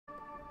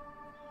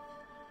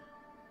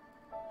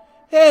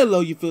Hello,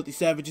 you filthy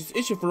savages.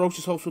 It's your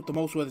ferocious host with the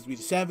most, Weathersby the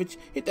Savage.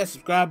 Hit that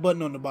subscribe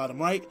button on the bottom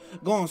right.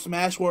 Go on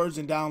Smashwords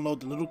and download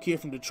The Little Kid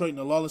from Detroit in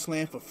the Lawless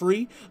Land for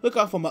free. Look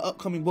out for my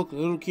upcoming book, The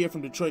Little Kid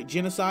from Detroit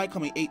Genocide,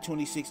 coming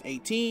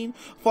 8/26/18.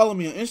 Follow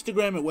me on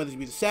Instagram at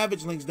Weathersby the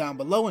Savage. Links down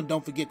below. And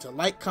don't forget to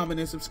like, comment,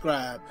 and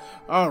subscribe.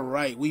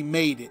 Alright, we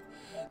made it.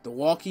 The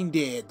Walking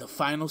Dead, the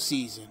final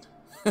season.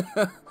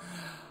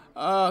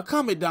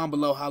 Comment down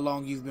below how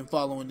long you've been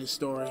following this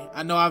story.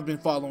 I know I've been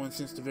following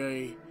since the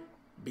very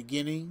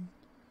beginning.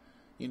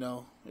 You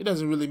know, it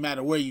doesn't really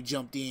matter where you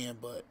jumped in,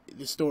 but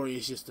the story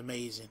is just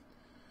amazing.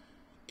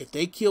 If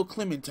they kill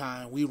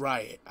Clementine, we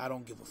riot. I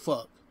don't give a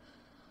fuck.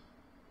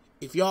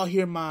 If y'all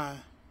hear my,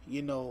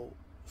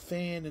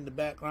 fan in the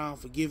background,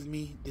 forgive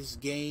me. This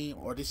game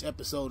or this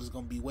episode is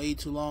going to be way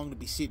too long to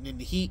be sitting in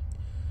the heat.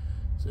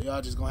 So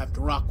y'all just going to have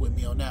to rock with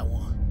me on that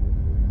one.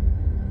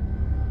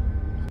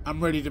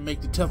 I'm ready to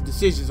make the tough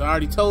decisions. I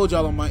already told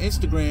y'all on my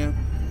Instagram.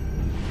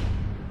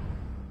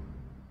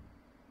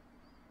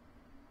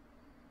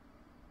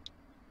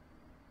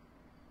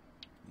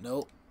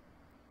 Nope.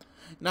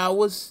 Now,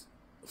 what's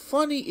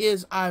funny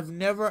is I've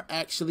never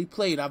actually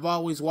played. I've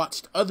always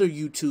watched other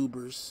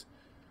YouTubers,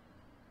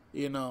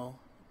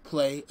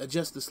 play.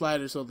 Adjust the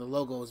slider so the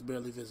logo is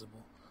barely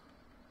visible.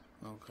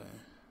 Okay.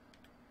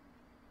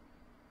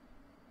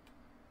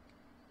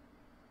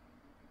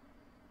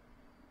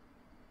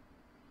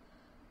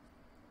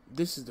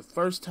 This is the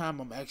first time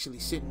I'm actually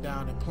sitting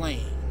down and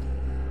playing.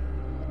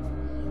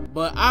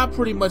 But I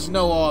pretty much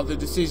know all the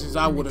decisions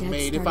I would have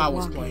made if I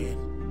was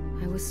playing.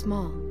 I was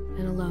small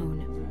and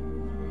alone.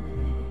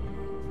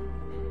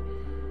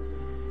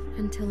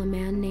 Until a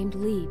man named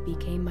Lee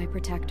became my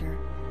protector.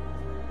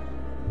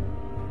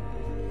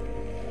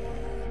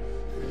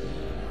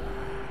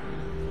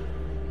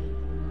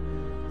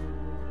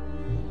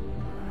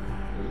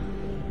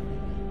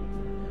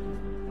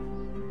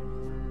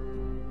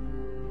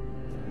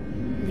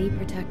 Lee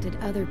protected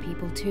other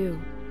people too.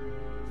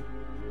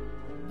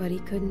 But he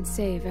couldn't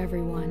save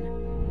everyone.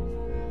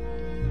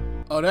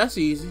 Oh, that's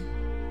easy.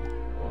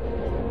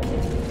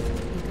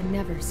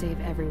 Never save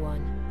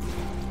everyone.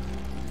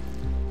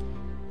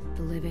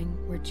 The living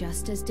were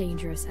just as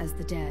dangerous as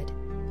the dead.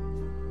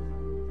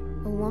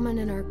 A woman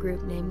in our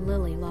group named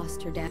Lily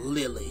lost her dad.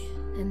 Lily.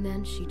 And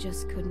then she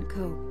just couldn't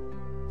cope.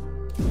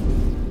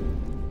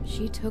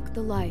 She took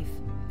the life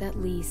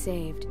that Lee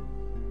saved.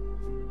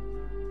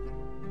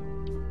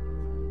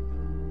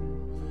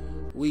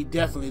 We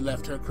definitely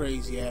left her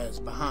crazy ass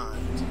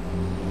behind.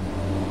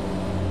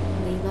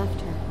 Lee left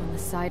her on the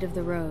side of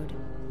the road.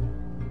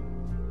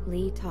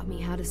 Lee taught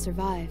me how to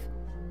survive.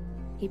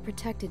 He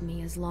protected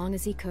me as long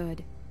as he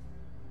could.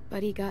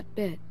 But he got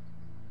bit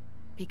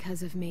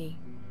because of me.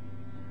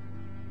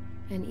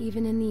 And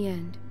even in the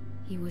end,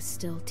 he was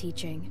still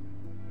teaching.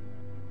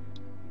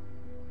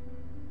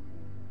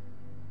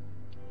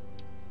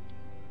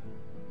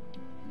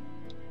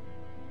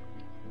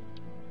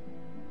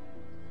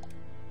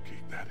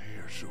 Keep that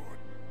hair short.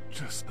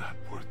 Just not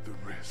worth the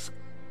risk.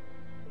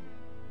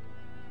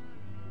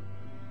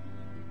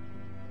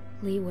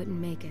 Lee wouldn't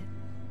make it.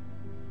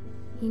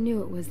 He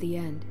knew it was the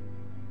end.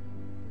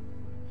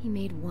 He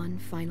made one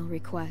final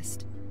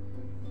request.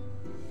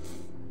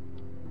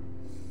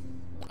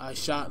 I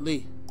shot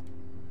Lee.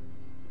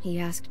 He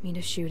asked me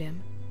to shoot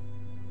him.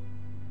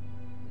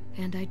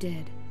 And I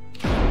did.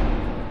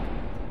 I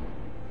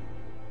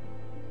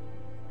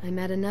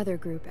met another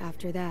group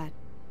after that.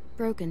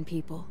 Broken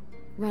people,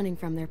 running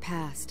from their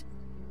past.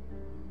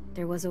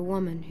 There was a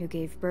woman who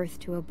gave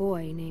birth to a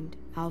boy named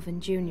Alvin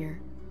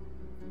Jr.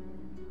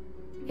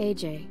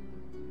 AJ.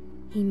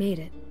 He made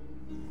it.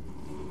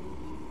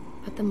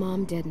 But the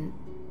mom didn't.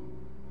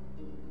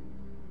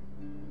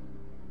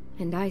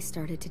 And I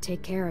started to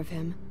take care of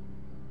him.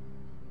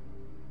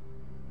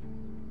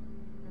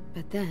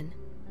 But then,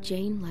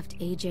 Jane left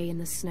AJ in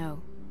the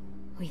snow.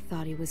 We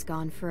thought he was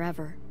gone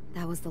forever.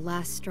 That was the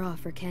last straw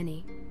for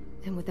Kenny.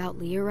 And without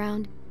Lee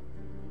around,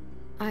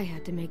 I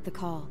had to make the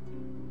call.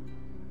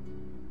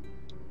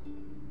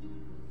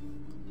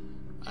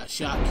 I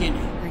shot Kenny.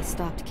 I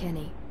stopped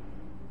Kenny.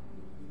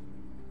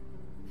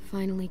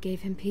 Finally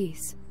gave him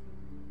peace.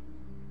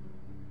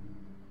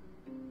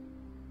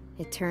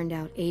 It turned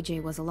out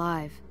AJ was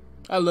alive.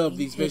 I love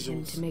these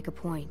hidden visuals. To make a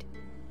point.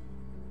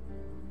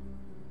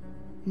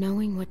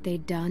 Knowing what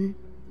they'd done,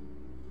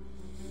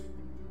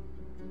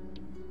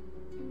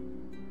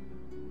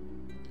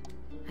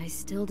 I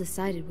still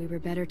decided we were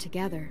better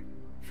together,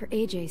 for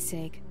AJ's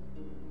sake.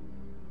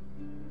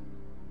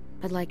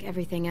 But like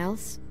everything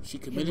else, She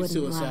committed it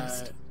wouldn't last.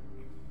 suicide.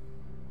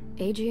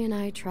 AJ and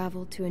I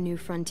traveled to a new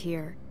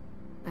frontier.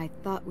 I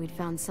thought we'd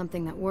found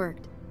something that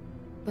worked,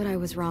 but I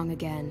was wrong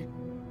again.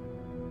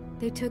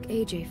 They took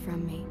AJ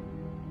from me.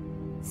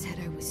 Said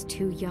I was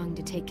too young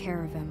to take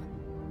care of him.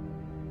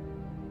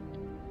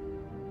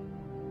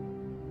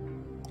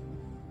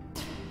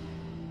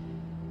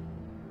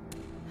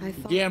 I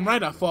fought, Damn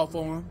right I fought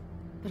for him.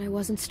 but I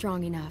wasn't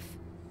strong enough.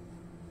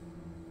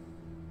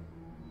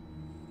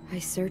 I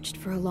searched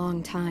for a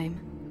long time.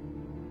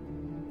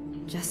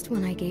 Just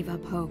when I gave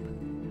up hope,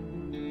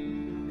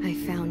 I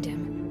found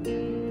him.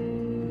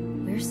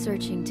 We're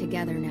searching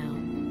together now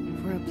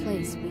for a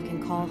place we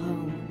can call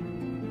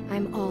home.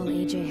 I'm all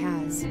AJ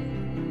has.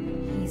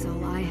 He's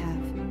all I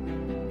have.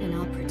 And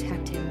I'll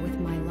protect him with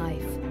my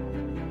life.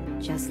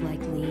 Just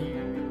like Lee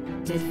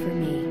did for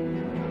me.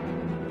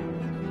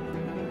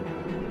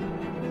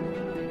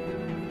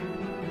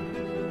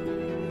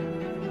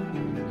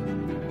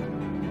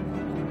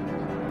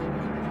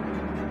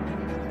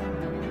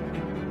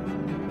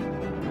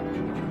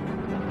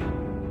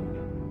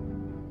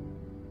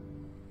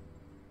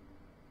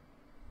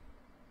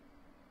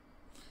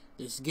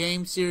 This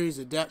game series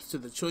adapts to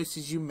the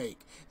choices you make.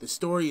 The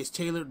story is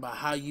tailored by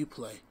how you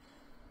play.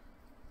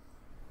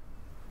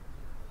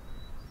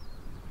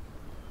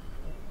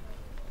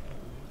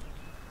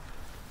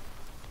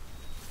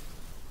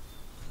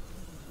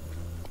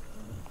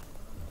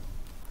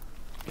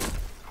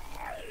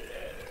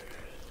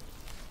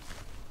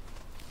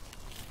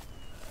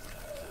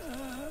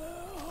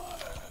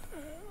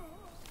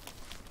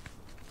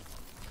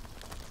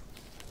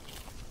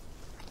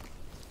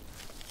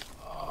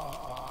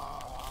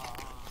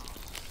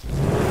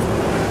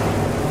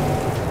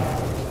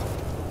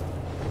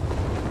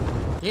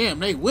 Damn,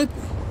 they whipping.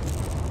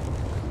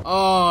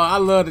 Oh, I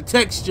love the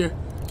texture.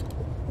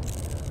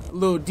 A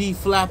little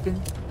D-flapping.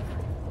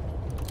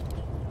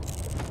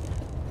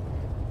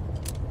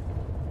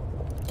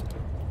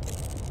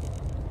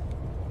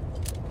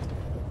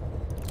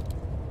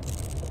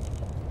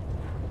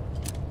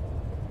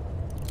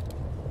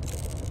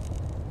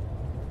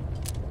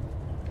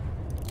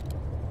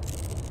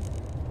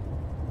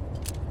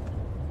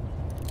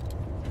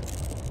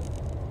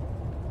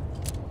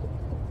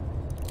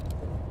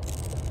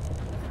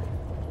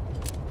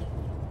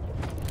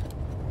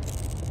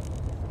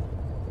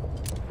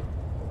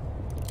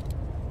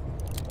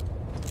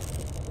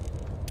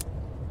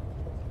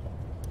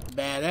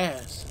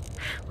 Badass.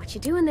 What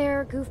you doing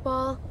there,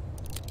 goofball?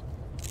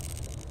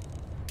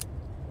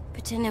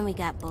 Pretending we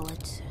got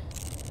bullets.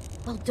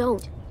 Well,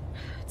 don't.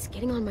 It's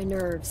getting on my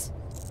nerves.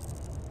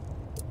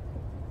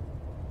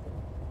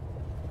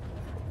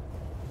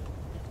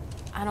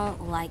 I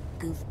don't like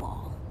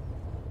goofball.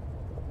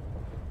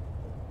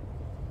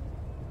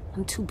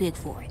 I'm too big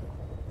for it.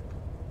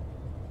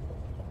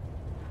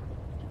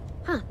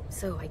 Huh,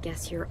 so I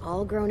guess you're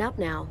all grown up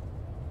now.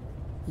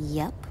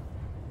 Yep.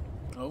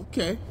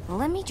 Okay. Well,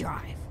 let me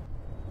drive.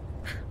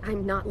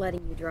 I'm not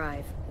letting you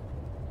drive.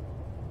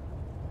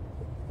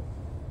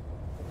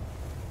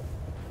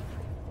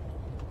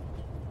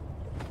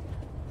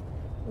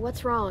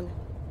 What's wrong?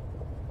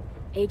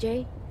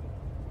 AJ?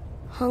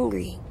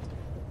 Hungry.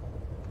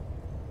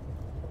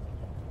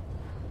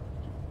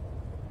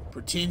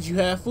 Pretend you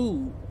have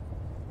food.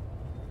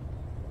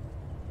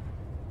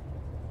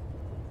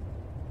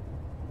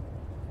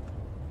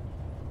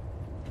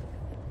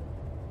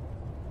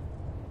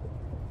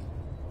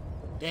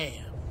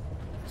 Damn.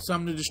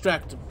 Something to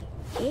distract him.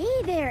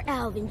 Hey there,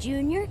 Alvin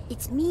Jr.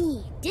 It's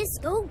me,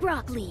 Disco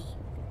Broccoli.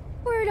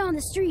 Word on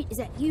the street is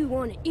that you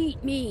want to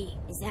eat me.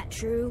 Is that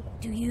true?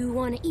 Do you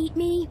want to eat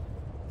me?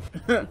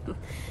 Come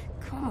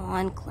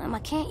on, Clem. I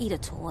can't eat a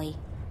toy.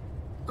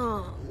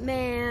 Oh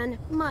man,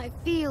 my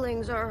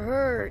feelings are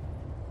hurt.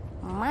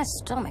 My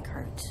stomach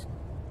hurts.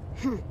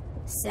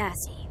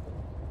 Sassy.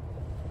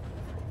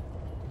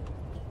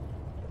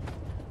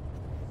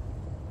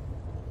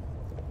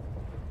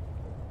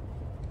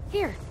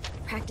 Here,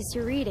 practice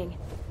your reading.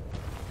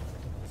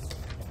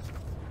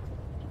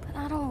 But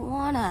I don't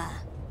wanna.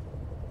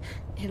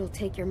 It'll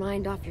take your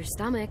mind off your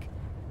stomach.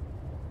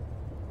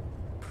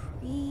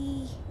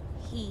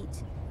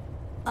 Preheat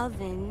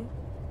oven.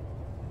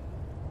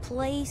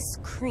 Place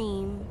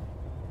cream,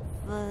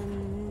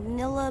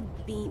 vanilla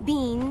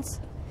beans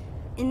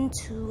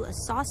into a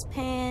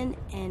saucepan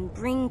and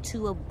bring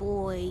to a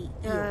boil.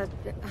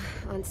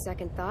 On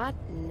second thought,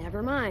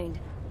 never mind.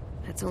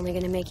 That's only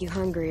gonna make you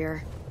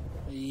hungrier.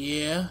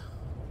 Yeah.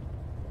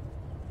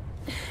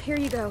 Here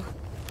you go.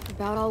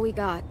 About all we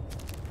got.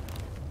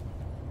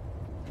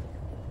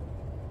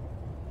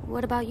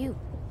 What about you?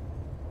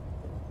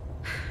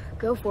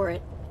 Go for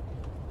it.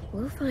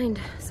 We'll find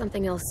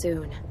something else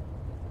soon.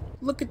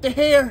 Look at the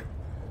hair.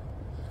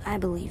 I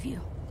believe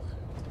you.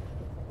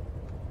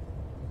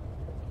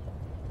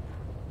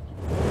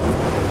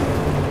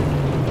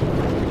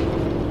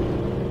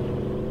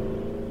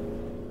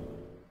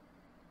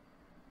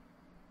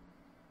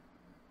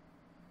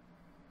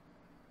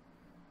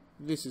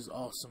 This is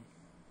awesome.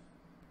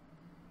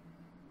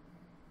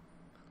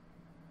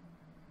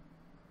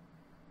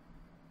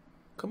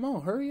 Come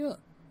on, hurry up.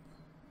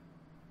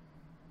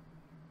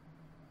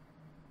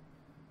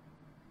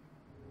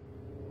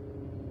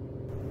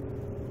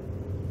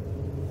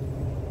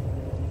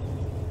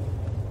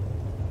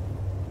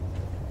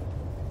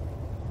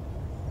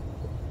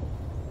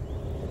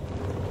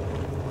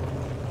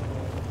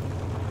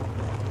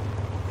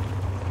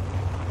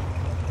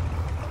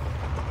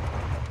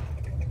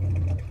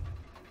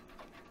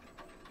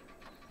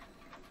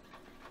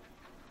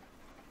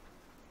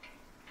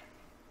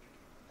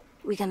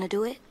 We gonna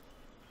do it?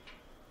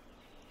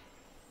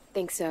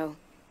 Think so.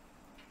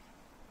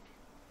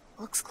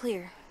 Looks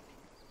clear.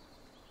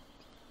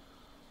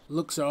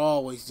 Looks are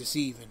always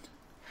deceiving.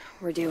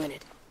 We're doing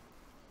it.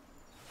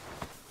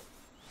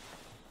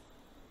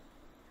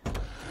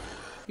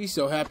 He's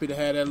so happy to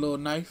have that little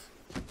knife.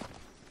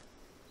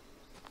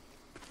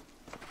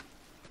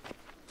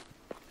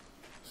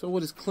 So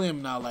what is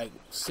Clem now, like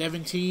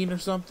 17 or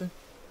something?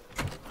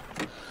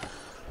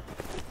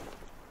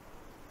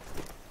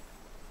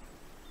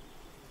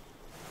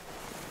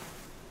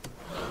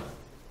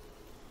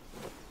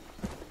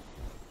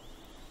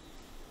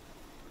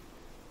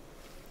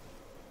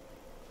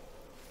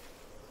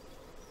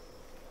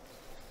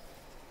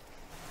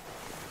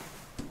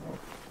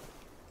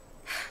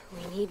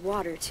 We need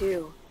water,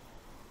 too.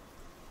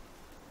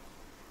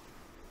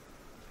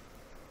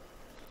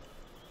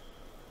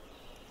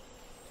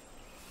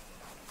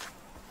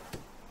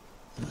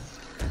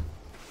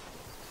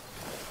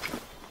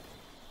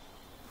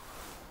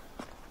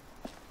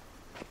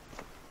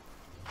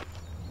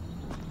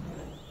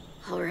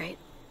 All right.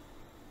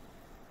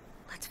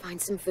 Let's find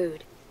some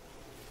food.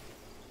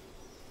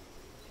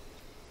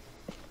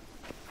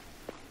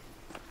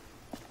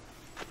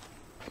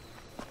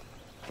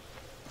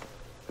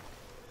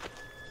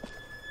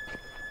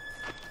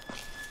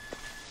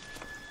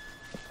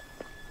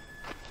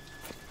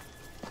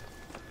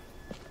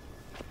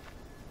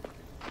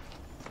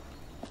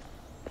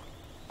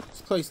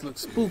 This place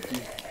looks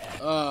spooky.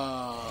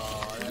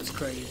 Oh, that's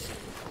crazy.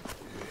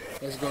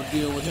 Let's go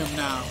deal with him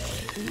now.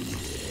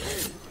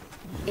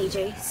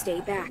 AJ,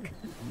 stay back.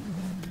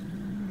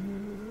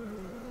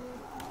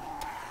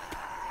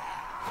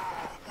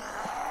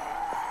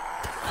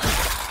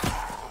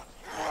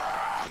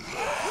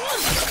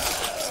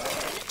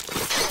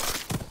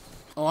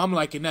 Oh, I'm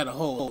liking that a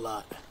whole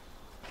lot.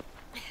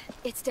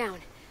 It's down.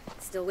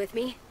 Still with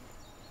me?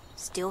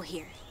 Still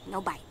here. No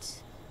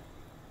bites.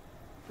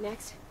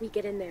 Next, we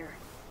get in there.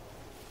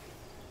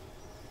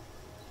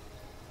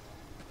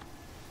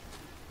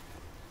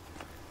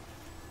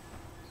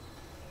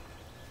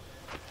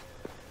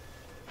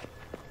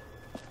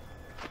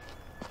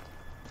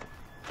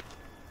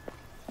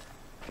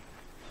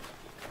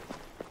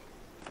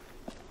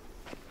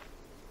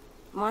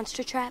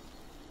 Monster trap?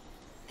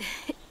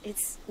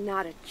 It's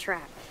not a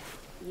trap.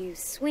 You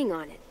swing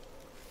on it.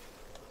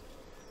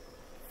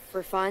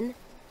 For fun?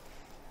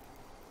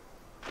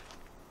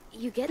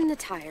 You get in the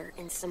tire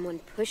and someone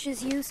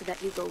pushes you so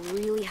that you go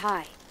really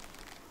high.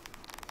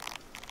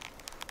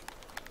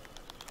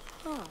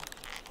 Oh,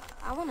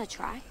 I want to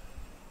try.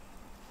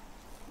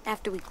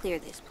 After we clear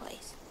this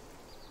place.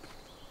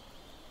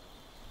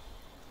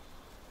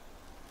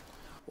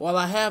 While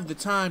I have the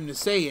time to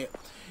say it,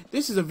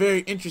 this is a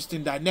very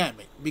interesting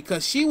dynamic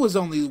because she was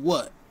only,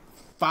 what,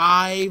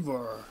 5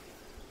 or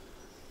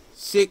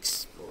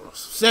 6 or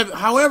 7,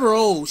 however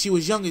old, she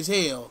was young as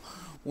hell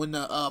when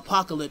the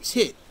apocalypse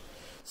hit.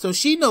 So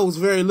she knows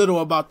very little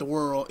about the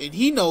world, and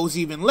he knows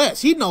even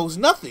less. He knows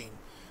nothing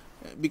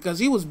because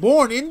he was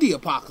born in the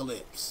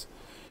apocalypse.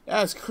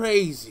 That's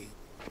crazy.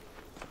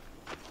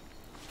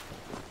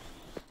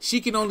 She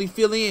can only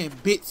fill in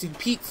bits and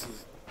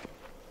pieces.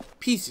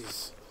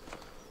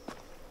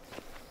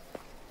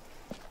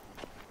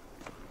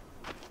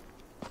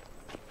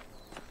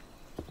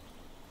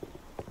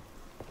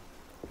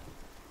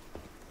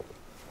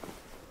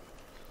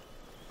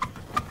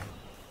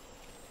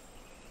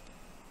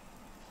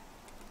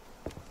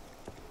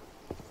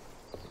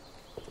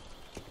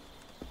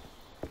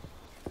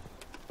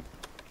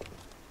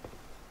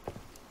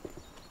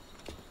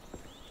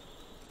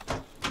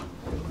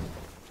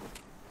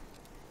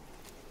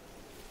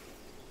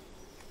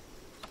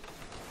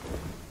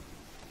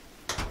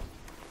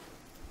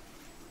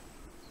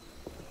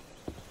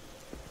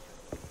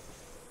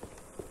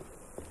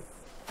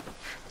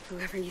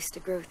 Whoever used to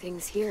grow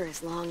things here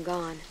is long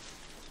gone.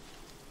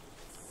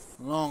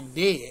 Long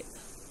dead.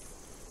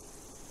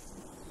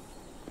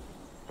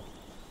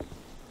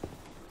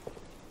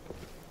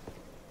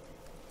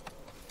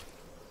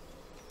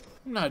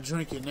 I'm not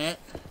drinking that.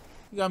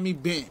 You got me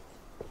bent.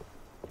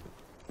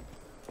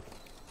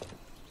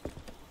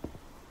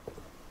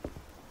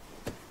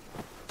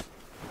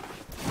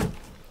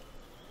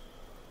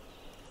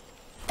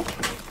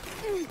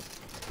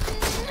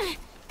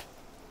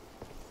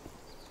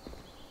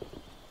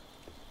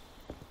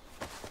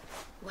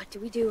 What do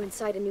we do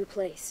inside a new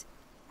place?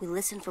 We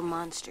listen for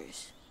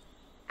monsters.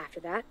 After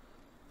that?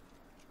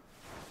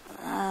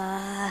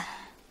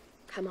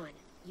 Come on,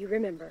 you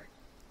remember.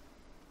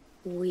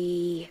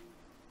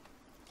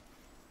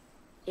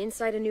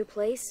 Inside a new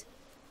place,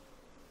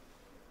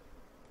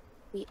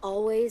 we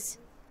always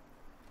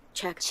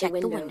check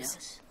the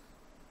windows.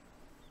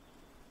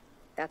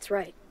 That's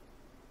right.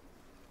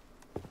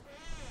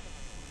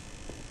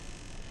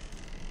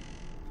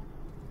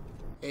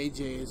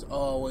 AJ is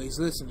always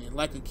listening,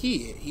 like a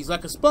kid. He's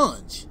like a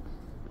sponge.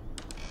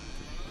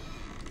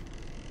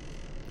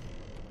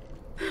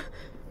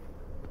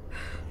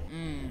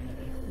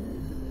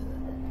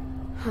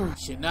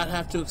 Should not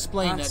have to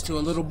explain that to a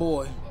little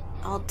boy.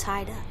 All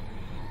tied up.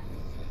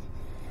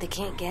 They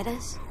can't get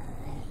us?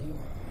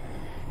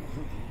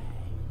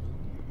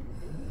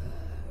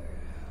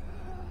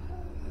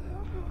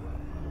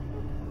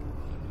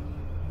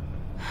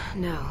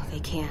 No, they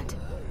can't.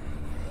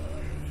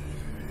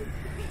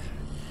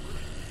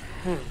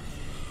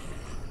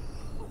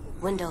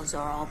 Windows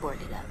are all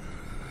boarded up.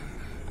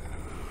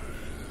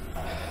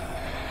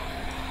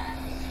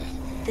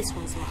 This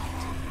one's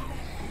locked.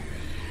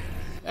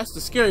 That's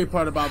the scary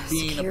part about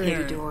being a Security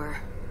parent. door.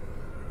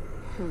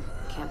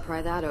 Can't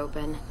pry that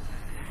open.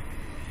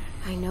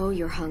 I know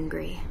you're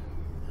hungry.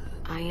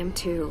 I am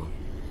too.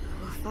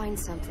 We'll find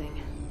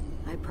something.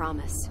 I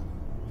promise.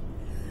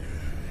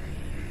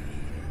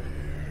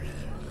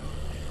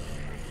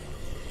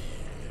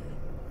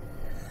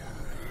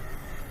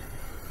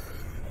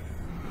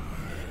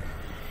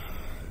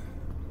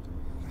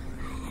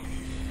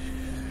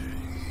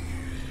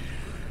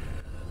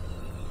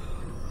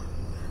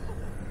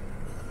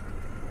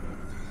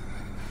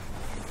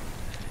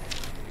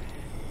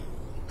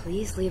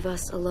 Please leave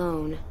us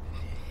alone.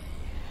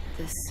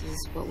 This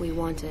is what we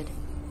wanted.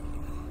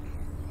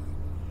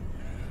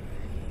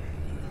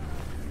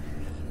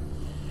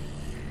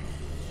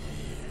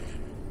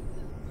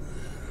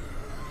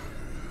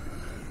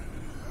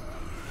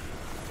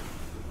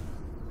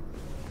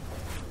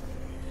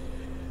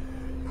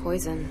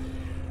 Poison.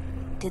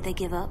 Did they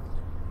give up?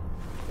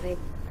 They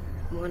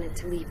wanted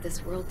to leave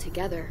this world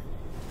together,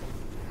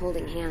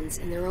 holding hands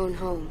in their own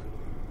home.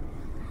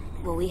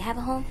 Will we have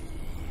a home?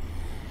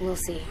 We'll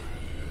see.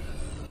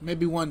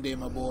 Maybe one day,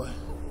 my boy.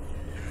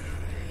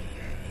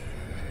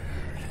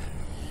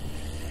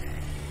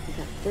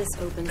 But this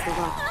opens the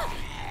lock.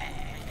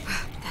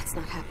 That's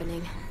not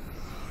happening.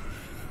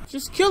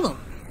 Just kill him.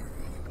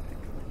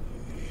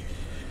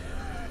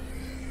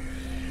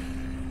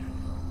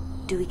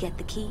 Do we get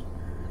the key?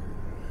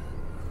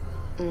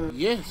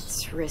 Yes.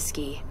 It's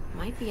risky.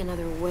 Might be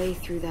another way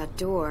through that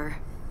door.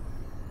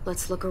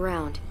 Let's look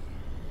around.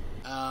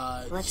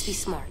 Let's be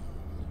smart.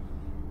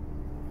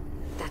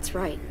 That's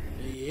right.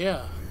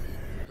 Yeah.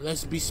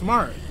 Let's be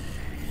smart.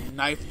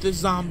 Knife the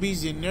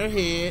zombies in their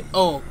head.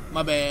 Oh,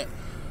 my bad.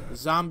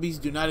 Zombies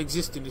do not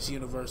exist in this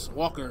universe.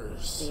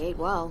 Walkers. They ate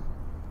well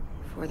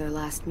for their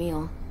last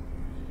meal.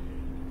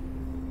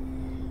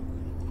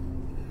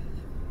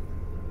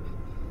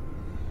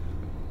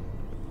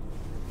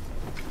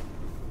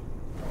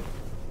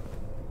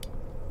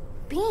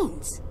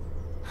 Beans.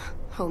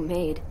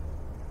 Homemade.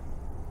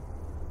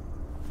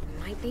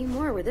 Might be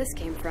more where this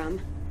came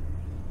from.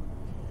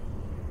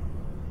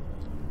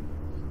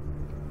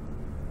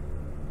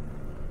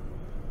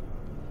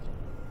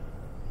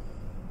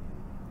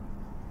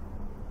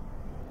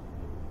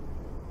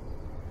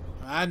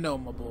 I know,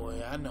 my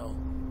boy. I know.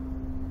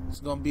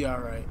 It's gonna be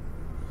alright.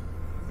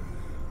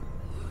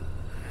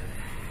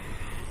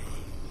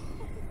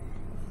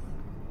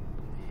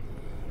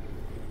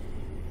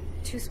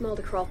 Too small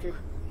to crawl through.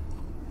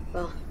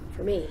 Well,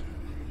 for me.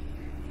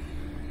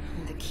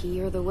 The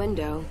key or the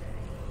window.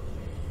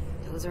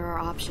 Those are our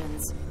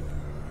options.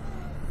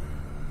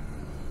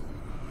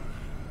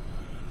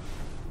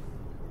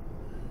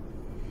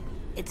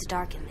 It's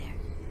dark in there.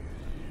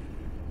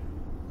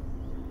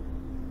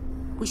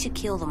 We should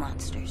kill the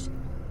monsters.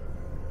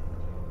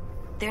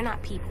 They're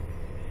not people.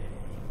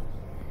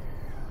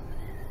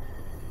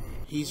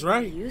 He's They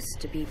right. used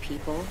to be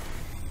people.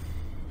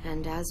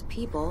 And as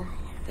people,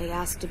 they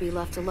ask to be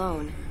left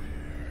alone.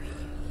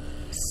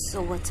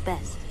 So what's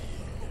best?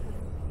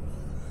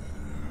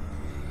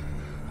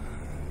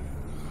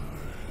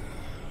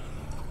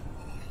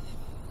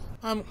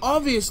 I'm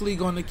obviously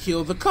gonna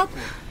kill the couple.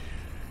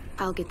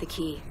 I'll get the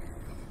key.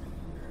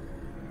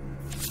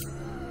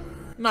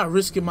 I'm not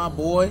risking my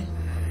boy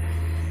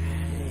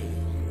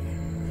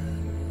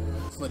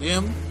for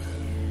them.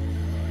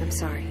 I'm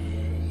sorry.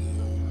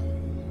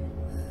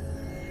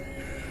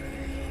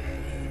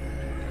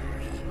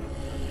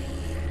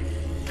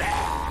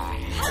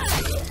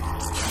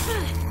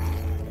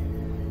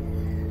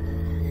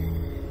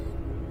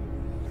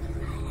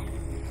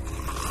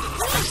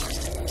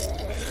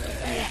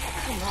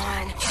 Come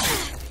on.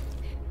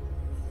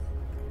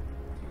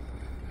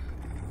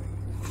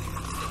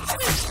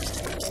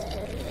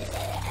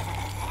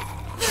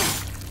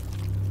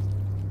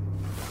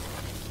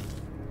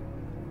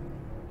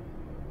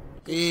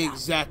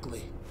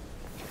 Exactly.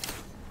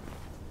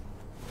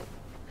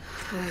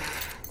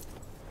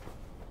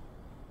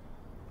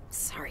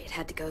 Sorry, it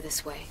had to go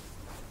this way.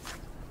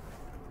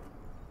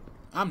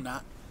 I'm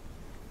not.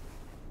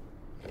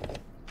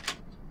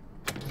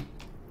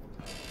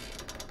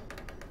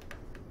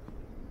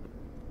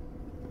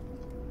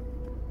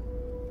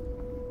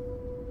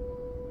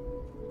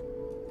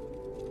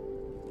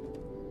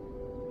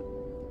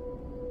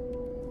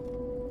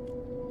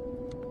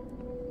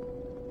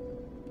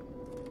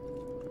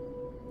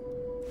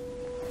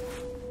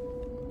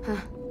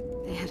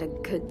 They had a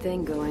good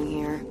thing going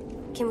here.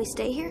 Can we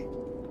stay here?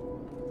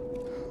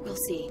 We'll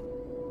see.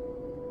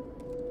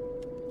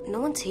 No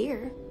one's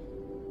here.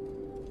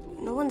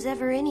 No one's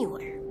ever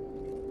anywhere.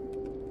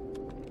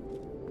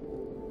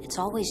 It's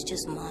always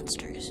just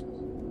monsters.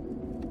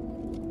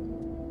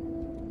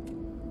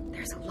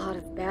 There's a lot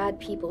of bad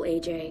people,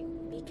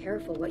 AJ. Be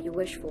careful what you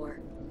wish for.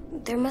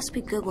 There must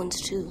be good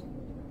ones too.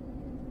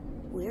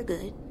 We're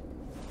good.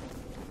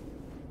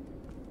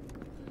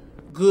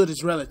 Good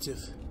is relative.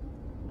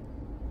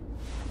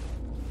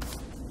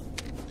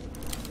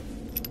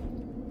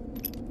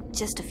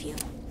 Just a few.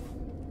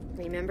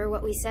 Remember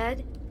what we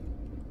said?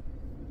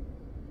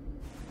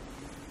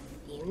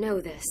 You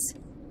know this.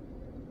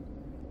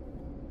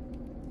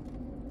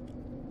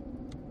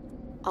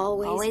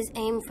 Always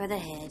aim for the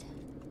head.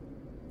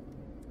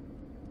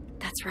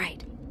 That's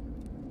right.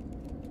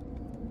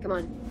 Come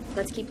on,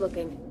 let's keep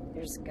looking.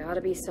 There's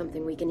gotta be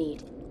something we can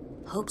eat.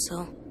 Hope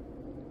so.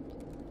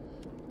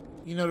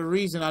 You know, the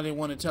reason I didn't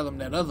want to tell him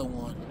that other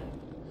one,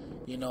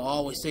 you know,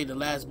 always say the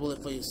last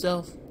bullet for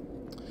yourself.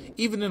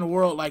 Even in a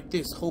world like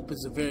this, hope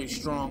is a very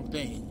strong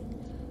thing.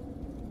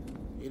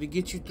 It'll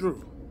get you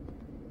through.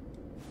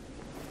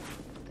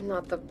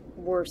 Not the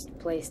worst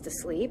place to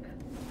sleep.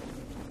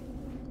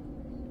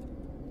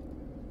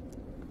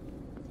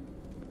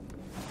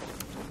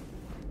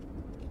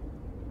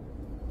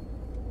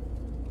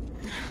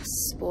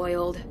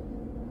 Spoiled.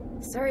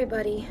 Sorry,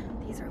 buddy.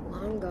 These are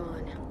long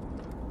gone.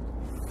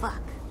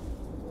 Fuck.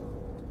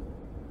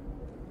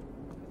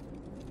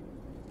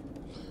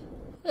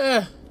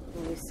 Eh.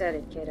 You said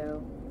it,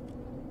 kiddo.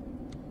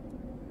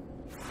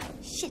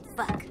 Shit,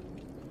 fuck.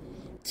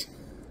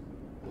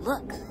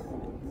 Look.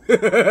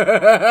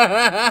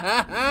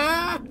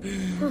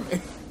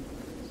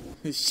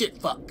 Shit,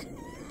 fuck.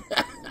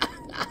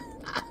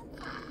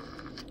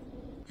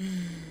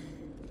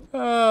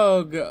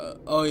 Oh,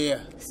 God. Oh, yeah.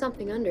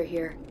 Something under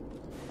here.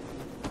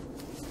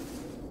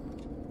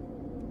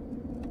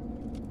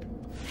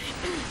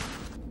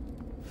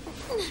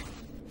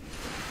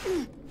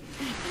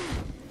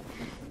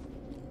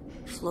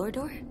 Floor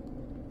door?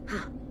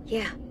 Huh,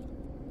 yeah.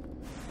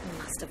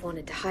 I must have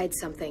wanted to hide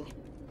something.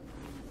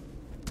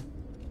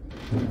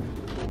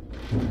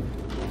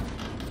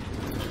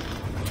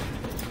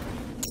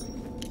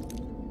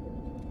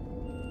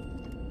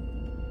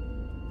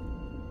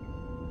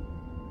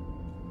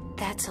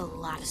 That's a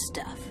lot of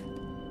stuff.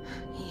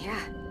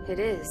 Yeah, it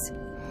is.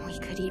 We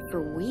could eat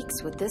for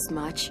weeks with this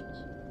much.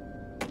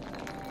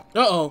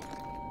 Uh-oh.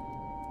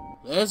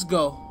 Let's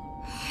go.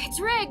 It's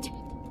rigged!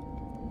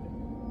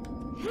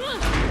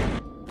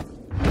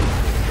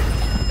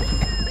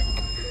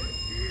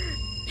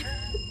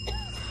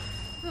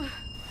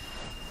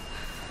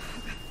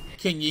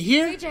 Can you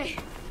hear? AJ!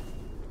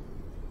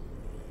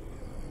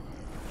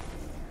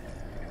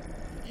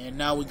 And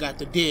now we got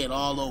the dead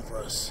all over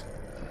us.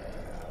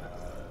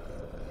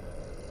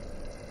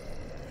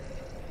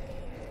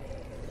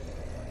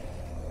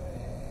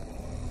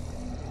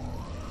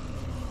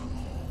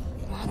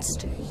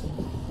 Monsters.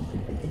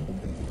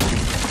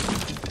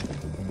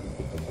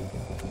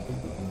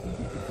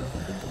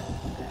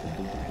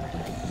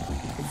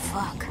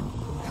 Fuck.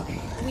 Okay,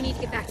 we need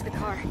to get back to the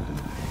car.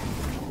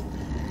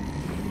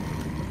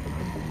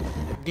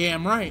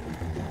 Damn right.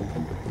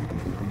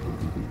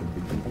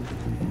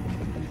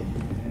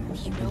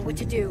 You know what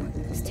to do.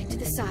 Stick to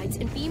the sides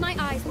and be my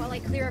eyes while I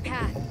clear a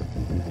path.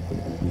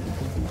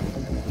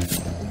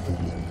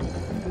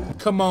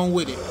 Come on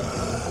with it.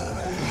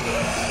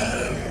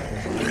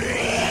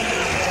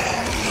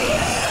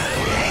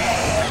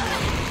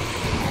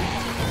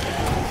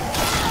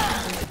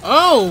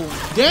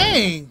 Oh,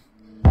 dang.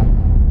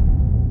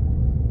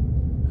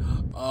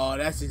 Oh,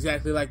 that's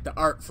exactly like the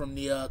art from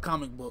the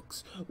comic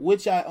books,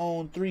 which I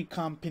own 3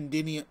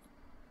 compendiums,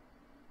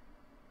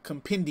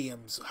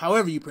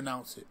 however you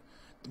pronounce it.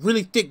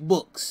 Really thick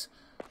books.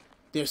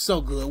 They're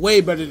so good.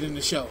 Way better than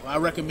the show. I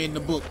recommend the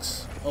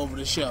books over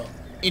the show.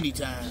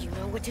 Anytime. You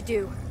know what to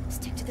do.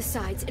 Stick to the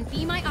sides and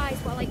be my eyes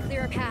while I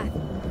clear a path.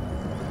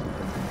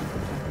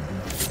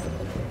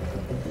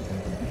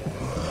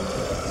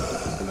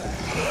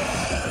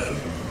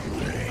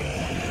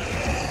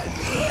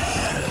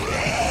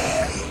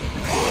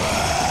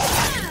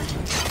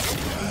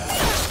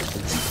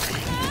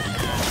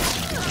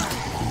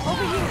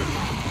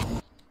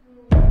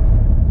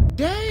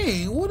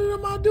 Dang, what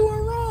am I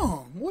doing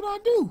wrong? What'd I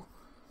do?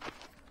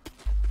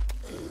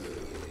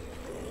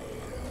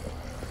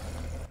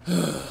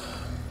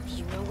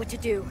 You know what to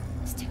do.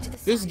 Stick to the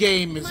sides. This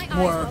game is Be my eyes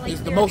while I the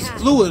clear a most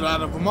path. fluid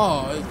out of them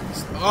all.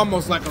 It's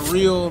almost like a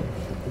real,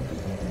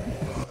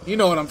 you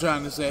know what I'm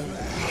trying to say.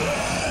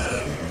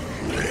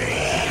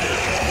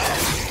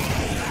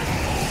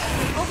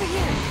 Over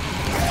here.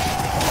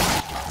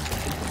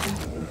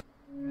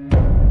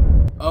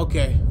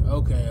 Okay.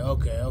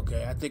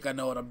 I think I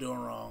know what I'm doing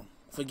wrong.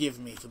 Forgive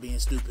me for being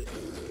stupid.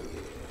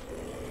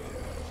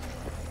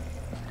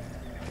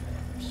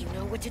 You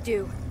know what to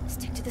do.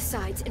 Stick to the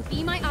sides and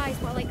be my eyes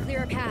while I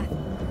clear a path.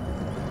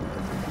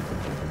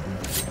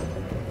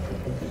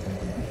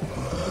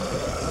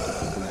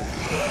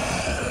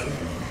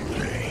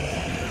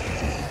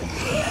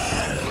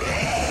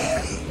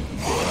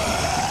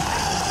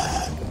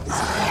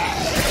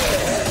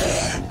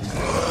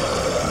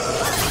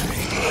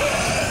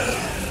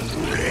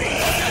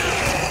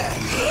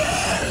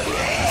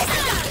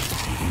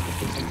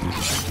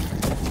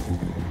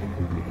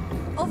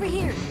 Over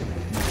here.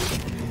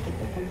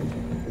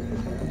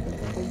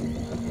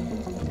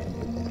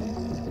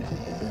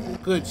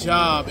 Good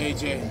job,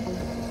 AJ.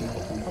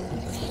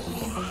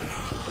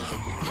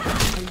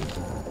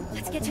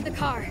 to the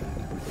car.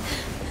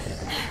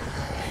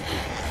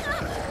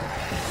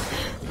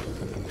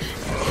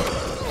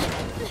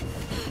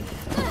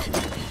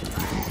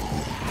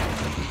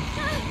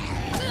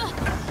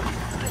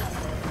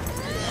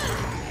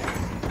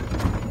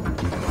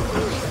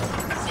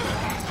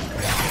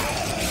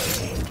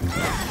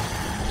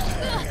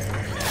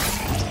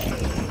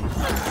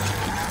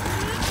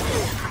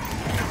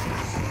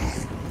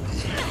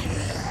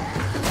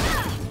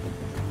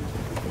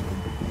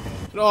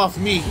 Get off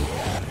me.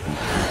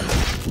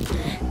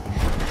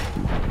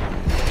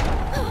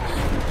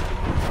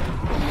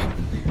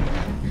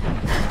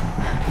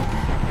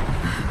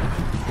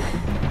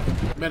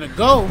 Better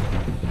go.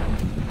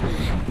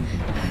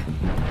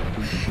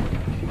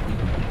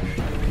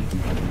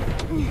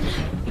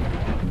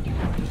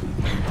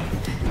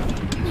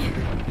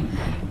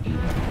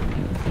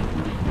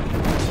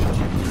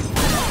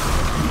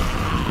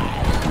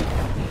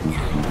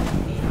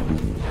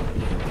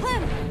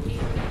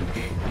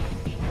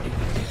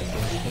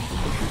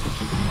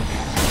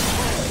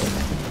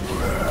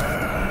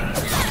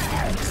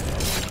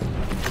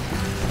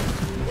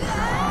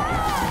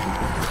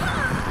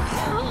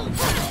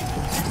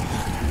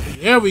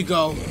 There we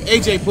go.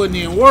 AJ putting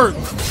in work.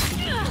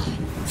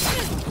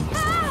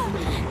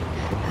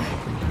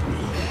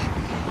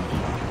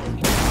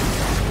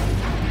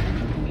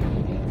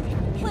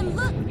 Clem,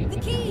 look, the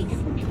keys.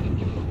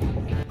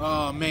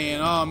 Oh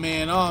man, oh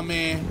man, oh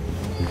man.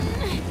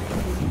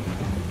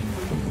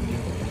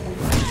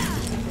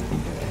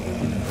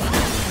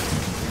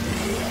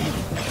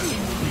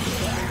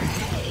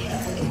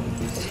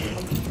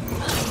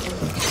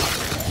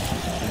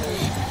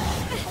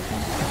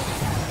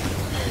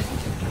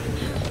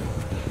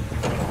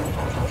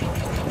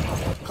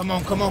 Come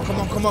on, come on, come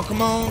on, come on,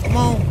 come on, come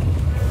on.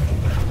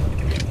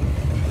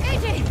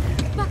 AJ,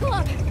 buckle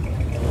up.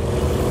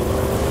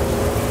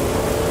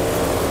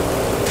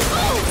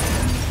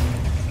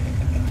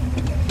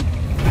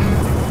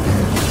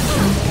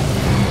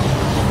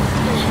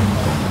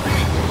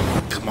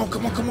 Come on,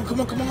 come on, come on, come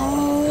on, come on.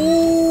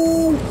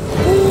 Ooh.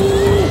 Ooh.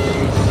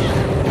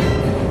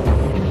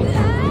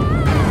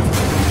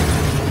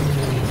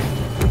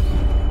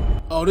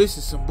 Oh, this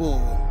is some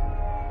bull.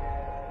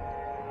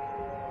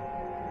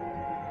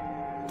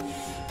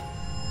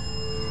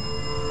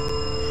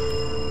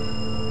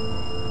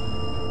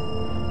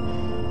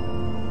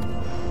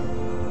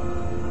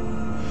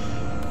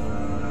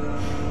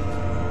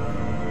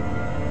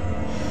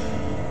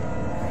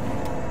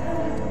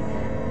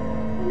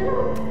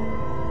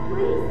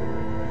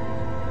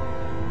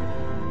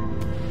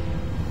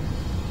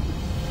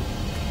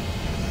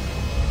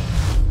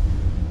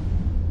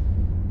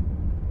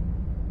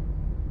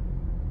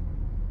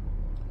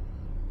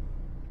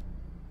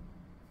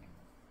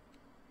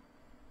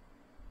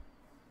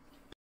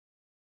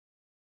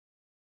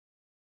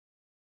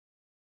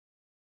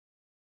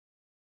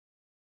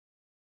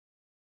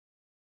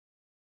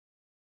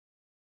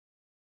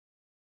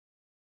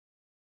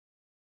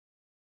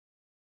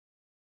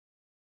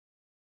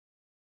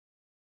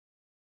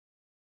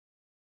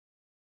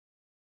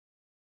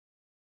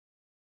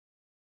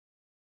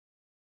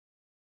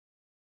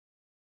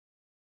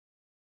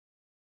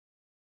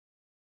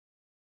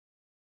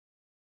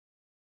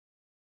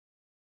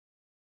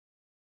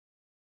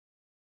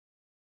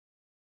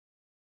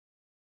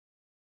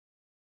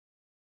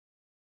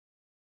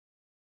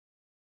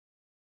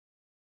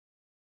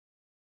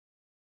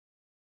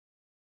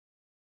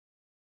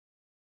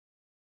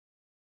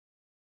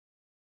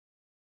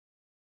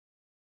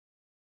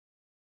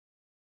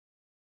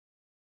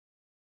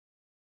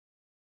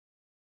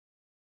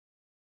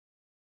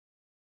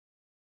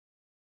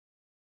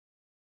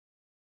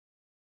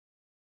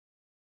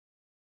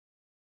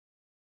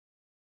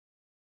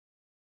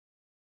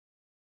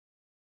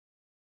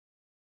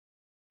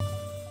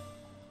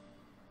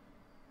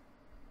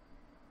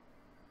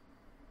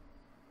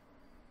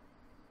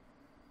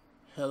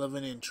 Hell of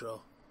an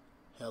intro.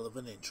 Hell of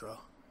an intro.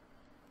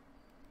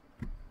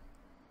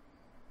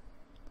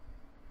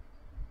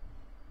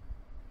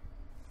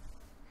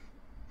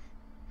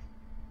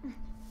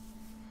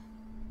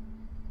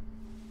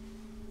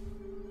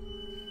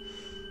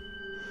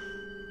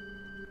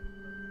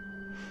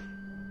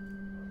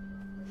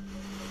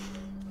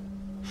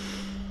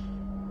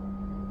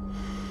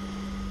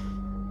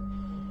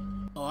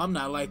 Oh, I'm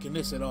not liking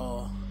this at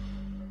all.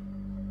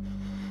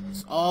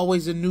 It's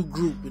always a new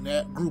group, and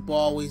that group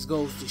always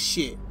goes to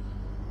shit.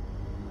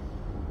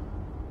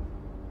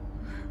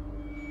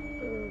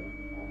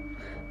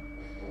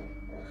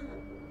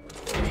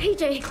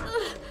 AJ.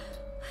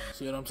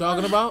 See what I'm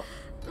talking about?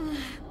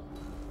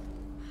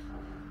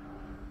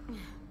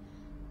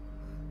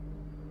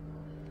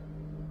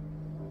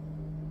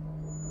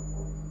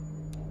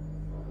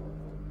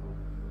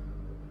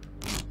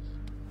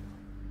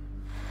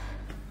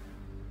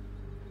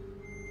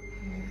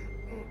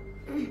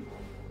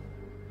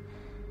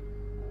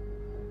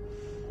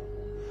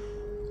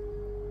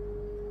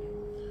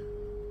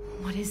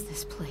 What is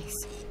this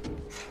place?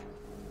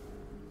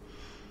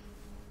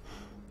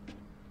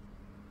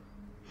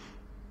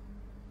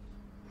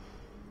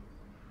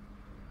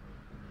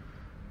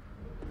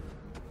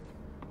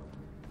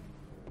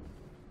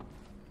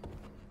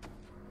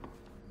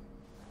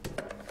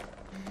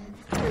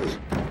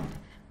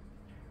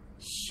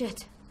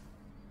 Shit.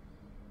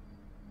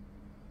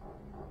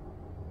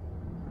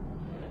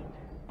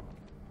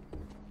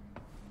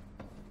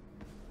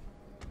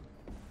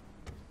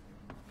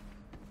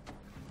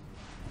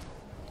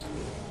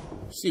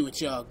 See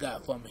what y'all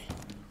got for me.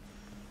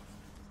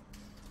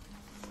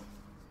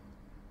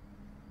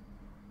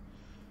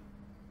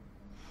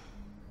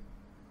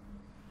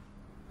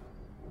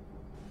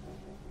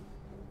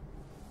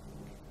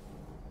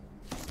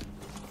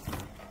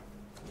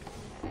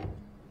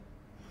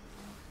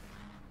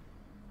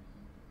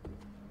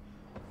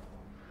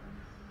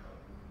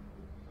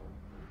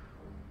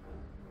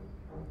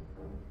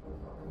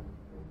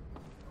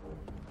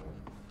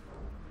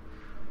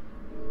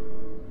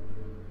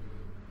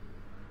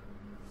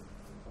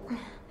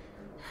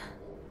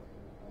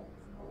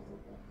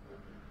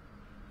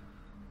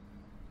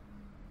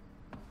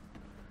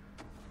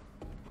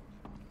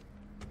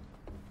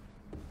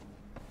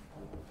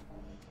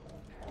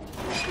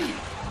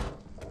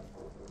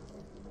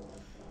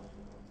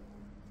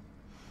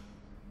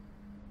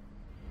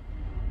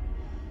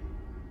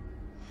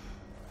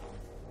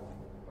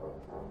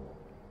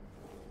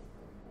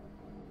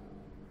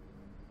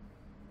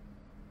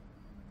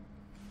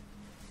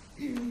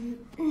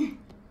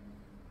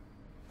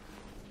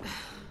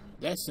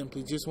 That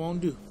simply just won't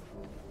do.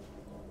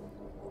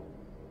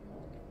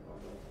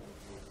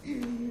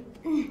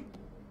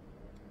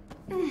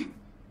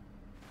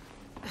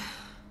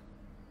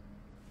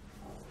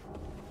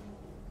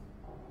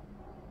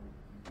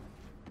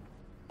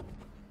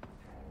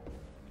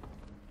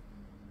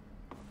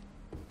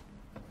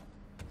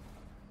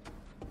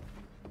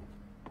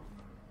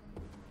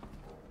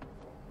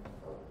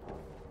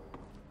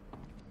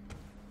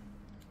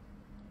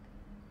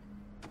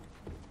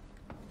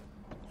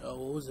 Oh,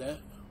 what was that?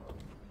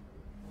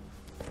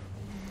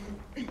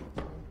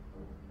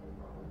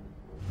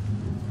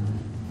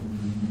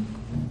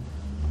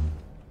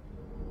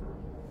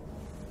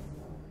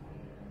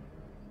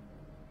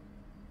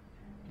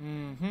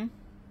 Mm-hmm.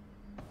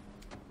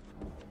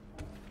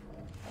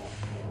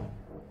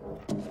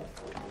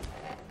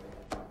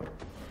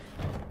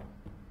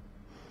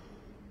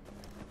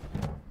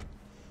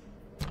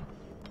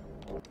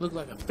 Looked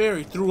like a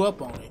fairy threw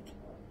up on it.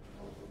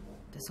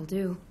 This'll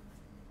do.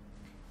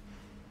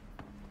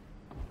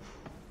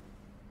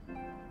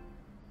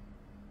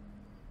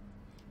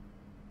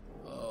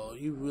 Oh,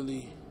 you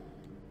really...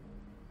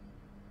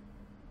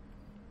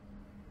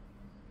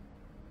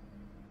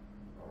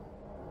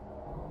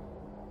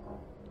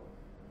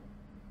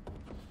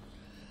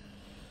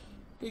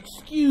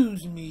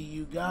 Excuse me,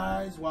 you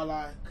guys, while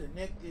I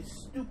connect this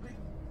stupid...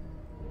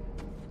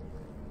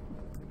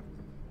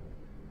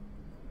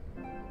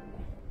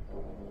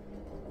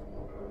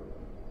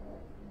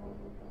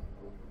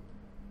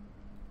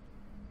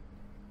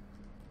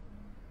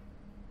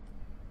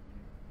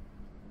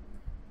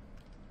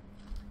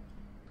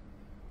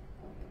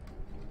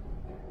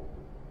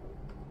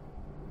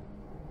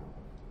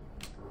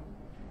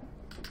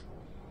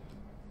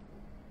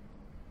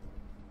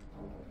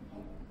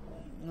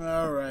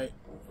 Alright,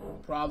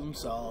 problem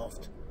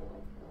solved.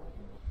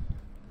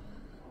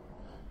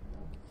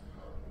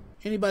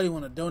 Anybody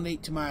want to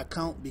donate to my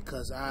account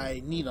because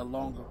I need a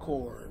longer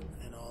cord,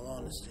 in all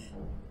honesty.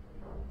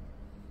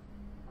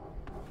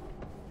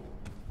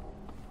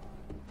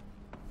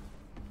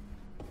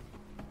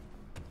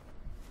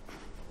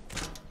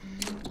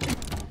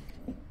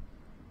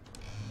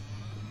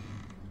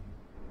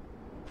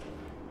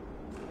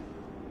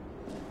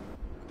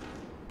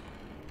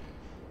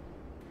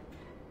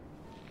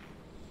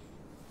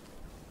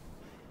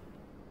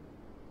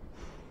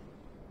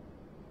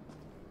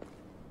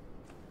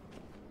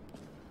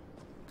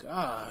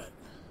 God,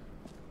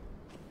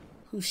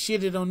 who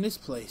shitted on this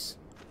place?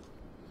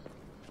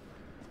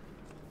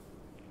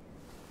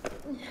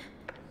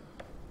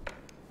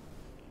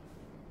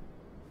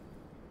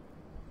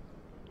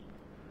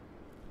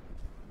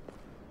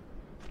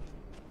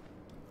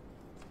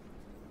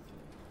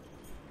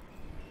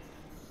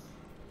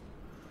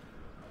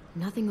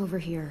 Nothing over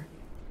here.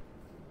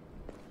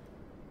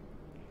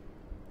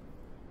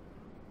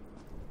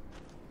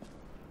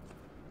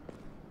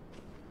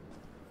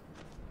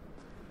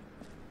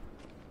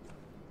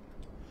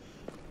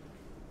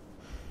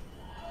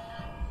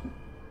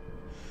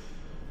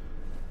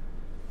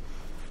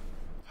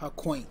 How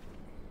quaint.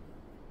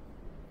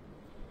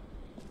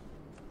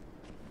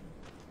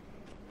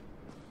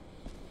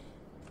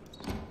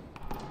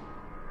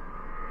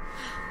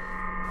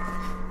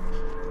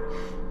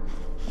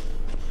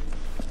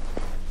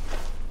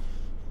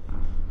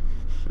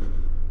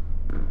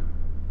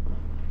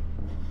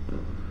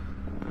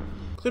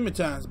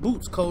 Clementine's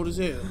boots cold as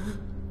hell.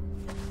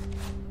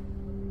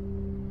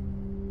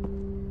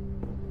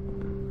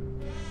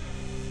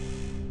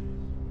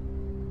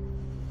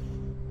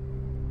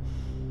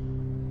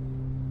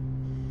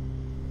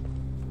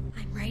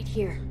 Right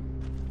here.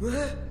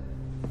 What?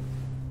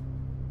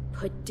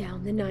 Put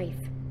down the knife.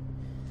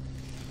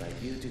 Right,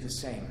 you do the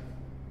same.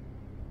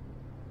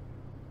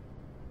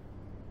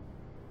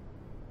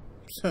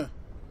 Huh.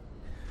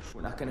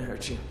 We're not gonna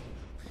hurt you.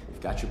 We've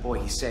got your boy,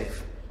 he's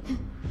safe.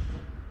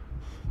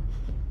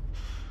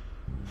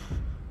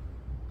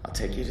 I'll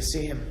take you to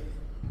see him.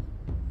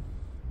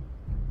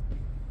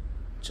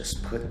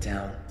 Just put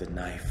down the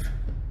knife.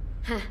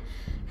 Huh.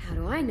 How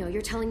do I know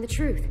you're telling the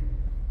truth?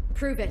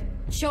 Prove it.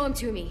 Show him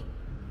to me.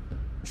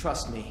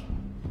 Trust me,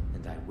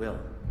 and I will.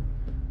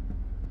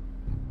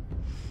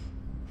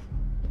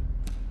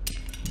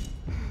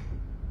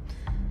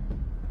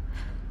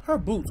 Her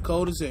boots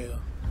cold as hell.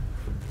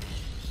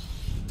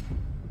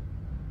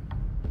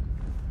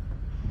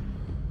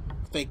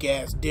 Fake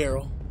ass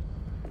Daryl.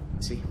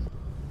 See?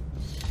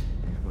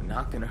 We're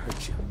not gonna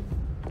hurt you.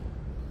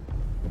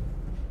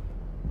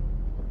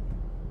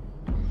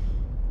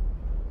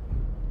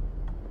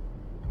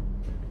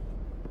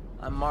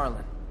 I'm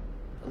Marlon.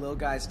 The little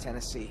guy's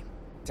Tennessee.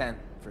 10,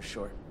 for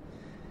short.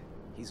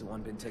 He's the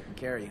one been taking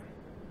care of you.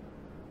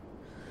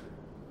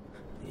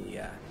 He,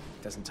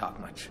 doesn't talk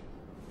much.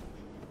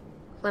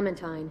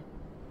 Clementine.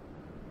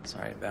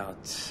 Sorry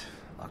about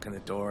locking the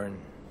door and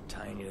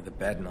tying you to the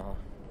bed and all.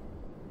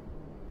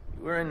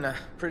 You were in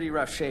pretty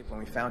rough shape when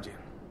we found you.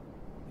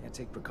 We had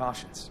to take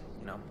precautions,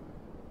 you know,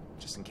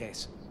 just in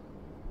case.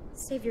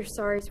 Save your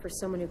sorries for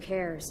someone who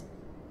cares.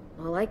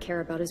 All I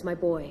care about is my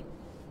boy.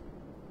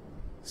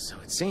 So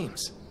it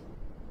seems.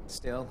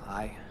 Still,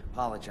 I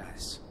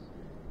apologize.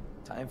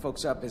 Tying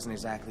folks up isn't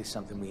exactly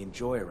something we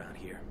enjoy around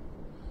here.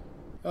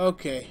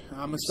 Okay,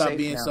 I'm gonna stop Safe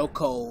being now. so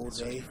cold.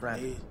 It's your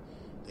friend.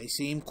 They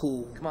seem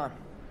cool. Come on.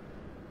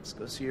 Let's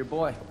go see your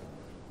boy.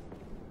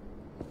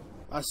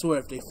 I swear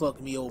if they fuck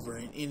me over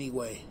in any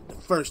way, the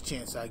first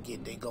chance I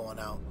get, they going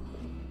out.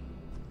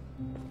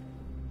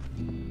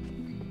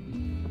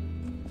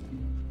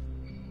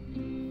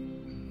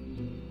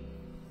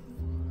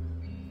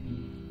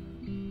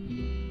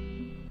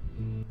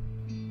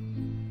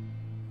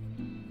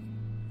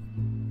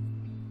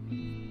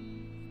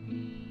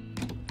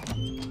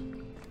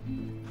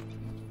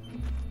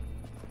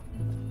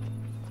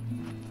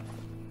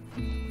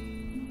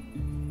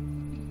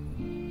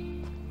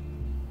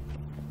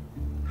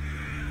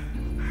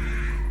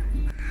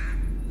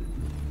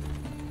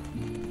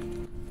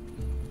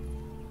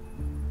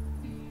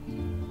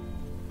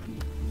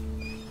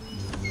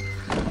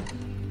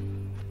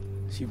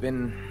 You've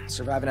been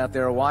surviving out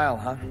there a while,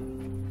 huh?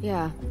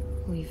 Yeah,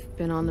 we've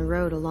been on the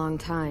road a long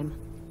time.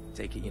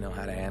 Take it you know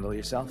how to handle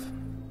yourself?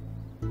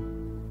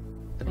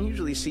 Don't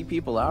usually see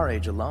people our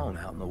age alone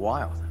out in the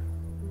wild.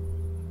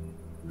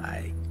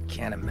 I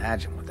can't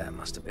imagine what that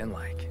must have been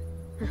like.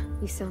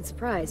 You sound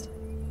surprised.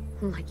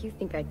 Like you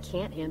think I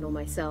can't handle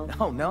myself.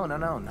 Oh, no,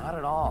 not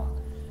at all.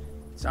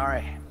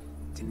 Sorry,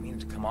 didn't mean it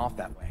to come off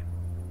that way.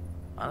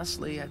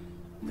 Honestly, I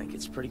think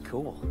it's pretty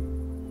cool.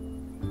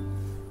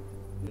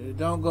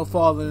 Don't go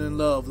falling in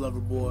love, lover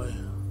boy.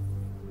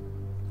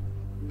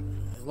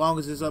 As long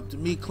as it's up to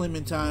me,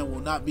 Clementine will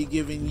not be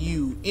giving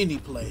you any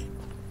play.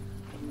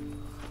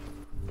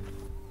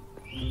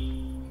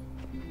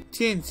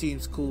 10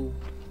 seems cool.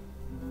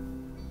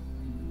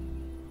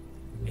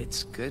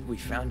 It's good we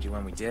found you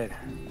when we did.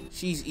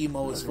 She's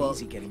emo It as wasn't fuck.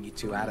 easy getting you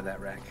two out of that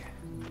wreck.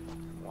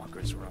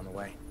 Walkers were on the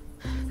way.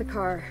 The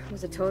car,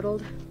 was it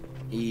totaled?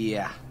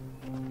 Yeah,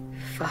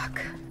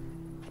 Fuck.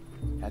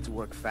 had to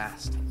work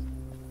fast.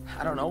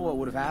 I don't know what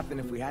would have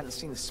happened if we hadn't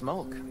seen the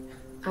smoke.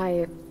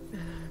 I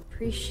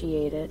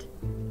appreciate it.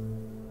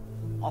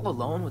 All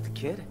alone with the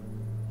kid?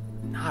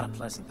 Not a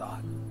pleasant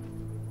thought.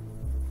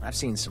 I've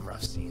seen some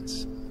rough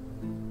scenes.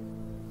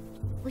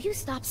 Will you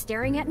stop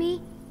staring at me?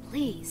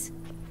 Please.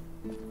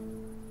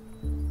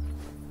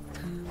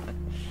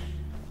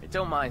 I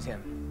don't mind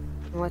him.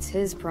 What's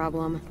his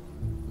problem?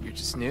 You're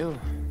just new.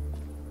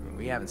 I mean,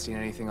 we haven't seen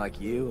anything like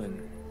you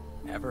in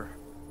ever.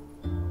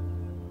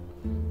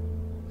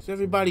 Is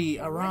everybody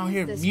around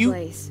here This mute?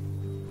 place.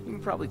 You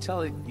can probably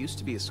tell it used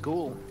to be a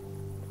school.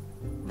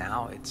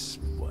 Now it's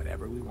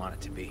whatever we want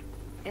it to be.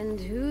 And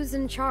who's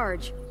in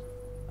charge?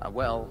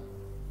 Well,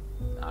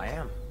 I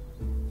am.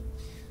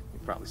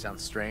 It probably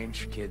sounds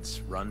strange,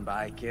 kids run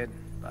by a kid,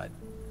 but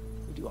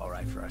we do all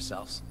right for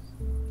ourselves.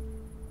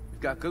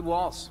 We've got good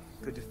walls,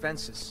 good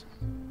defenses,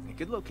 and a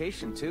good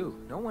location too.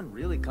 No one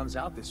really comes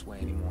out this way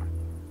anymore.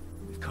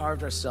 We've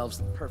carved ourselves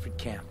the perfect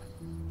camp.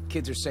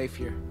 Kids are safe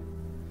here.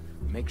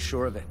 We make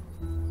sure of it.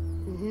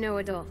 No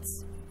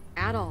adults.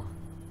 At all.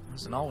 It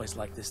wasn't always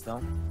like this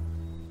though.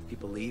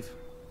 People leave,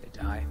 they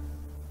die.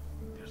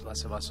 There's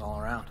less of us all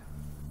around.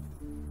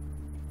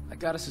 I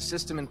got us a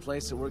system in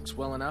place that works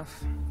well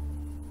enough.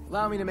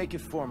 Allow me to make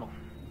it formal.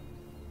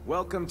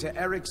 Welcome to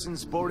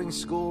Erickson's boarding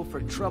school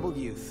for troubled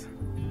youth.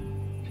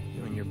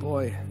 You and your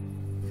boy,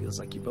 feels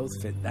like you both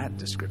fit that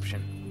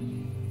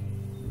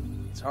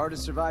description. It's hard to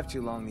survive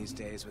too long these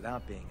days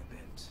without being a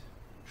bit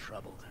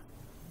troubled.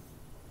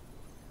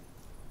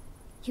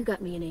 You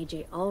got me and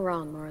AJ all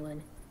wrong,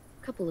 Marlon.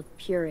 Couple of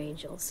pure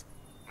angels.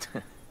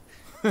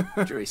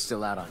 Jury's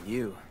still out on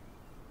you,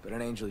 but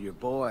an angel your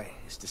boy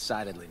is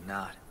decidedly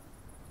not.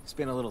 He's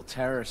been a little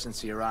terror since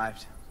he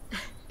arrived.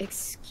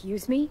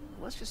 Excuse me?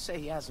 Let's just say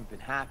he hasn't been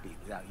happy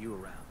without you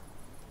around.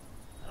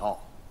 At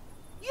all.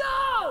 Yo!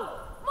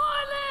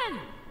 Marlon!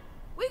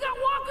 We got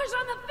walkers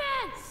on the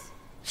fence!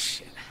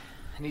 Shit.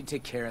 I need to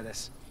take care of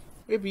this.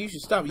 Maybe you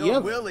should stop No,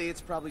 yelling. Willie,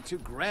 it's probably 2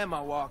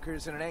 grandma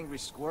walkers and an angry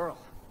squirrel.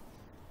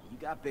 You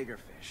got bigger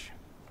fish.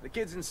 The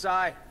kid's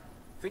inside.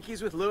 Think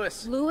he's with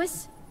Lewis.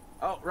 Lewis?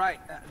 Oh, right.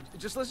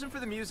 Just listen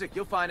for the music.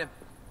 You'll find him.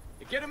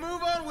 You get a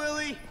move on,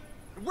 Willie.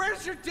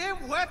 Where's your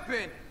damn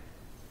weapon?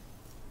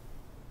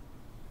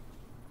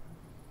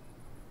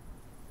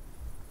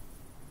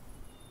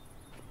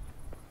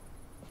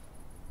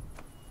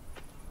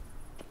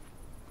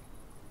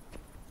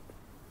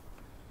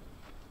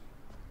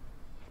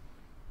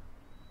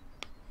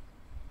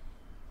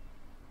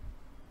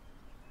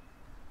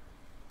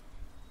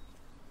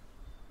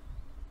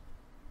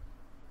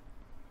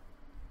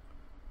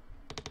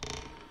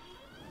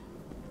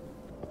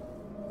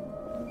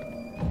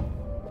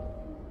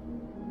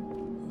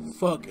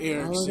 Fuck Follow the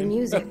Erickson.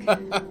 music.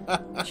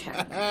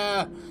 Check.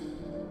 I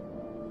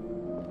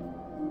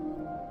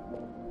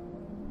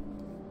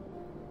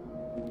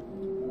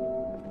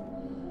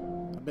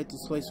bet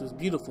this place was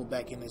beautiful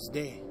back in its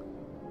day.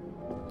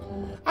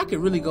 I could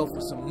really go for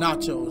some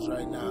nachos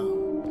right now.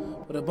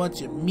 With a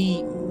bunch of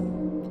meat,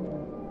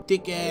 and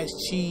thick ass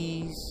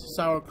cheese,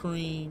 sour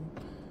cream,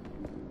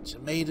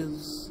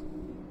 tomatoes.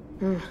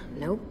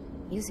 Nope.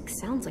 Music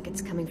sounds like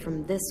it's coming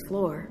from this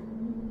floor.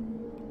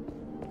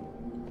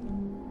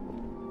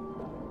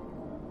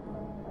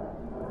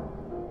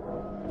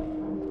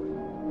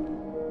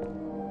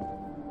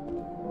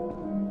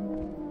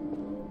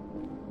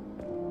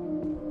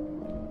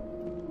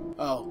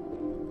 Oh.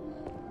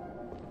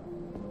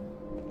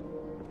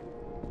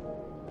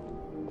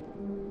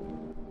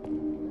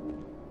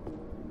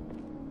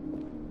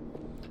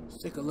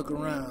 Let's take a look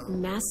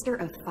around. Master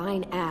of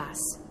fine ass.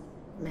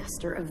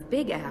 Master of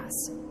big ass.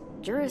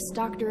 Juris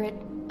Doctorate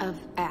of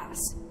ass.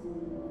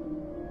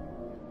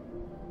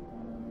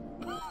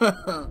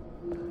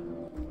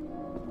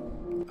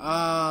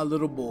 Ah,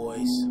 little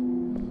boys.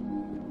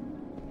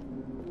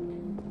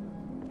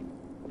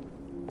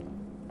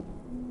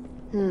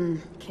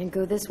 Can't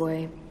go this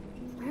way.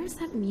 Where's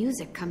that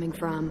music coming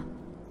from?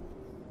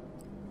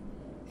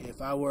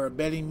 If I were a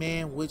betting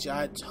man, which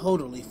I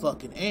totally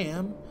fucking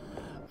am,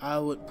 I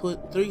would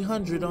put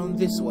 300 on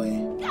this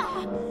way.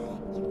 Ah,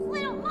 you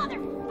little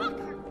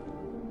motherfucker!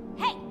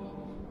 Hey!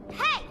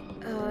 Hey!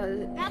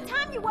 About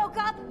time you woke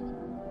up!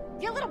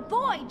 Your little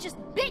boy just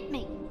bit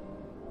me!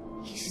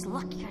 He's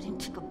lucky I didn't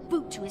take a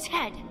boot to his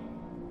head.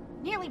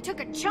 Nearly took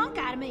a chunk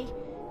out of me.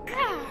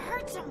 God,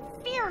 hurts him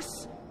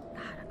fierce!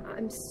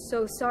 I'm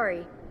so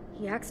sorry.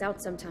 He acts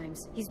out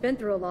sometimes. He's been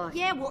through a lot.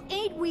 Yeah, well,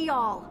 ain't we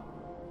all?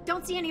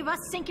 Don't see any of us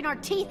sinking our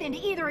teeth into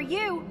either of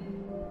you.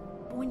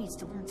 Boy needs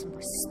to learn some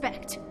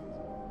respect.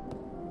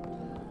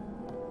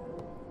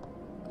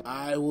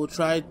 I will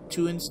try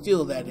to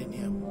instill that in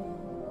him.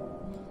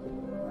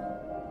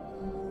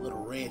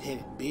 Little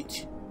red-headed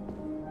bitch.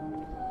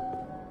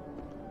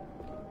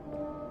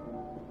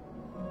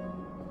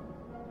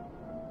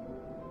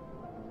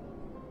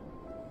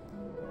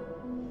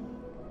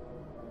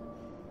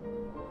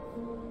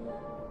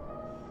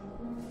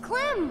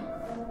 Clem!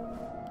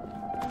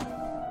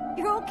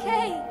 You're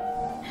okay.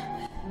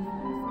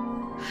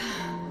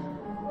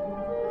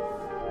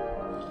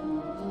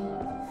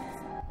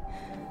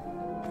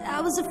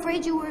 I was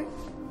afraid you were...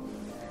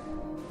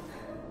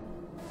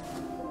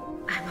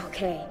 I'm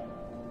okay.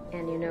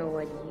 And you know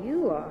what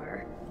you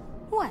are?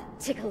 What?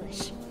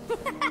 Ticklish.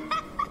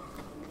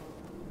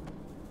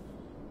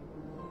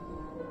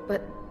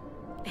 But,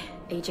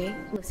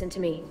 AJ, listen to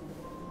me.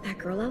 That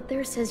girl out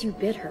there says you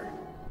bit her.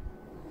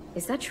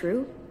 Is that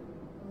true?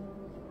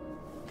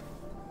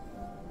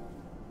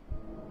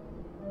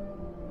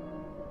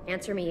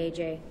 Answer me,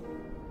 AJ.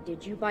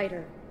 Did you bite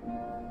her?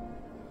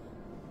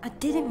 I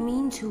didn't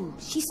mean to.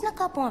 She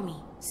snuck up on me.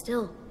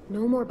 Still,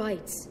 no more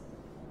bites.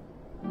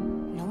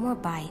 No more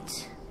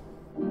bites.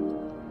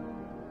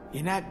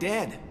 You're not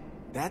dead.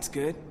 That's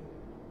good.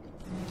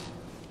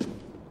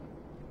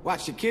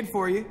 Watch the kid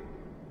for you.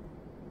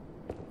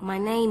 My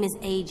name is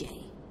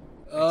AJ.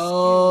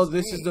 Oh,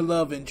 this is the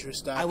love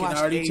interest. I can watched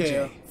already AJ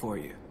tell. for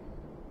you.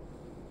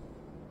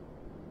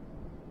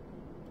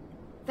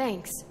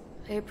 Thanks.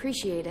 I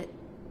appreciate it.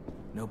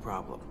 No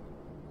problem.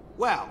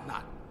 Well,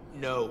 not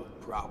no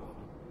problem.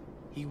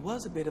 He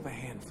was a bit of a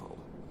handful.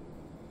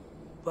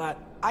 But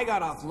I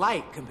got off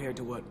light compared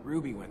to what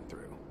Ruby went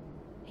through.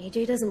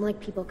 AJ doesn't like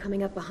people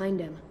coming up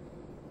behind him.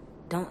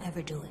 Don't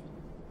ever do it.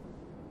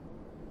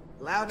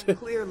 Loud and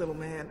clear, little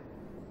man.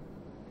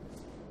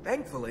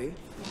 Thankfully,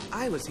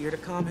 I was here to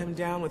calm him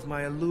down with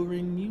my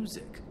alluring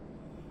music.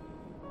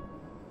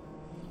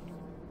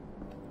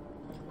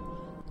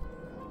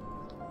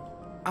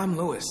 I'm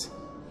Lewis.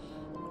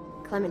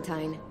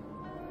 Clementine.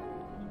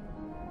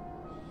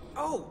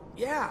 Oh,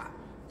 yeah.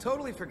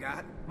 Totally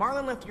forgot.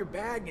 Marlon left your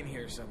bag in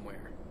here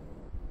somewhere.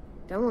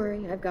 Don't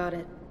worry, I've got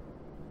it.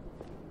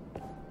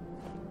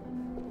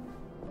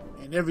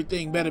 And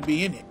everything better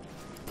be in it.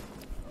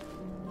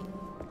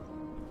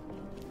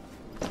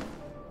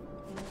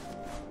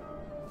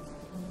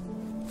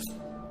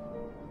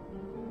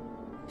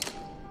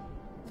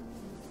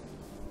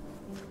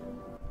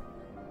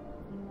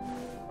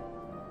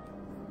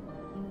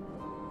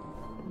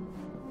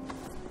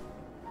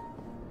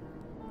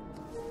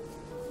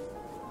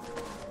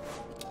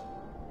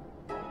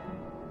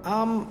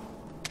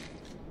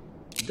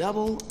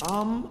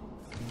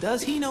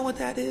 Does he know what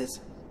that is?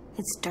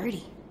 It's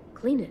dirty.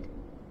 Clean it.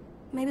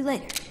 Maybe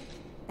later.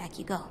 Back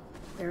you go.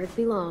 Where it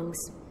belongs.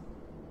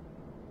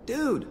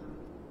 Dude,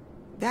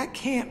 that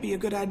can't be a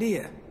good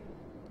idea.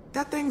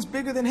 That thing's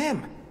bigger than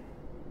him.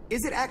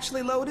 Is it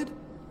actually loaded?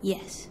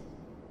 Yes.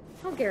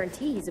 I'll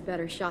guarantee he's a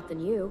better shot than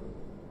you.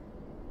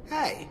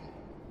 Hey.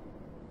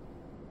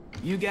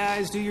 You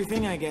guys do your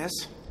thing, I guess.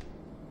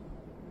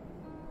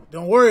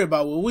 Don't worry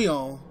about what we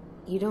on.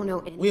 You don't know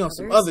any We on others?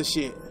 some other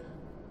shit.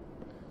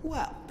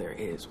 Well, there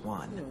is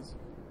one.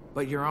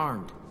 But you're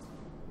armed.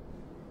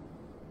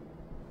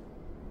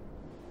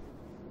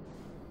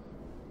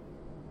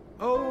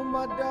 Oh,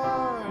 my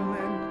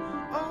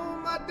darling.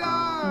 Oh, my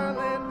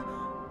darling.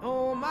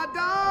 Oh, my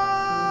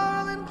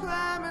darling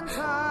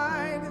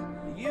Clementine.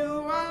 You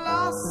are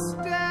lost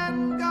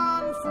and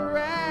gone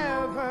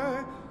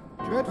forever.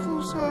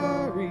 Dreadful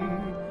sorry,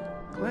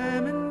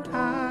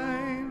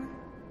 Clementine.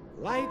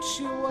 Light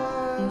she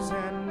was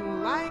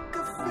and like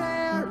a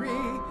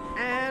fairy,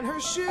 and her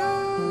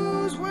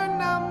shoes were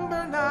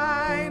number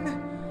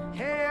 9.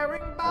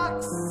 Herring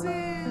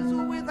boxes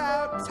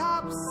without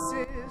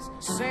topses,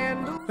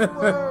 sandals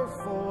were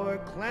for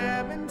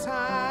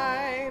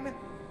Clementine.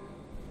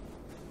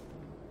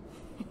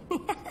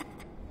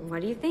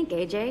 What do you think,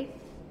 AJ?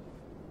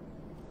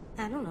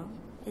 I don't know.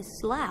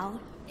 It's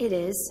loud. It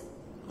is.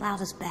 Loud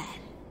is bad.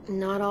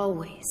 Not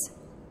always.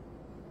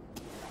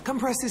 Come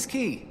press this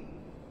key.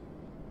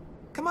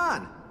 Come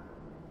on.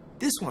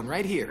 This one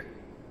right here.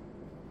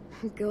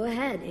 Go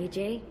ahead,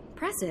 AJ.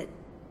 Press it.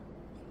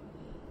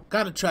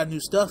 Gotta try new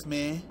stuff,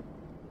 man.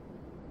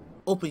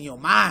 Open your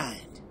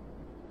mind.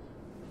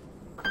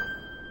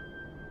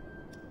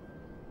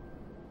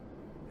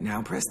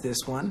 Now press this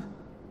one.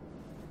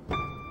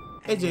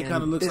 AJ kind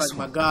of And looks this like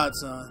my one.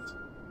 godson.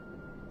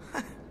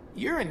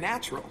 You're a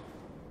natural.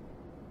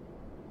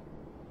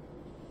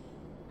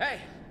 Hey!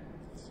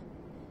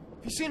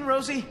 Have you seen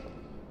Rosie?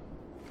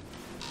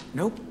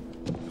 Nope.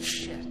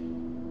 Shit.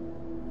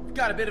 We've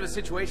got a bit of a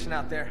situation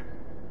out there.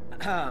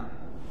 To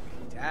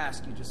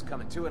ask you just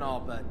coming to and all,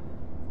 but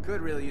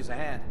could really use a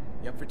hand.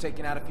 You up for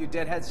taking out a few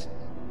deadheads?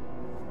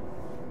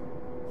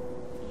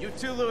 You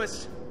too,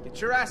 Lewis.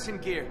 Get your ass in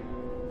gear.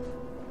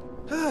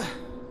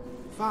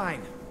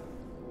 Fine.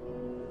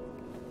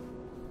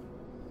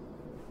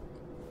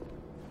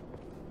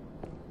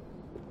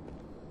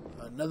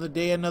 Another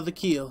day, another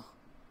kill.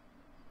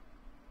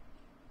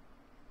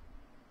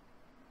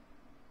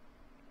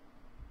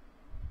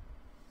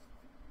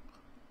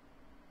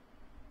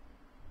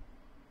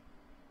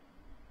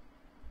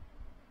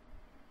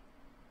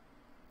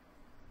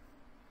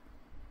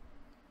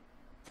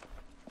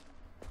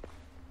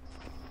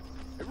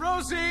 Hey,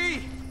 Rosie!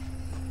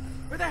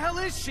 Where the hell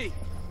is she?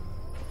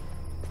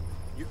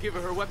 You give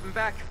her weapon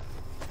back?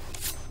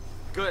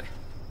 Good.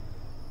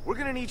 We're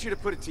gonna need you to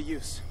put it to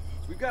use.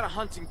 We've got a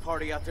hunting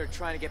party out there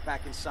trying to get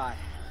back inside.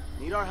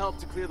 Need our help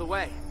to clear the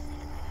way.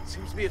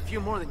 Seems to be a few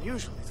more than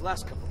usual these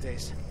last couple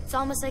days. It's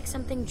almost like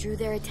something drew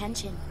their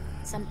attention.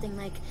 Something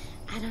like,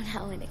 I don't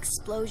know, an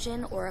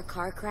explosion or a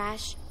car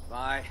crash.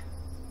 Bye.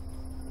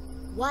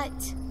 What?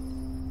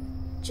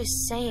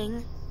 Just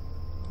saying.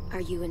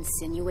 Are you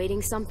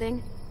insinuating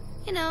something?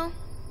 You know,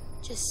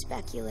 just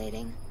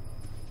speculating.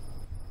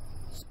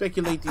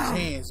 Speculate these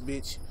hands,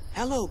 bitch.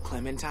 Hello,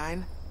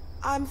 Clementine.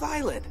 I'm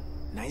Violet.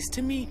 Nice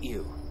to meet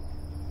you.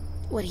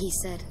 What he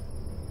said.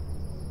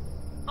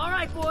 All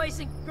right, boys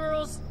and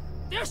girls,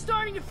 they're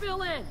starting to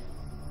fill in.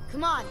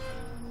 Come on.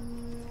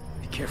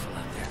 Be careful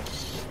out there.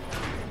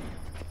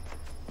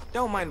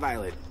 Don't mind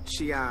Violet.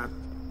 She,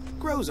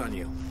 grows on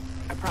you.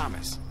 I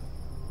promise.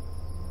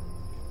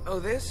 Oh,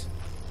 this?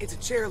 It's a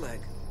chair leg.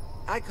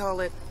 I call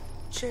it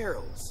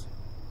Cheryl's.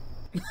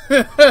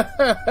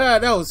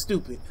 That was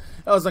stupid.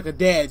 That was like a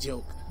dad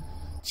joke.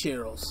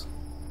 Cheryl's.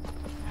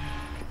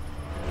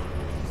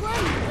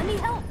 Clem, let me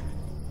help.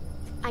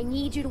 I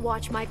need you to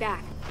watch my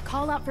back.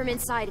 Call out from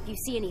inside if you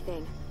see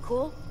anything.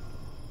 Cool?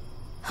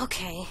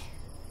 Okay.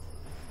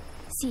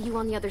 See you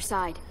on the other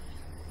side.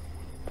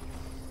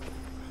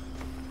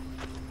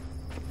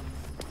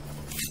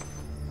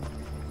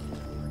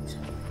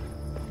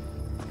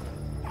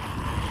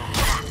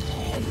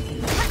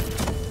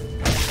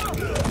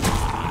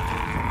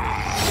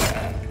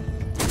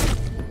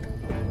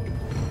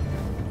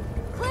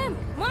 Clem,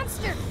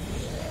 monster!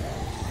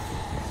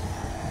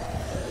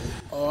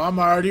 Oh, I'm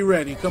already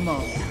ready. Come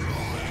on.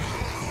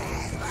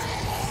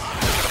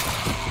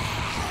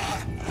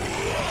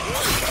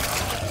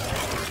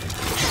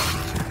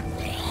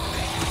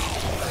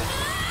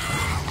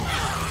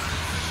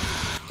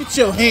 Get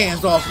your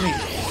hands off me.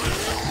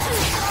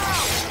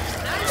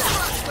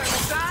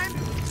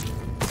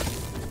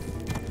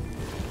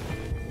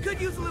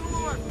 Could use a little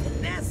more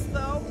finesse,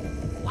 though.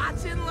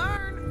 Watch and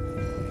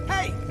learn.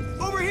 Hey,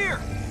 over here.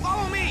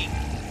 Follow me.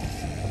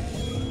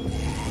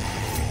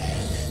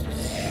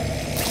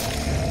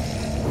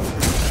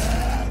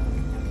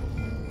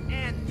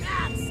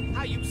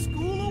 How you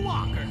school a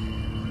walker.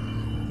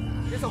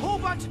 There's a whole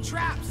bunch of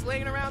traps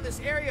laying around this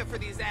this area for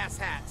these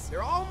asshats.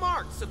 They're all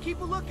marked, so keep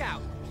a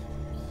lookout.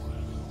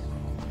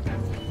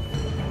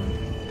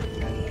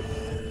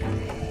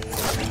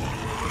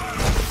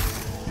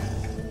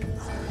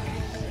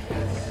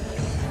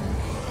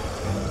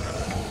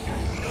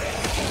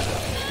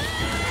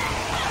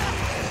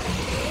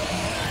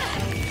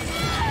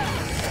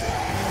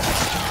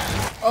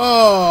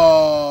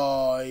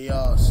 Oh,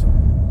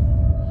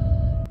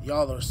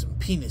 y'all are some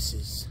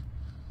penises.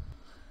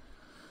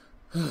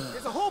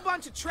 There's a whole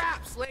bunch of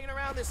traps laying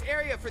around this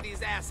area for these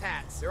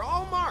asshats. They're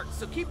all marked,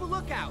 so keep a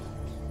lookout.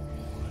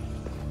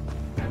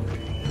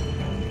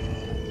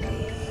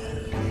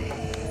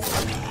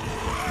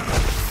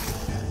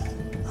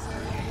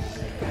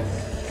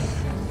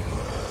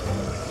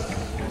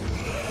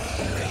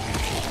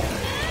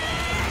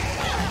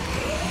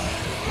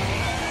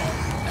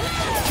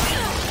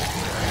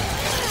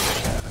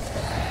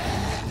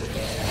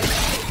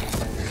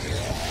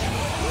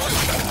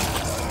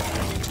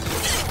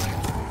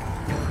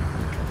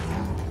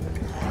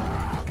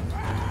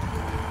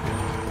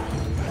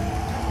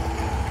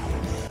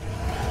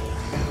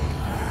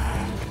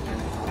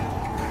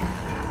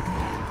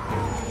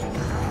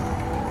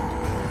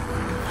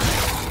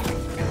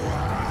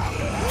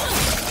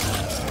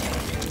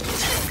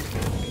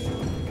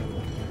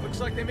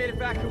 Like they made it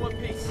back in one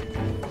piece.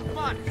 Come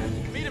on,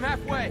 meet him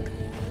halfway.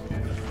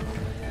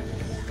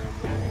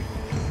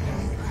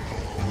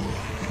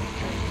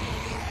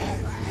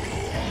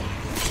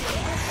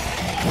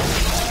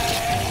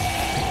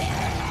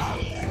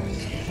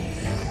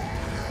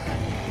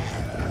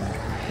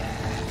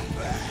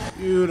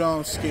 You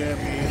don't scare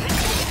me.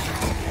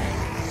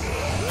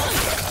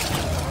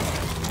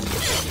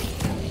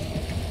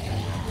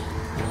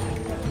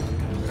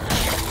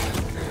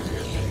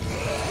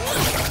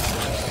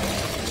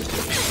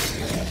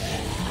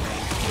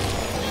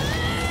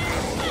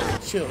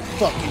 Your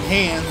fucking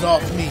hands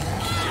off me.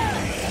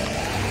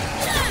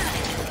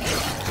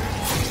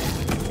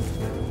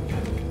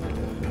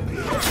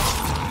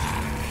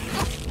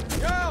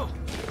 Yo!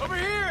 Over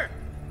here!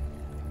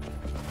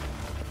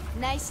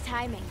 Nice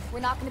timing.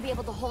 We're not going to be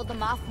able to hold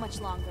them off much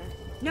longer.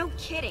 No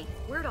kidding.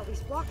 Where'd all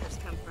these walkers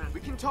come from? We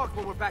can talk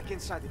when we're back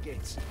inside the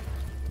gates.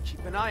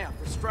 Keep an eye out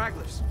for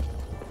stragglers.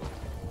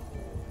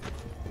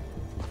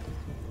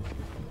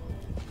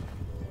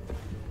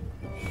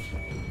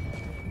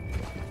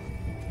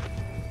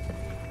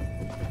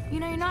 You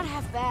know, you're not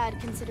half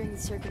bad, considering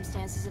the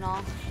circumstances and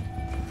all.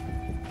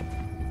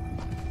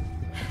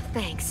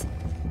 Thanks.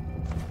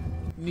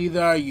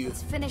 Neither are you.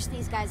 Let's finish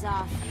these guys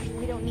off.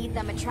 We don't need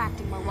them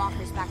attracting more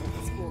walkers back to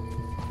the school.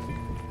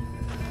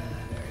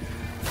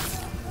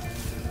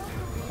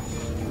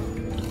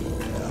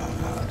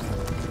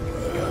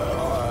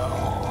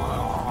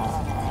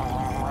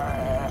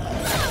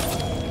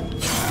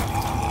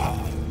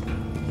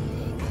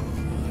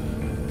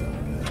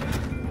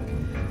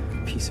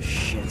 Piece of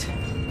shit.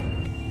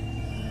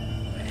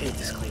 I hate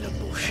this cleanup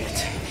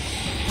bullshit.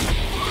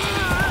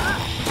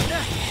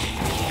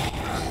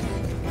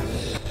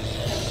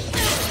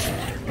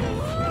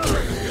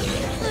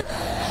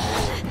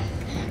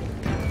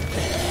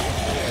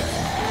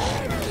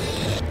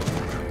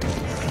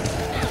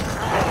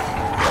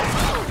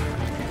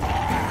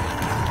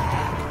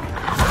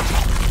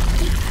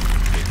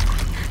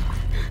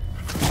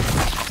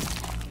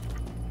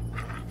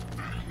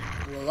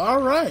 Well,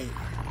 all right.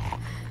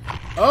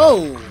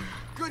 Oh.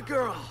 Good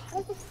girl.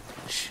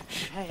 Shh,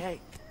 hey, hey.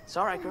 It's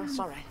all right, girl. It's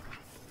all right.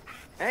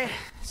 Hey,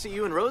 see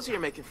you and Rosie are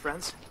making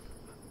friends.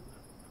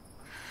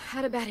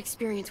 Had a bad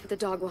experience with the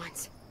dog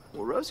once.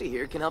 Well, Rosie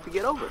here can help you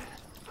get over it.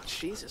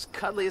 She's as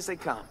cuddly as they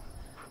come.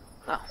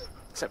 Oh,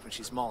 except when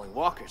she's mauling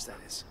walkers, that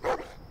is.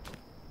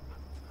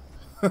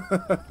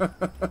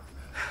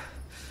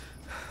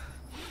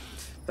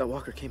 That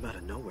walker came out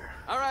of nowhere.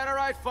 All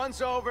right.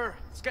 Fun's over.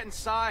 Let's get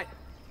inside.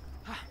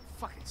 I'm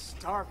fucking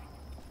starving.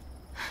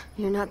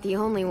 You're not the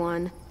only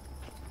one.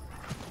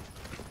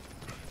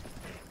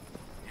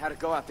 How'd it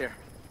go out there?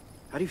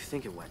 How do you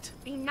think it went?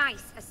 Be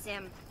nice,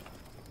 Asim.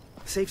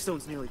 The safe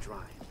stone's nearly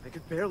dry. I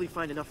could barely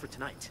find enough for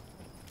tonight.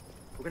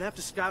 We're gonna have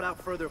to scout out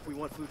further if we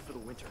want food for the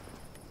winter.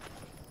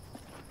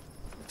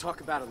 We'll talk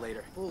about it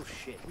later.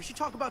 Bullshit. We should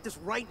talk about this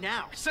right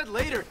now. I said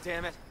later,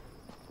 damn it.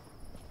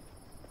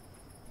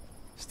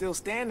 Still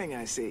standing,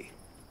 I see.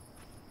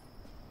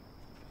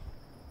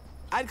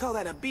 I'd call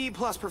that a B+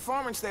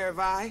 performance there,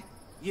 Vi.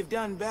 You've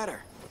done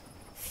better.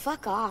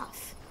 Fuck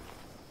off.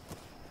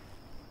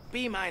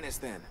 B-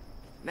 then.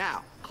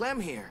 Now,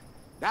 Clem here.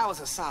 That was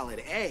a solid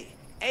A.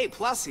 A+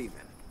 even.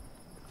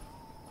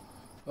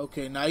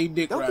 Okay, now you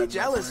dick Don't riding, be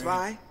jealous,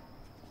 my Vi.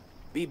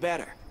 Be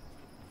better.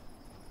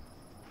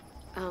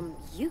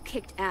 You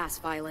kicked ass,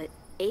 Violet.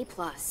 A+.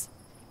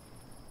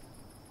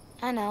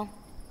 I know.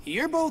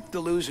 You're both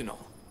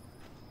delusional.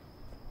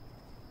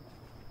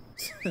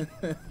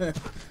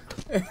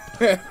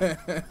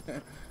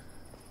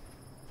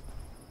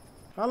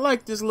 I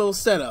like this little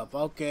setup.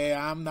 Okay,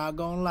 I'm not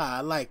gonna lie.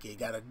 I like it.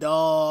 Got a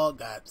dog,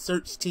 got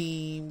search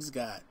teams,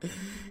 got,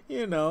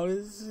 you know,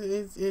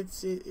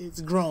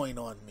 it's growing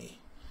on me.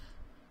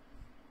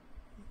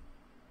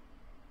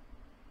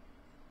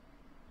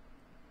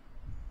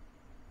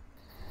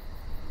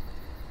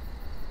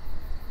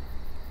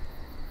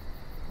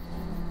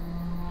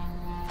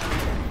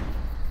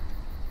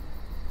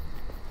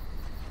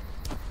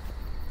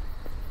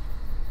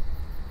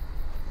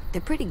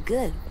 They're pretty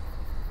good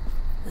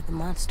with the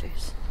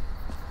monsters.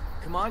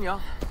 Come on, y'all.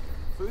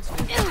 Food's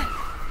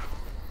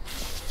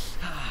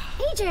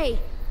AJ!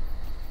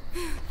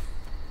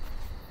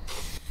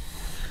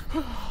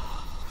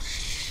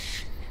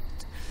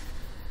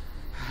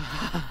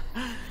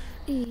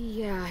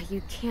 Yeah,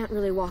 you can't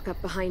really walk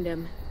up behind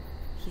him.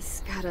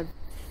 He's got a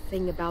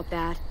thing about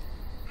that.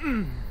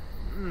 A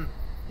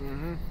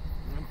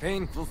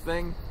painful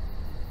thing.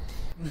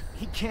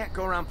 He can't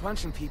go around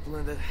punching people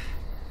in the...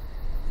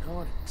 No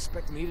one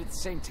expect him to eat at the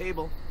same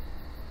table.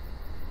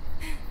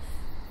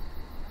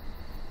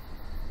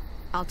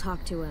 I'll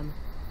talk to him.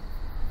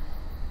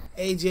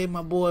 AJ,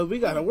 my boy, we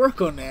gotta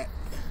work on that.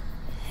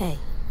 Hey.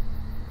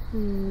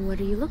 What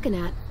are you looking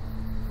at?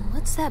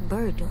 What's that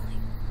bird doing?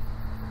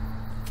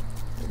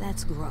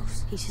 That's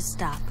gross. He should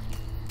stop.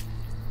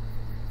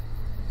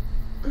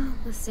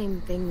 The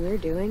same thing we're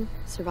doing.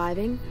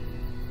 Surviving.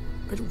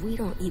 But we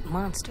don't eat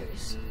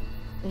monsters.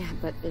 Yeah,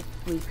 but if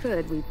we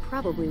could, we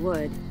probably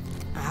would.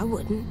 I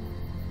wouldn't.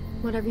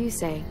 Whatever you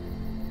say.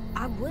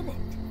 I wouldn't.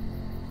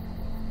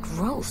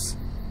 Gross.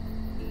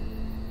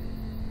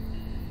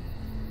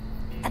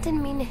 I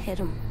didn't mean to hit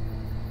him.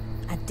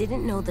 I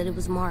didn't know that it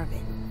was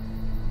Marvin.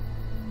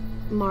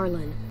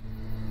 Marlon.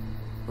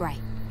 Right.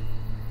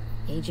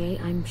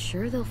 AJ, I'm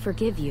sure they'll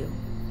forgive you.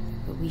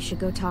 But we should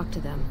go talk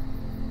to them.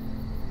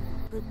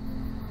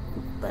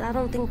 But I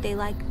don't think they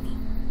like me.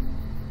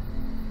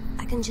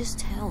 I can just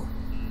tell.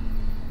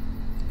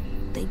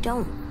 They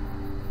don't.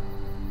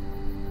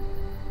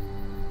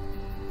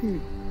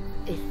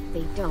 If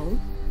they don't,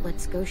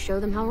 let's go show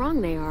them how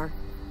wrong they are.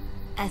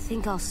 I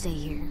think I'll stay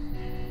here.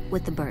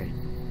 With the bird.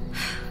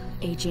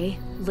 AJ,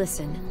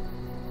 listen.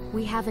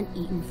 We haven't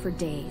eaten for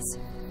days.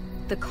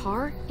 The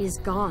car is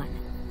gone.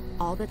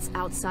 All that's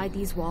outside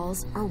these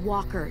walls are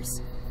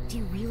walkers. Do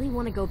you really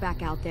want to go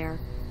back out there?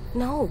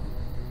 No.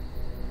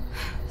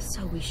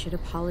 So we should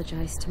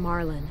apologize to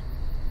Marlon.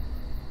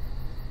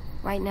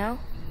 Right now?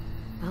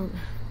 Well,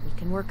 we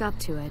can work up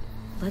to it.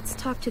 Let's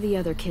talk to the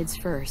other kids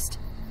first.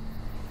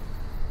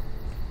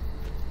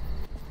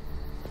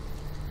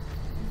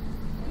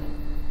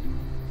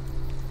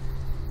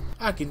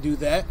 I can do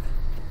that.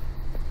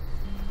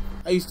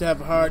 I used to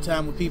have a hard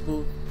time with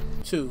people,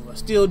 too. I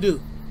still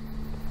do.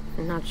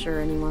 I'm not sure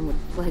anyone would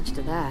pledge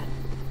to that.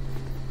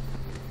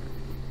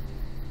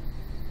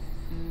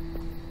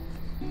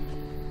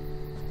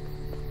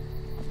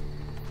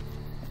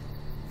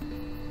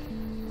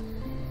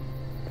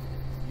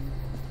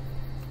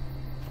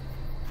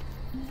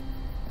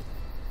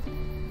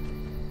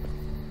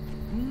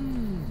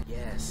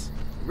 Yes.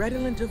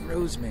 Redolent of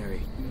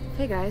rosemary.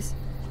 Hey, guys.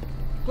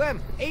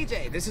 Clem,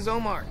 AJ, this is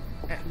Omar.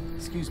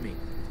 Excuse me.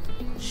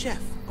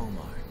 Chef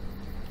Omar.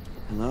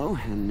 Hello,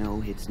 and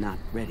no, it's not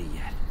ready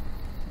yet.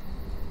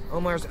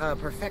 Omar's a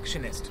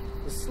perfectionist.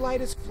 The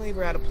slightest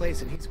flavor out of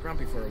place and he's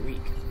grumpy for a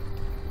week.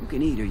 You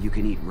can eat or you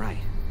can eat right.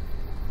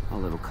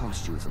 All it'll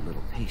cost you is a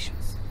little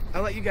patience.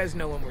 I'll let you guys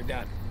know when we're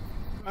done.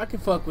 I can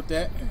fuck with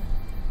that.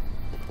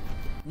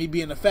 Me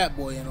being a fat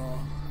boy and all.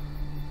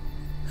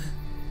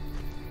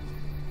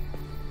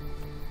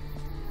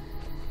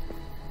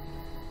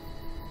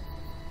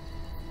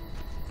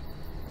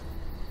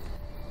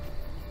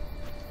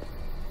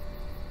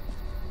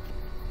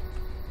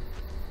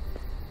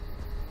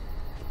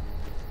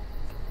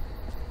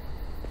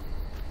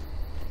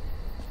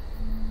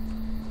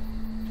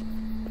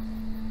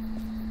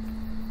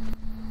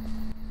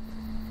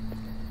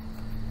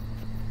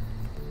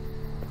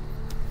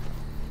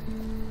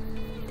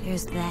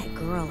 There's that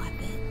girl, I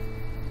bet.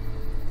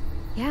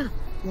 Yeah,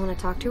 want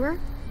to talk to her?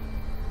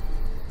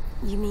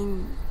 You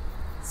mean,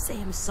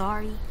 say I'm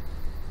sorry?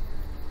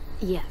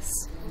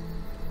 Yes.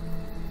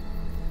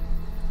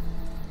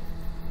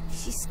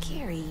 She's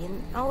scary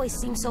and always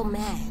seems so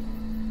mad.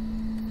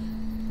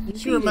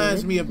 She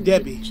reminds me of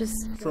Debbie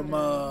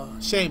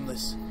from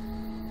Shameless.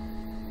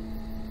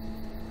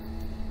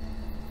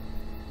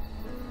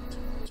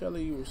 Tell her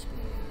you were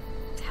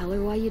scared. Tell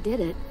her why you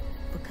did it.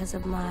 Because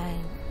of my...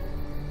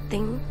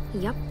 thing?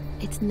 Yep,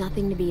 it's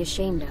nothing to be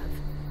ashamed of.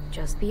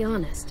 Just be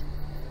honest.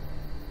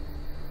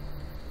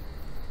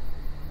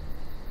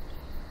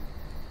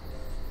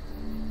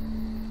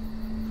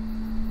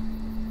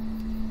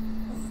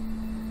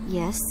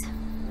 Yes.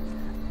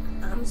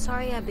 I'm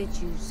sorry I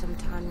bit you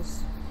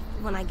sometimes.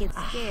 When I get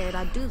scared,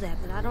 I do that,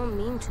 but I don't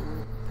mean to.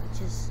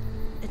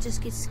 I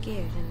just get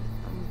scared, and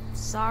I'm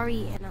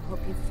sorry, and I hope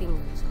your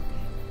finger is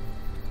okay.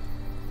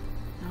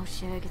 Oh,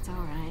 Shug, it's all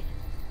right.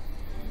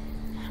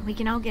 We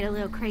can all get a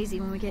little crazy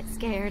when we get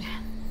scared.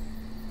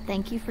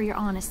 Thank you for your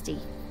honesty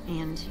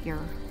and your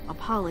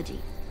apology.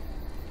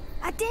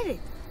 I did it!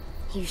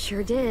 You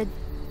sure did.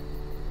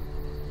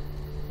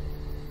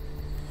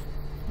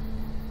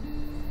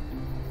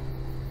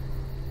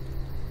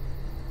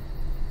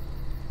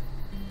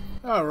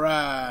 All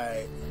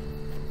right.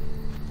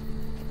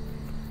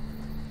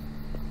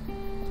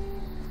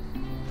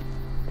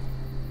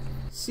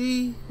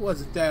 See,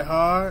 wasn't that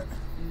hard?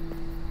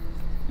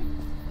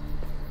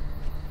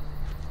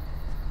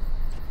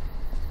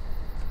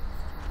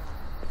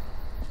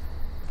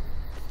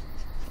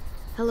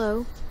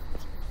 Hello?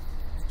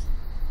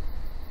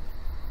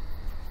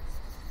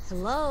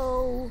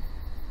 Hello?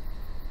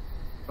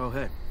 Oh,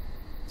 hey.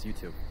 It's you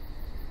two.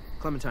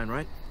 Clementine,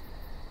 right?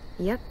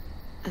 Yep.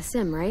 A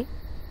sim, right?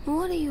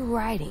 What are you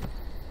writing?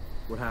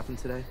 What happened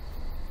today?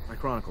 I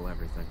chronicle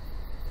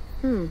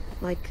everything.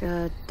 Like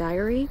a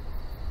diary?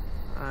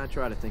 I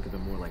try to think of it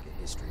more like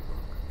a history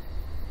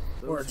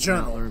book. Or a Those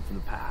journal. who learn from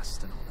the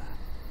past and all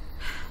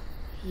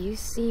that. You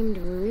seemed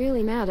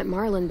really mad at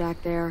Marlon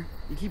back there.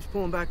 He keeps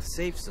pulling back the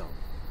safe zone.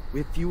 We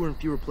have fewer and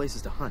fewer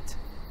places to hunt,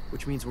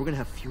 which means we're gonna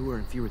have fewer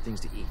and fewer things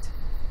to eat.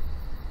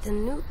 The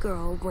new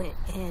girl went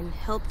and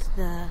helped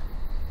the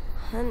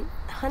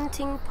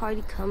hunting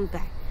party come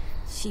back.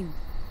 She...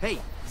 Hey,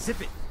 zip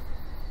it!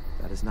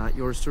 That is not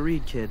yours to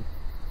read, kid.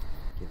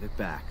 Give it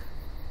back.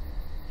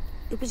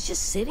 It was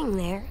just sitting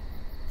there.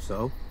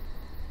 So?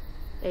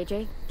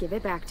 AJ, give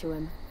it back to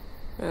him.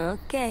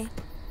 Okay.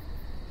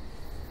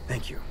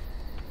 Thank you.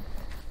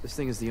 This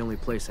thing is the only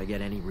place I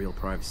get any real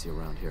privacy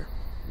around here.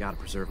 Gotta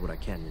preserve what I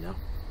can, you know?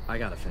 I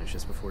gotta finish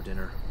this before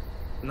dinner.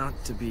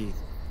 Not to be,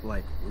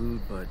 like, rude,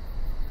 but,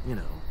 you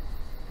know.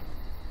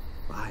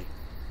 Bye.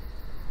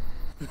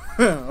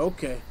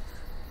 Okay.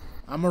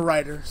 I'm a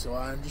writer, so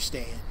I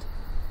understand.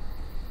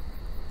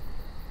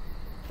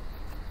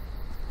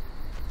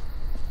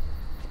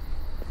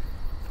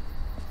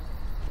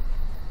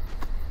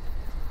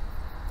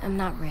 I'm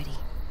not ready.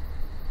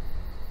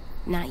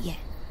 Not yet.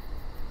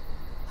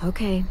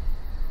 Okay.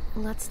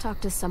 Let's talk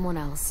to someone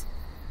else.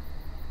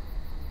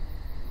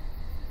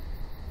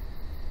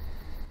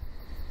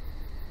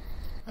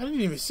 I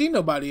didn't even see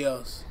nobody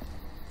else.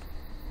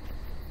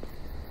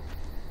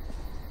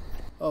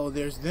 Oh,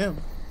 there's them.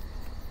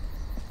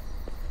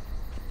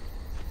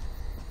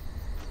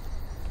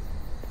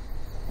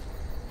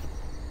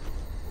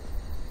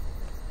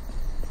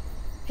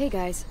 Hey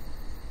guys.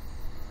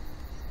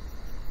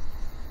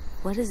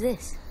 What is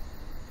this?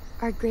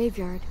 Our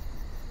graveyard.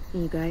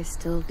 You guys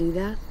still do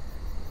that?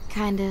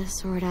 Kinda,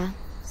 sorta.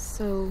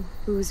 So,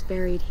 who's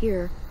buried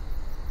here?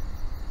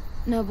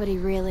 Nobody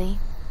really.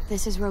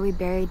 This is where we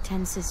buried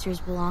 10 sisters'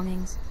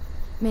 belongings.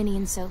 Minnie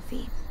and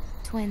Sophie.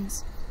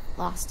 Twins.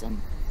 Lost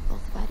them.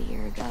 Both about a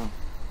year ago.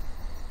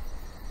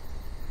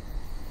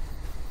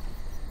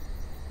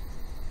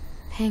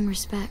 Paying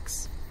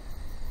respects.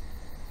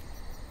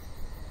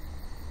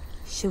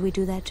 Should we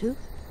do that too?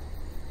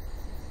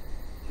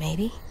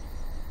 Maybe?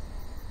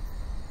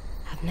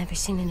 I've never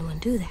seen anyone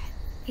do that.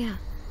 Yeah,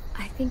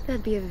 I think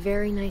that'd be a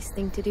very nice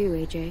thing to do,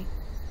 AJ.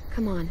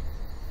 Come on.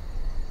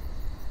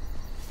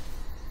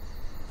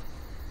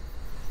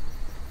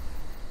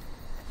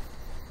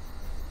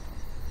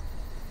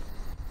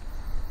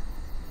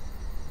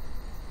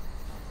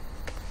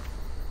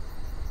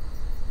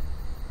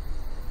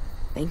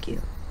 Thank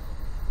you.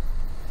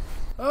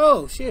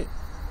 Oh, shit.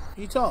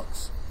 He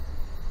talks.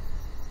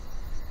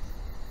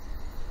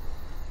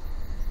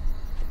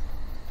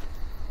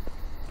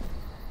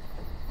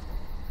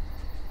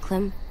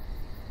 Clem?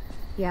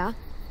 Yeah?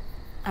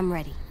 I'm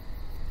ready.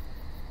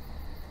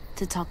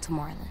 To talk to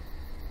Marlon.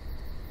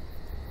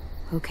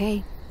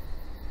 Okay.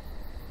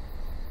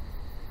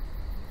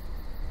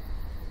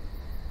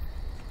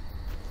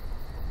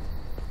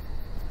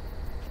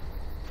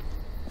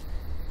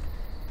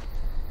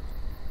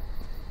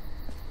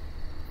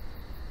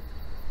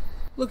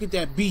 Look at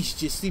that beast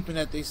just sleeping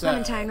at their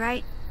side. Clementine,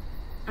 right?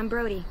 I'm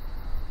Brody.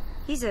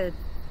 He's a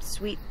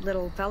sweet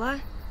little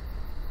fella.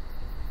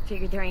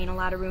 Figured there ain't a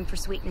lot of room for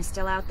sweetness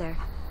still out there.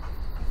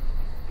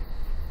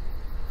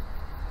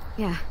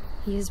 Yeah,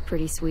 he is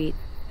pretty sweet.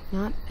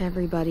 Not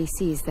everybody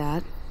sees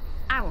that.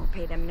 I won't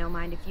pay them no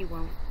mind if you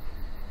won't.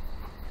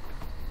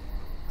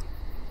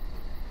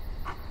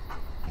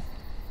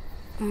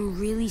 I'm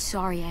really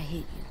sorry I hit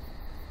you.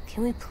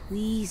 Can we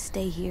please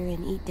stay here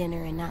and eat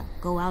dinner and not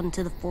go out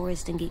into the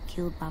forest and get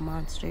killed by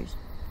monsters?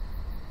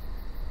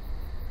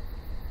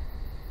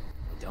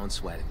 Don't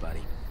sweat it,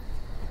 buddy.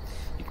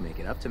 You can make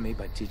it up to me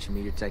by teaching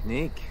me your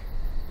technique.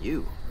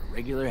 You, a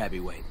regular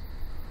heavyweight.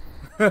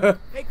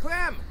 Hey,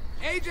 Clem!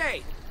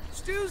 AJ!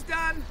 Stew's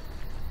done!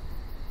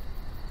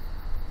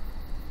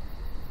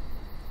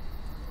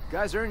 You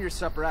guys earned your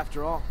supper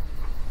after all.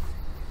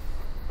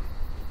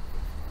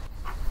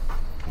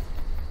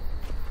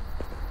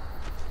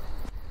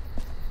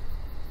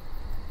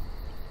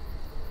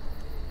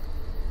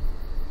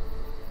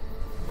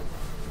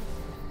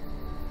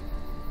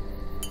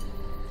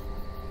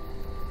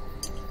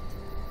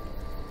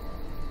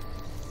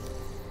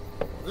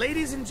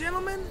 Ladies and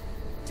gentlemen,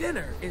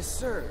 dinner is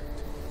served.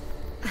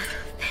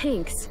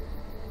 Thanks.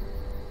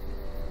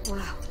 Wow,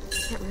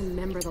 I can't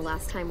remember the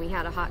last time we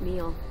had a hot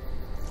meal.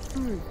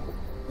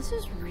 This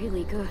is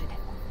really good.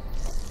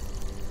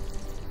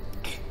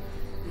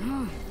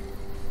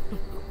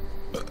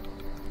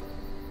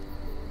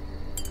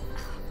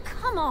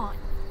 Come on.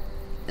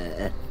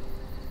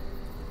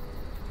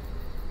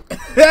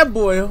 That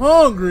boy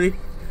hungry.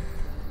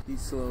 He's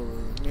slow.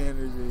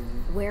 Manners,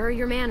 AJ. Where are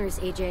your manners,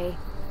 AJ?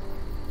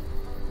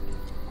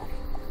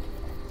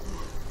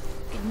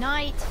 Good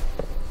night.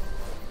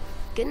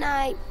 Good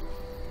night.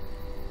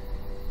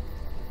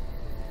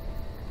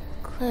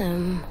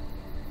 I'm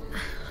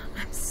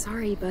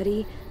sorry,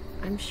 buddy.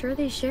 I'm sure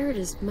they shared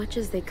as much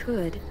as they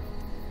could.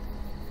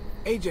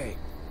 AJ,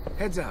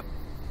 heads up.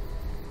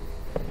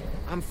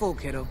 I'm full,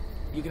 kiddo.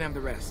 You can have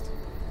the rest.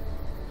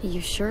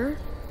 You sure?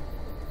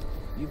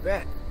 You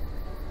bet.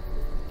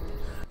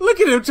 Look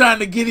at him trying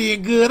to get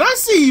in good. I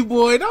see you,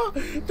 boy. Don't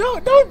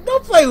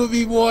play with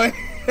me, boy.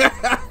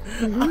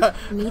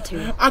 Me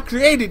too. I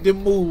created the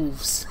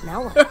moves.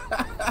 No.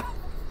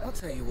 I'll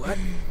tell you what.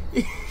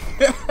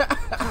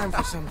 Time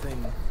for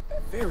something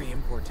very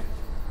important.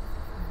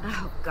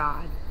 Oh,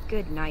 God.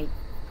 Good night.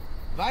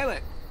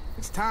 Violet,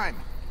 it's time.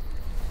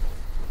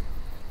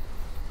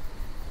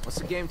 What's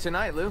the game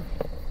tonight, Lou?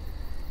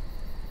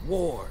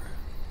 War.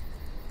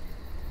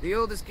 The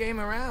oldest game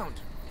around.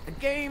 A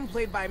game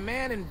played by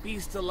man and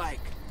beast alike.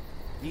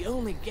 The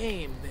only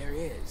game there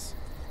is.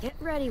 Get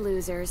ready,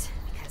 losers,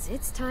 because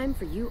it's time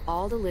for you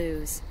all to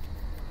lose.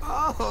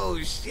 Oh,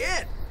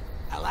 shit!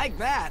 I like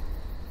that.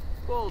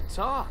 Bold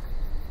talk.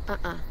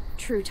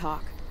 True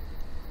talk.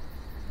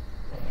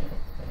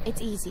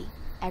 It's easy.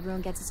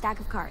 Everyone gets a stack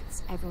of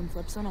cards. Everyone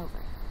flips one over.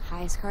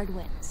 Highest card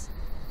wins.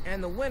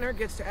 And the winner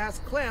gets to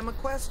ask Clem a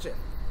question.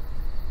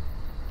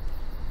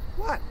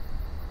 What?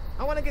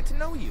 I want to get to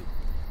know you.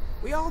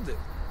 We all do.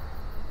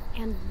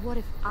 And what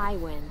if I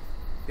win?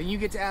 Then you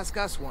get to ask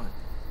us one.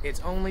 It's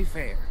only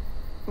fair.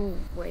 Oh,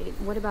 wait,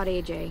 what about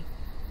AJ?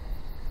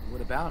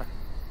 What about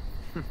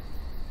him?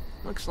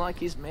 Looks like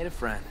he's made a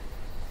friend.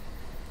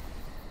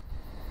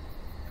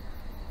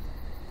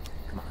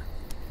 Come on.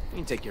 You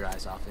can take your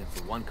eyes off him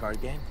for one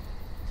card game.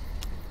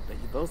 Bet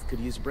you both could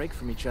use a break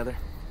from each other.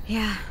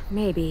 Yeah,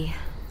 maybe.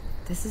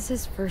 This is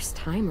his first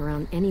time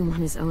around anyone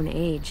his own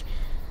age.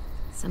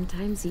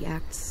 Sometimes he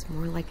acts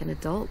more like an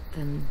adult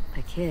than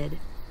a kid.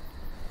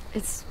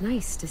 It's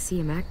nice to see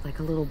him act like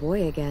a little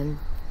boy again.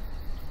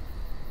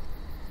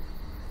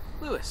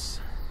 Lewis,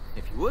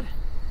 if you would.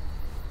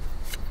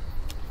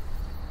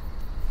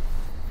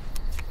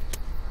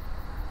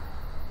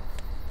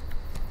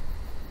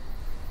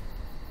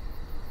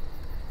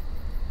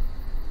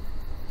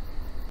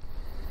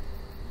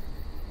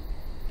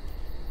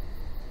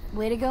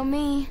 Way to go,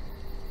 me.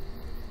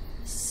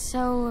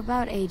 So,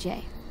 about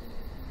AJ.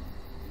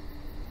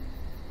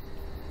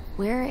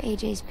 Where are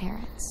AJ's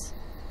parents?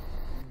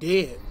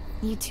 Dead.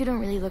 You two don't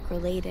really look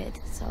related,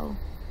 so...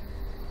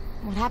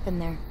 What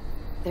happened there?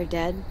 They're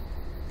dead.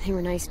 They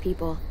were nice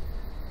people.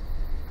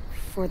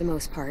 For the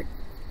most part.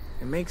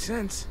 It makes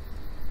sense.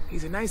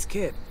 He's a nice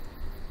kid.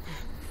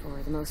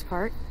 For the most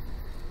part.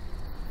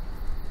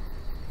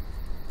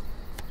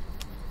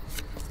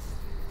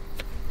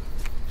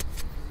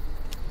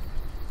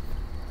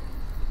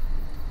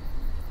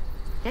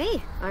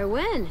 Hey, I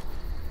win.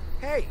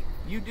 Hey,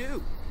 you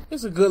do.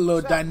 It's a good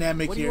little So,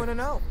 dynamic what do you here. want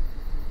to know?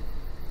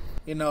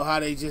 You know, how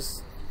they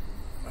just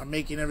are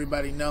making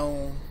everybody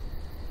known.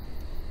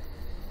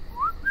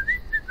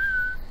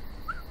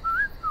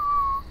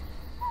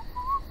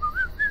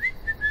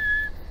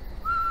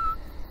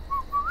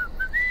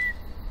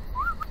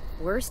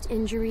 Worst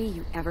injury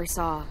you ever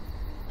saw?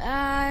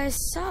 I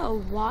saw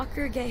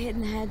Walker get hit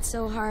in the head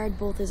so hard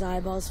both his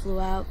eyeballs flew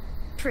out.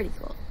 Pretty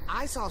cool.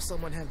 I saw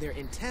someone have their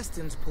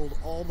intestines pulled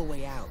all the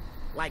way out.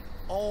 Like,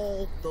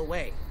 all the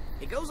way.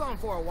 It goes on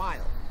for a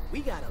while.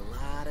 We got a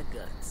lot of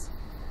guts.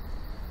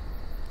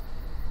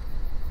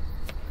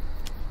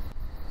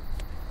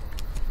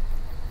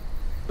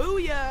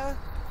 Booyah!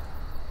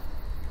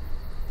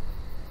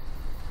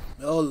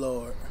 Oh,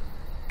 Lord.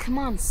 Come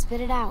on, spit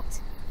it out.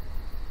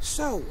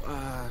 So,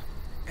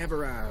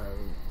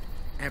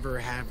 ever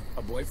have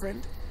a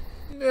boyfriend?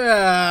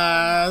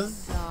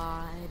 Yes.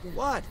 God.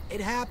 What?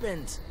 It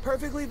happens.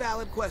 Perfectly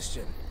valid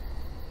question.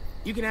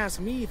 You can ask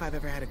me if I've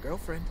ever had a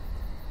girlfriend.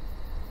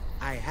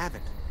 I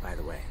haven't, by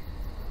the way.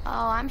 Oh,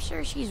 I'm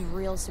sure she's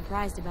real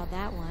surprised about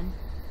that one.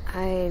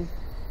 I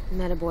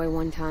met a boy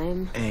one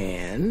time.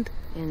 And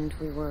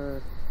we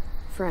were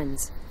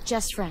friends.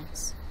 Just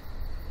friends.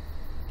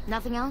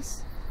 Nothing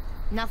else?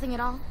 Nothing at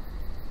all?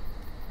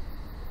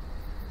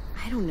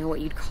 I don't know what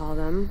you'd call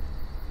them,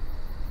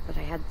 but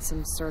I had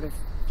some sort of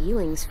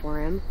feelings for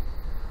him.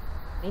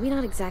 Maybe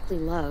not exactly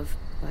love,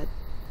 but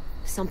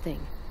something.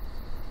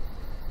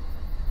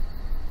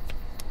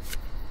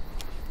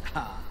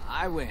 Ah,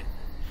 I win.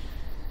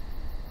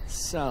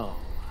 So,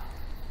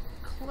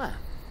 Clem,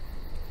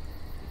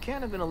 you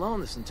can't have been alone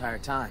this entire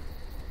time.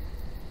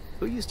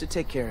 Who used to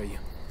take care of you?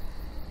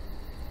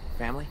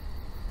 Family?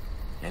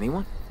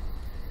 Anyone?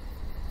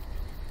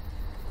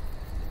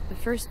 The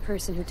first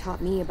person who taught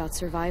me about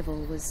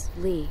survival was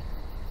Lee.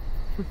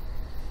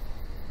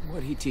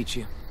 What'd he teach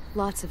you?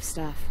 Lots of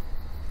stuff.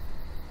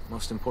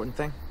 Most important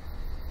thing?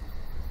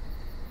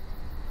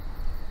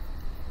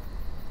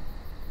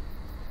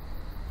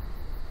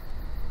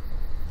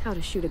 How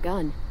to shoot a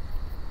gun.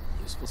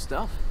 Useful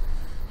stuff.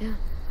 Yeah,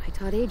 I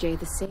taught AJ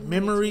the same.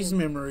 Memories,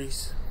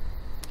 memories.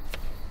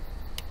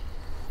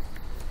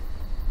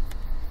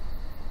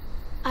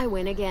 I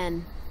win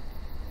again.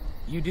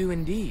 you do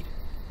indeed.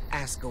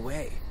 Ask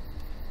away.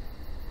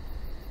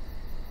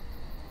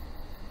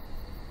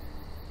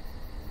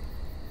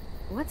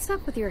 What's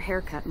up with your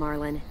haircut,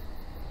 Marlon?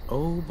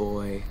 Oh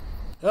boy.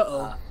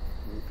 Uh-oh.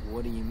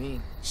 What do you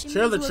mean? She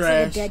Trailer looks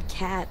trash. like a dead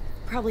cat.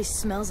 Probably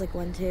smells like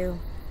one too.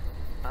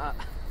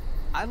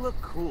 I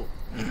look cool.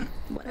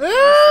 Whatever.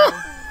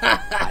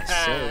 I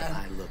say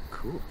I look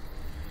cool.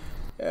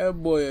 That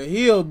boy a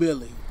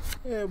hillbilly.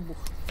 That boy.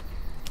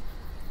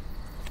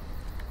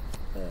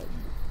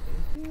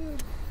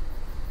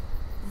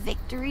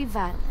 Victory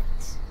Violet.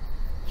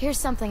 Here's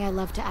something I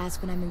love to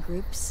ask when I'm in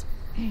groups.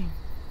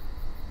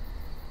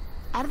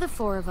 Out of the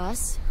four of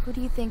us, who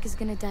do you think is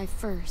gonna die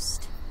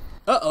first?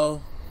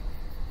 Uh-oh.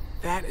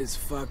 That is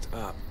fucked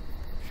up.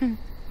 Well,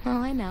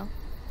 I know.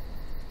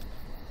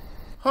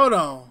 Hold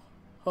on.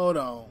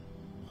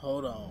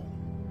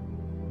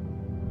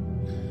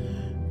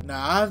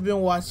 Now, I've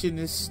been watching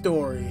this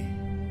story,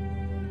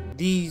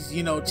 these,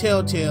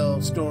 telltale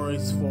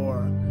stories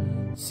for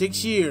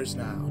 6 years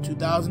now.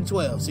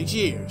 2012, 6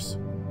 years.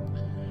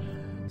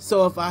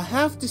 So if I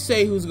have to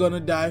say who's gonna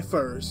die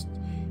first,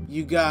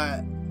 you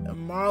got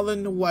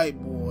Marlon the white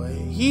boy.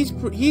 He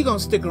gonna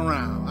stick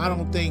around. I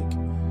don't think...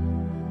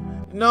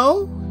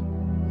 No?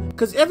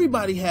 Because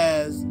everybody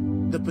has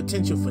the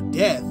potential for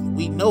death.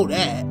 We know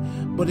that.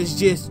 But it's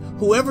just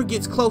whoever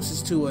gets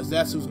closest to us,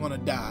 that's who's gonna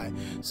die.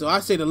 So I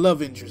say the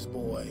love interest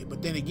boy.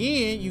 But then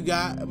again, you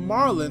got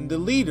Marlon, the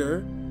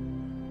leader.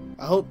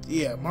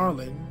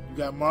 Marlon. You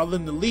got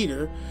Marlon, the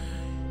leader.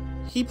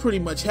 He pretty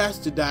much has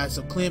to die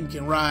so Clem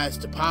can rise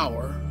to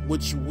power,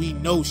 which we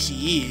know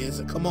she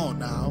is. Come on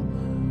now.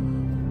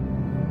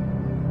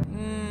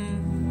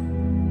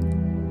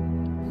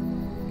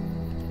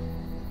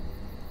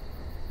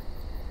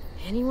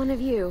 Any one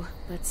of you,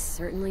 but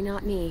certainly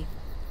not me.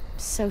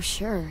 So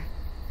sure.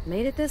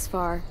 Made it this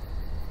far.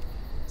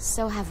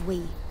 So have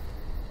we.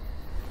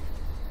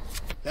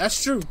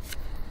 That's true.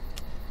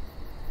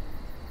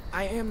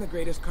 I am the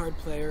greatest card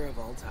player of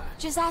all time.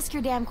 Just ask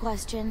your damn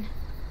question.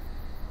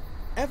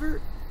 Ever?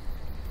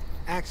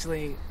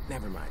 Actually,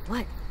 never mind.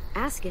 What?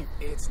 Ask it.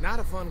 It's not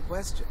a fun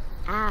question.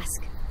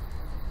 Ask.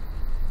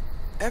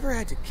 Ever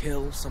had to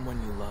kill someone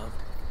you loved?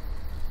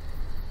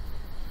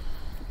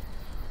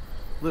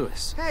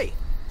 Lewis. Hey,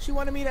 she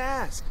wanted me to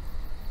ask.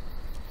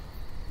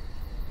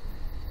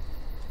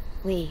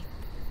 Lee.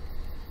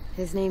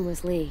 His name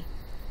was Lee.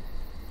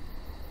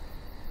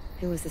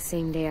 It was the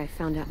same day I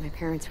found out my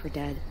parents were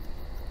dead.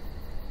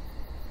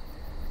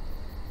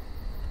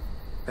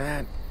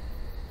 That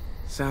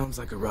sounds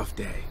like a rough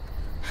day.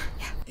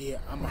 Yeah,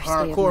 I'm a Worst day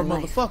of hardcore my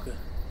life. motherfucker.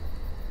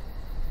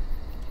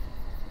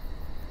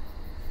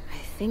 I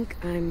think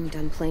I'm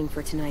done playing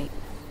for tonight.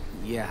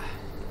 Yeah,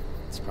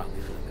 it's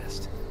probably for the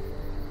best.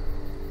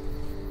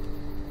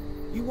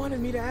 You wanted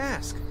me to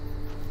ask.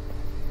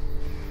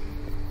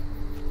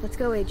 Let's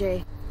go,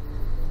 AJ.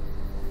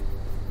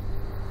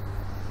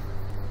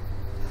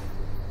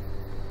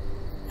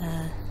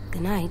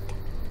 Good night.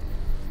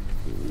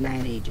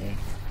 Night, AJ.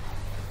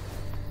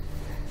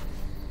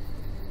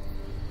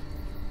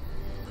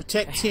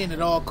 Protect 10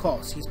 at all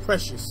costs. He's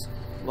precious.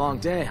 Long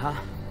day,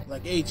 huh?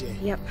 Like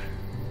AJ. Yep.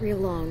 Real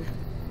long.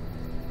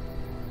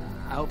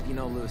 I hope you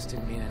know Lewis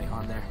didn't mean any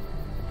harm there.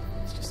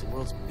 He's just the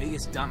world's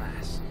biggest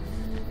dumbass.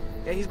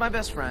 Yeah, he's my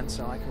best friend,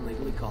 so I can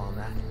legally call him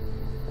that.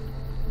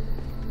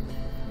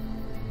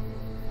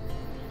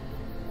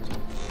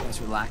 You guys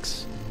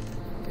relax.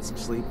 Get some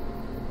sleep.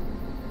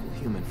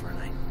 Feel human for a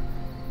night.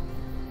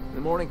 In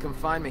the morning, come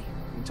find me.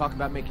 We can talk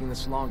about making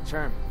this long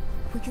term.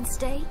 We can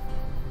stay?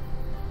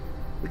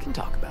 We can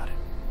talk about it.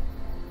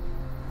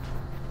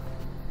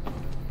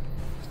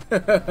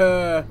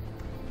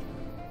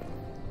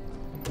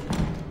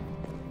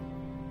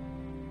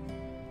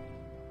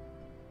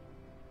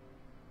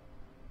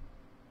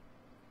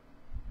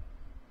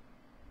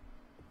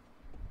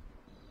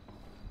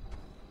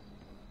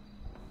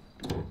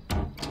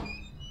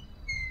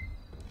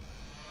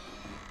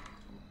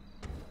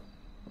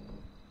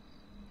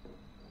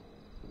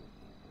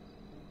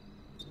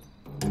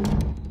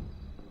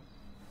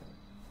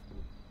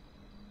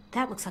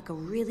 That looks like a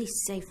really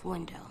safe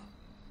window.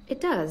 It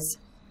does.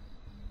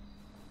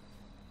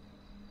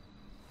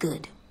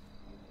 Good.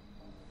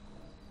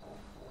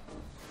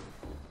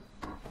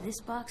 This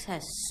box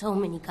has so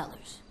many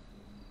colors.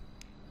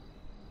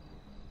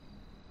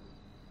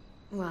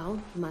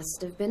 Well,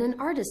 must have been an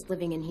artist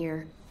living in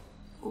here.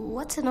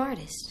 What's an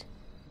artist?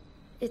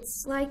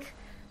 It's like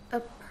a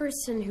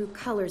person who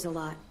colors a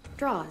lot,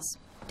 draws,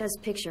 does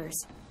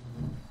pictures.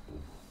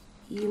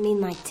 You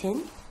mean like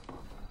 10?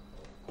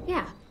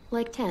 Yeah,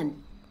 like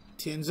 10.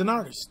 10's an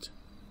artist.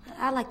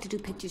 I like to do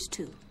pictures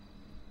too.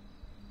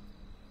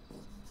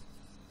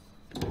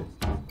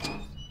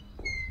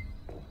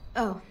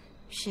 Oh,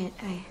 shit.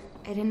 I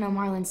didn't know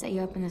Marlon set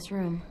you up in this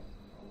room.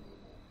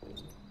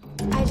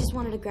 I just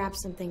wanted to grab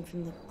something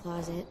from the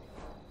closet.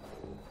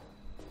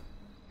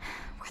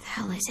 Where the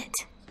hell is it?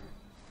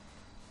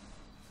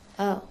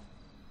 Oh.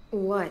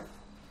 What?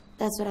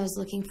 That's what I was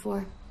looking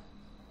for.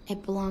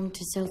 It belonged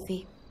to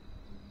Sophie.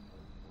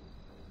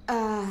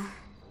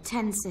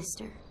 10's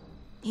sister.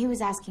 He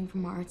was asking for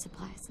more art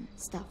supplies and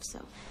stuff,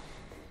 so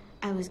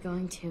I was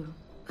going to...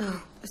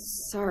 Oh,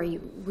 sorry.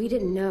 We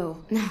didn't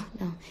know. No.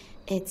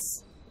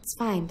 It's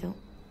fine. Don't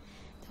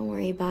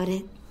worry about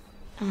it.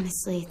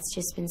 Honestly, it's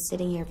just been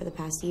sitting here for the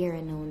past year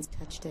and no one's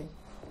touched it.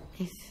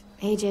 If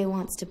AJ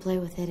wants to play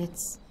with it,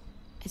 it's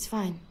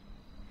fine.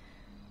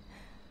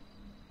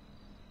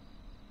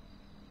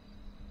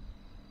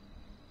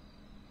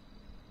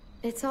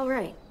 It's all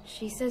right.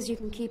 She says you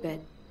can keep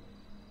it.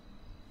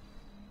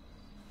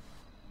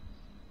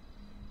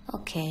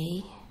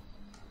 Okay.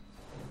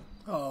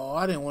 Oh,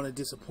 I didn't want to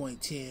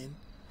disappoint 10.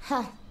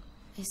 Huh.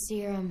 I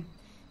see you're,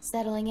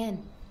 settling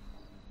in.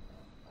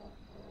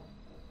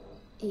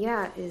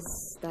 Yeah,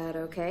 is that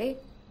okay?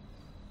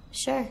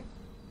 Sure.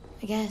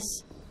 I guess.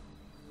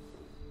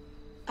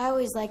 I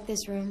always liked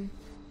this room.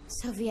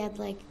 Sophie had,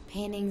 like,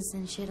 paintings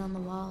and shit on the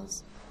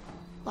walls.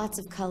 Lots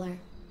of color.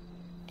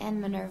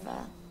 And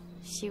Minerva.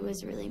 She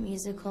was really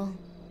musical.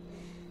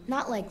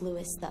 Not like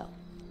Louis, though.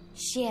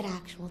 She had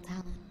actual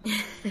talent.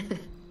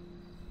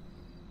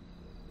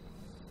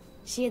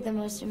 She had the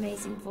most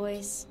amazing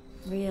voice.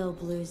 Real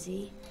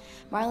bluesy.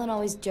 Marlon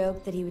always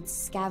joked that he would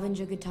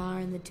scavenge a guitar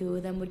and the two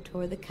of them would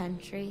tour the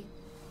country.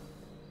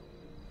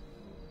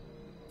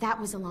 That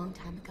was a long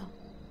time ago.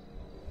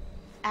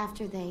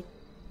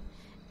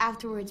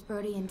 Afterwards,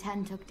 Brody and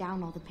Ten took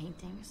down all the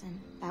paintings, and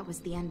that was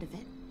the end of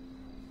it.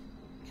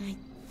 I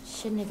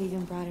shouldn't have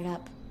even brought it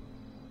up.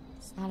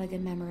 It's not a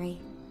good memory.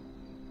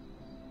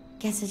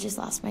 Guess I just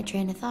lost my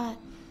train of thought.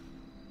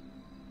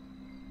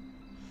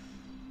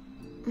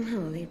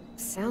 No, they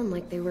sound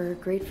like they were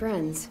great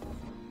friends.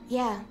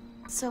 Yeah,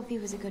 Sophie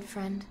was a good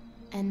friend.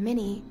 And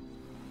Minnie,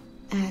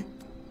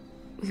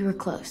 we were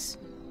close.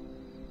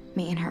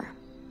 Me and her.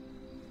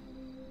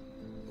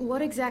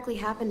 What exactly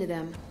happened to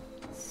them?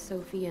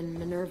 Sophie and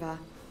Minerva.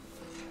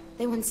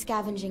 They went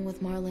scavenging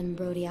with Marlon and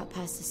Brody out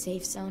past the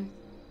safe zone.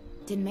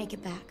 Didn't make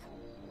it back.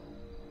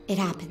 It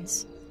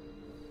happens.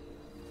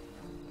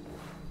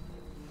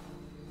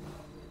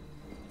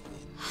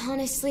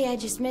 Honestly, I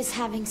just miss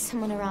having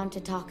someone around to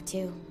talk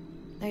to.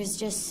 There's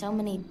just so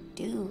many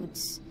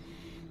dudes.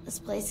 This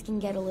place can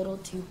get a little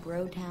too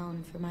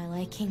bro-town for my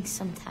liking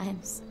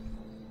sometimes.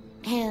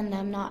 And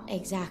I'm not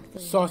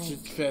exactly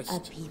a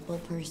people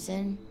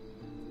person.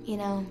 You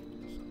know,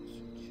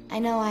 I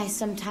know I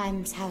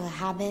sometimes have a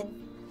habit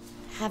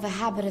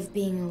of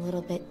being a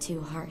little bit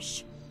too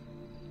harsh.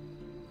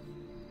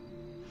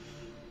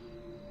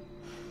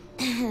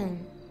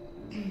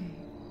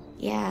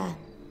 Yeah.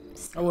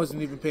 I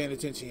wasn't even paying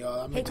attention,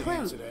 y'all. I meant to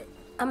answer that.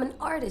 I'm an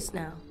artist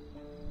now.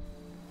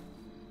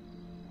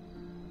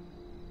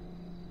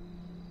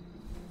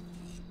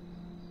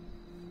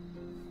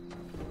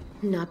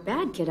 Not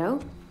bad,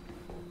 kiddo.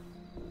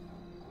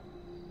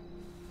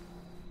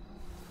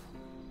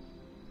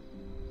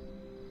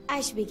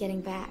 I should be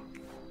getting back.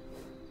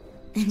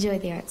 Enjoy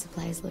the art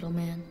supplies, little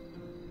man.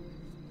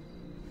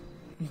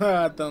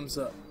 Thumbs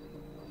up.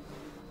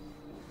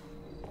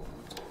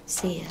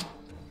 See ya.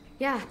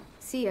 Yeah,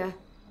 see ya.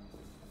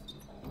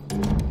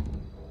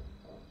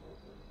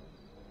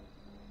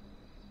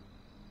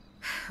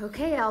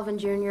 Okay, Alvin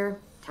Jr.,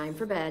 time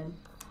for bed.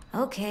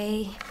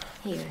 Okay,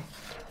 here.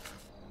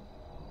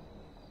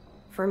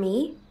 For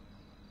me?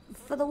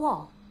 For the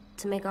wall,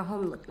 to make our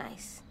home look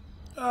nice.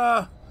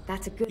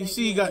 That's a good idea,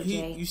 see,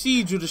 you see,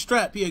 he drew the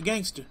strap. He a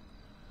gangster.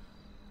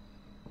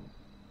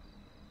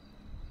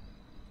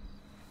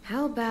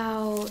 How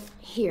about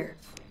here?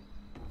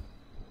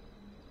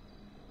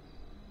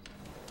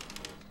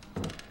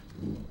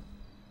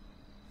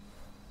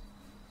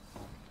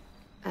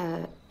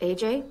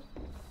 AJ?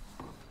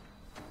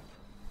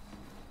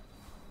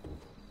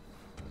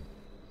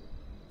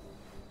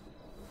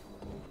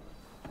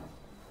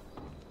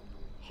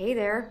 Hey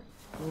there.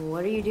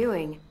 What are you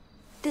doing?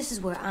 This is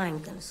where I'm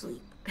gonna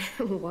sleep.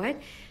 What?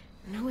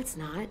 No, it's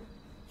not.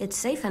 It's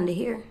safe under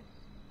here.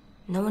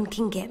 No one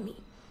can get me.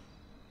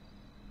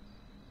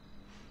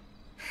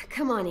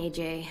 Come on,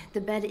 AJ.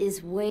 The bed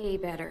is way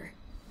better.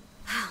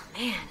 Oh,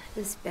 man.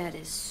 This bed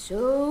is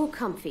so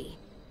comfy.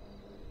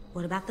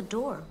 What about the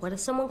door? What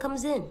if someone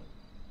comes in?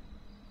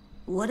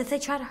 What if they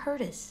try to hurt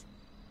us?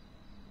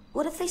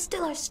 What if they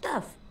steal our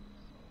stuff?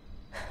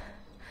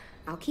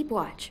 I'll keep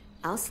watch.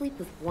 I'll sleep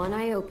with one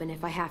eye open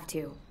if I have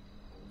to.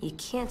 You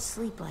can't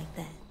sleep like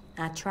that.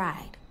 I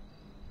tried.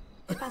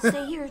 If I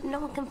stay here,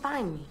 no one can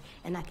find me,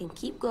 and I can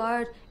keep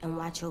guard and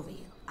watch over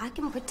you. I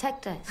can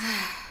protect us.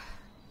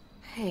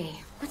 Hey,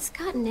 what's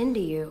gotten into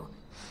you?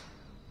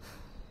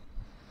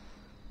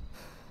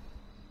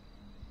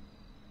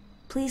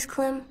 Please,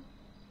 Clem.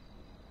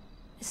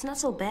 It's not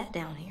so bad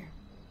down here.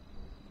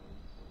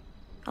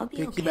 I'll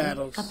be okay.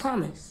 Battles. I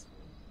promise.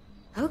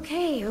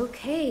 Okay.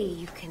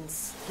 You can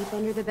sleep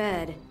under the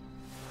bed.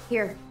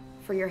 Here,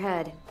 for your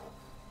head.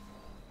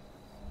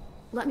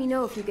 Let me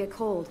know if you get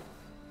cold.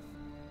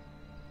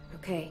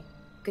 Okay.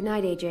 Good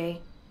night, AJ.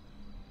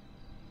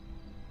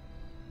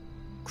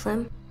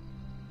 Clem?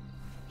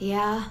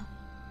 Yeah?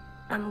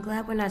 I'm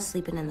glad we're not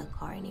sleeping in the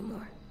car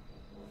anymore.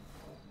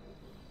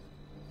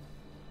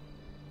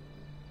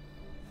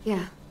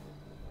 Yeah.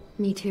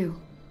 Me too.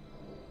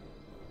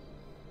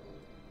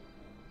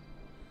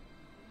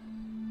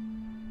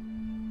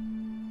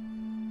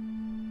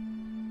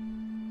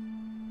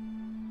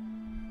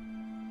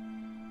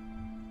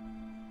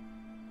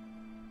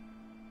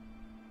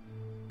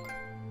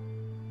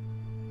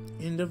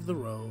 End of the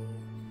road.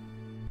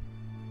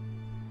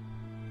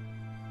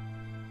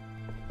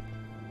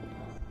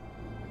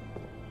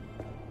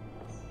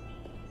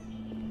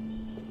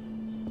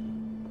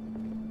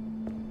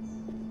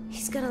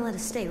 He's gonna let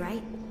us stay,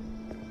 right?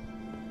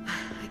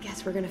 I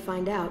guess we're gonna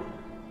find out.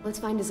 Let's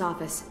find his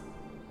office.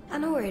 I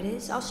know where it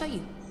is. I'll show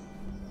you.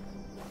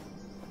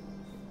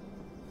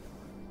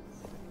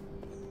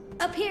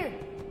 Up here.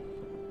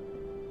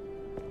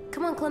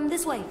 Come on, Clem,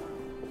 this way.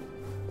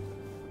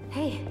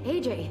 Hey,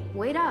 AJ,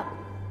 wait up.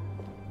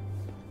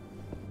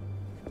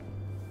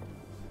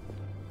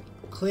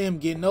 Clem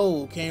getting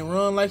old, can't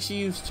run like she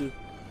used to.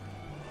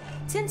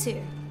 Tin's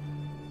here.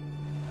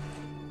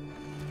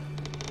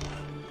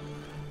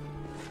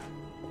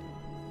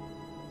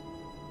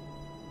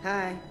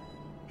 Hi.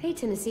 Hey,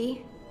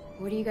 Tennessee.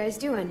 What are you guys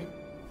doing?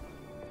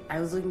 I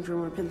was looking for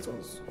more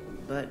pencils,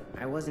 but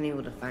I wasn't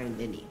able to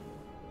find any.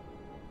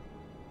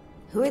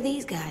 Who are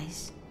these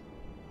guys?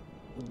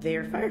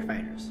 They're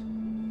firefighters.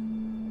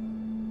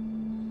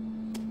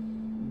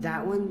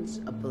 That one's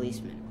a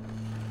policeman.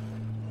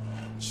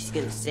 She's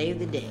gonna save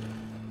the day.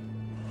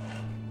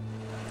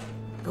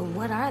 But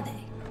what are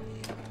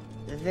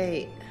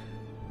they?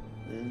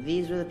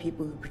 These were the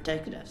people who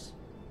protected us.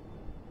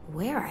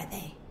 Where are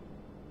they?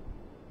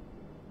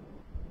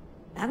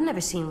 I've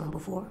never seen one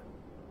before.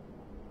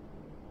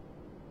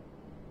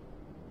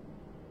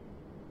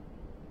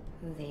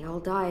 They all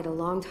died a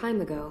long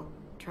time ago,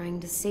 trying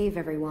to save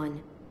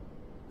everyone.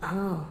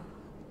 Oh,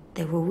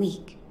 they were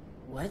weak.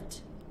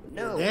 What?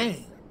 No.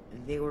 Dang.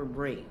 They were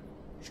brave,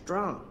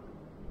 strong.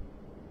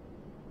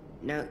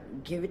 Now,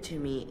 give it to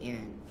me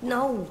and...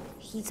 No,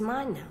 he's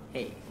mine now.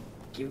 Hey,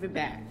 give it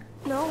back.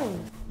 No.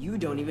 You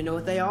don't even know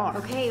what they are.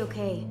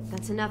 Okay,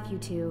 that's enough, you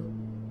two.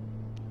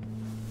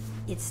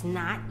 It's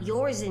not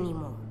yours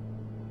anymore.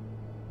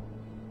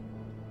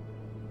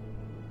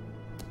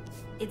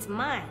 It's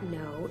mine.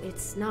 No,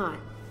 it's not.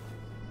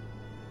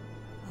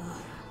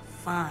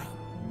 Fine.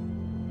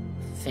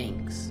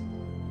 Thanks.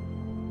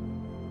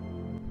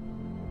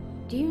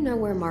 Do you know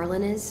where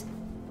Marlon is?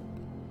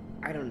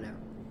 I don't know.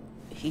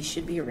 He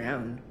should be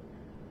around.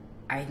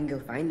 I can go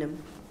find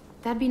him.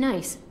 That'd be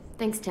nice.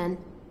 Thanks, Ten.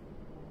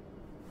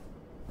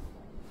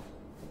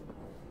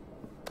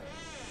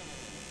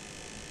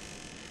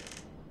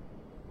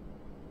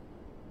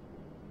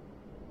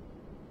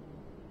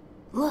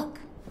 Look.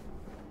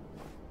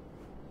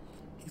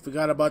 You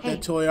forgot about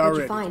that toy what'd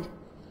already. You find?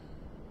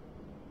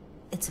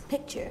 It's a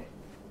picture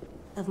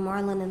of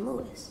Marlon and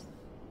Lewis.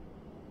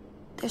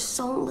 They're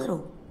so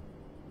little.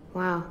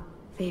 Wow,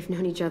 they've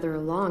known each other a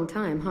long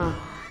time, huh?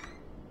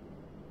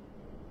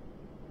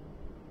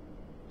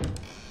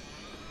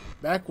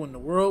 Back when the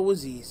world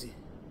was easy.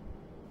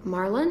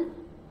 Marlon?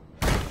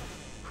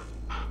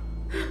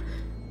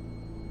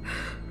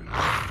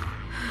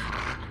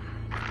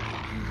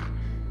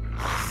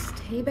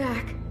 Stay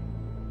back.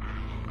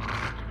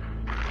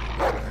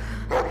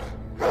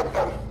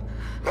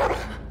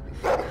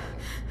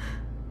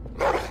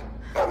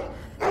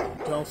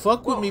 Don't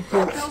fuck with me,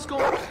 Pooch. What the hell's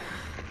going on?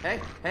 Hey,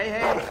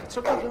 it's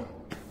okay, girl.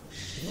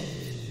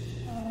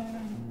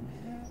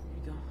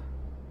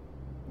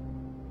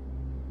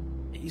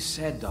 You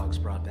said dogs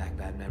brought back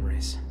bad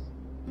memories.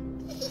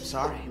 I'm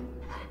sorry.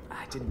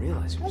 I didn't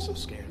realize you were so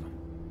scared of them.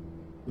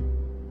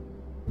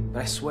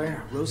 But I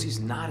swear, Rosie's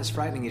not as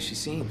frightening as she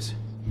seems.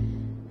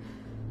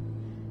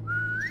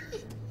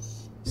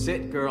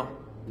 Sit, girl.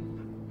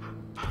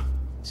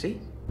 See?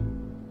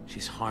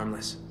 She's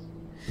harmless.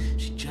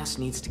 She just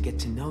needs to get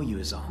to know you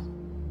is all.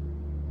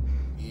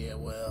 Yeah,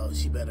 well,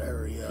 she better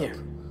hurry up. Here,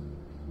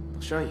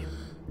 I'll show you.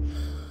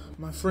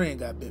 My friend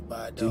got bit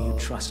by a dog. Do you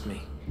trust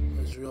me?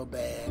 It was real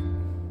bad.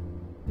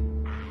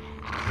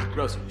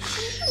 Rosie.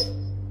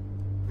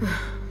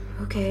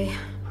 Okay,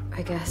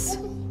 I guess.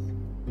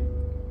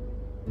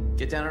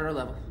 Get down on her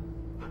level.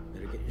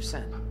 Better get your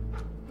scent.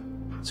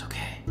 It's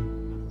okay.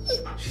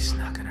 She's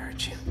not gonna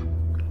hurt you.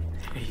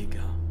 There you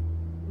go.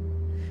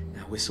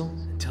 Now whistle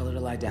and tell her to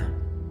lie down.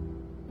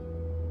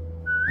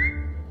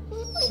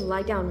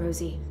 Lie down,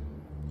 Rosie.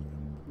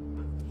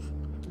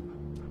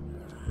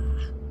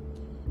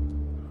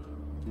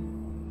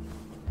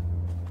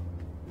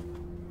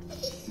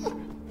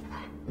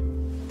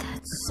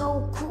 That's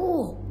so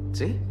cool.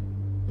 See?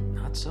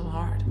 Not so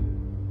hard.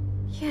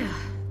 Yeah,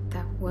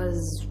 that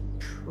was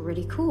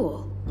pretty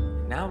cool.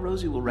 Now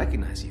Rosie will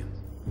recognize you.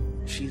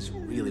 She's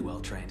really well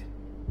trained.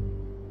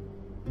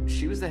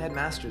 She was the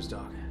headmaster's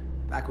dog,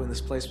 back when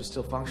this place was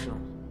still functional.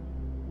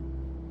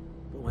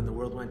 But when the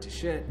world went to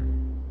shit,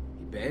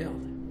 he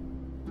bailed.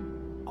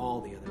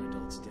 All the other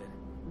adults did.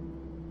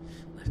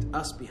 Left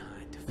us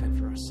behind to fend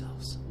for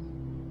ourselves.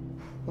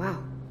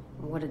 Wow,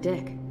 what a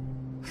dick.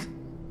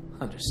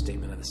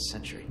 Understatement of the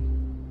century.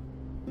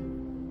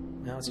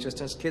 Now it's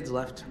just us kids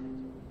left.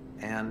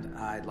 And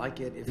I'd like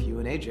it if you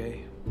and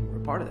AJ were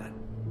a part of that.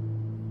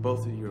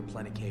 Both of you are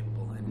plenty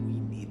capable, and we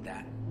need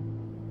that.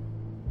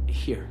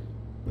 Here.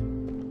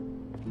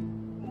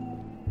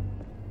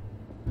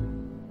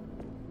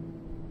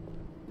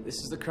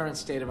 This is the current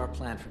state of our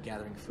plan for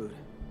gathering food.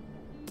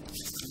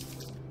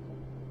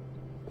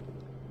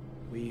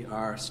 We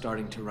are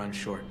starting to run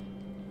short.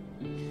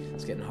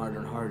 It's getting harder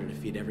and harder to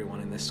feed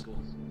everyone in this school.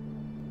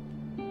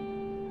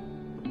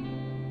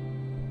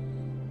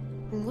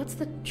 What's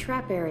the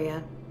trap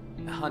area?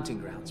 Hunting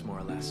grounds, more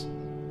or less.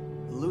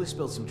 Lewis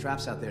built some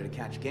traps out there to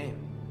catch game.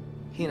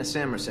 He and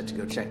Sam are set to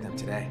go check them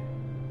today.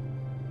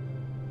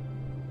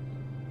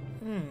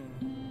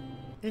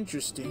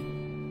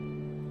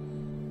 Interesting.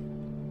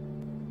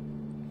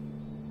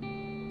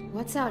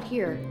 What's out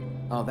here?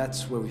 Oh,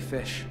 that's where we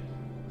fish.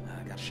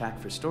 I got a shack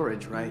for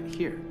storage right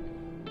here.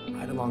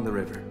 Right along the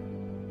river.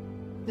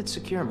 It's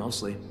secure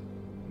mostly.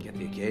 Get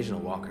the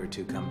occasional walker or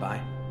two come by.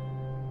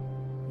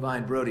 Vi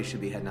and Brody should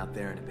be heading out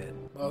there in a bit.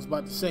 I was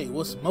about to say,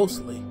 what's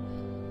mostly?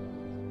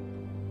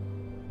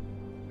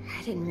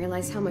 I didn't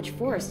realize how much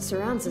forest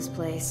surrounds this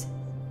place.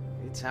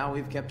 It's how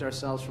we've kept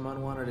ourselves from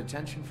unwanted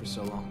attention for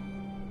so long.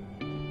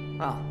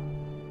 Well,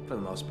 for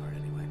the most part,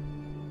 anyway.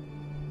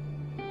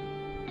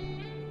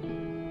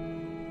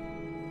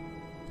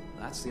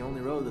 That's the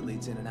only road that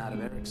leads in and out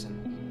of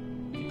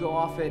Erickson. If you go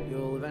off it,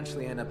 you'll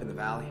eventually end up in the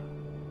valley.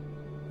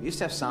 We used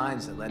to have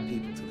signs that led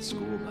people to the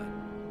school, but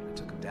I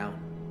took them down.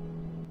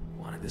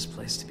 Wanted this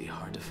place to be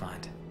hard to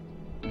find.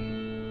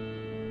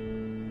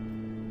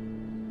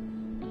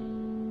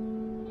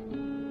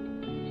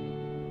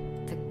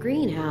 The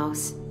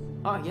greenhouse.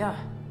 Oh, yeah.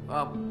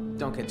 Well,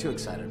 don't get too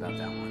excited about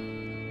that one.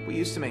 We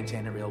used to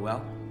maintain it real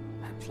well.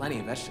 Had plenty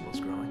of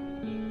vegetables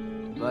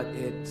growing. But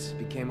it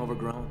became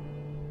overgrown.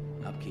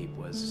 Upkeep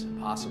was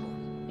impossible.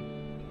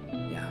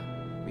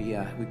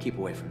 Yeah, we keep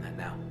away from that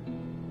now.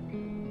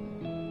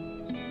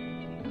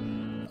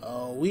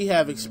 Oh, we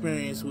have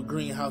experience with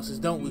greenhouses,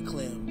 don't we,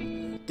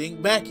 Clem?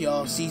 Think back,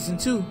 y'all, season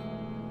 2.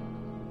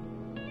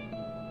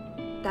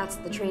 That's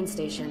the train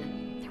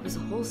station. There was a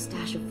whole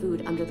stash of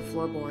food under the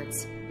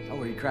floorboards. Oh,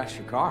 where you crashed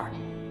your car.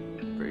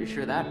 Pretty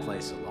sure that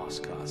place is a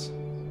lost cause.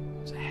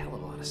 There's a hell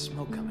of a lot of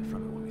smoke coming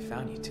from it when we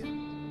found you two.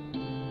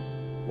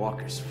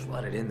 Walkers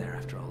flooded in there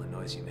after all the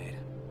noise you made.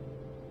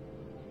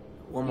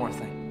 One more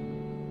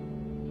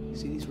thing. You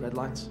see these red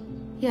lines?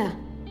 Yeah.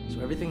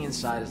 So everything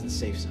inside is the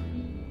safe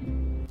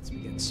zone. It's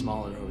been getting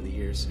smaller over the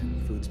years,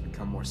 and food's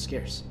become more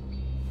scarce.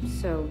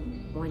 So,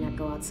 why not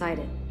go outside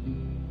it?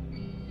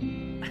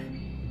 We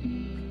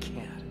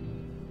can't.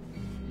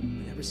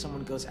 Whenever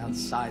someone goes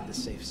outside the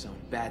safe zone,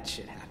 bad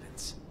shit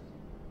happens.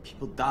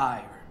 People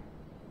die or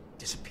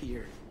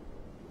disappear.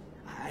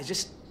 I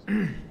just...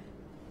 I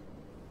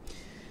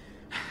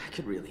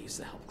could really use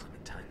the help,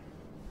 Clementine.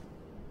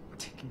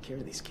 Taking care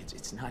of these kids,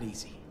 it's not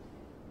easy.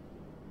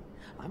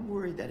 I'm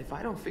worried that if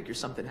I don't figure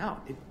something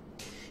out,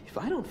 if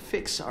I don't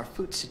fix our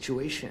food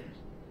situation,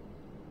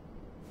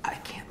 I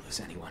can't lose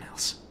anyone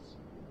else.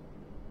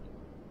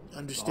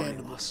 Understandable. I've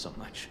already lost so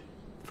much.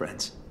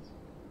 Friends,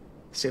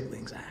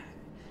 siblings, I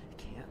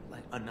can't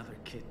let another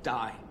kid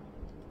die.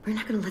 We're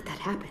not gonna let that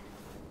happen.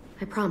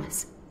 I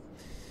promise.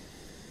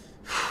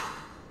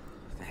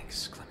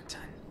 Thanks,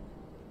 Clementine.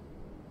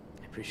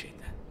 I appreciate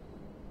that.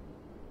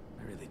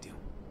 I really do.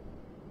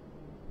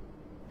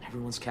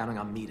 Everyone's counting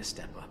on me to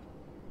step up.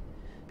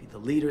 Be the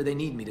leader they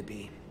need me to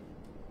be.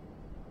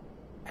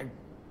 I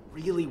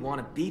really want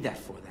to be that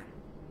for them.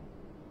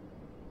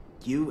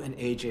 You and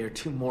AJ are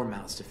 2 more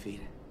mouths to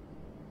feed.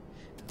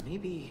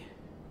 Maybe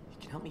you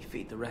can help me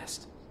feed the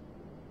rest.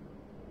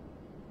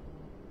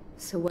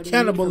 So what do you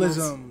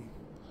Cannibalism. need from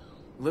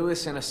us?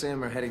 Lewis and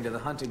Asim are heading to the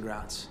hunting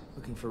grounds,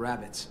 looking for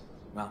rabbits.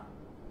 Well,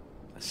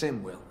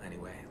 Asim will,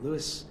 anyway.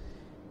 Lewis,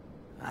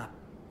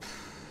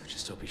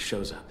 just hope he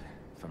shows up,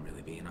 if I'm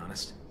really being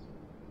honest.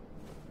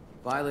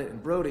 Violet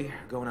and Brody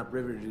are going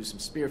upriver to do some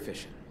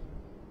spearfishing.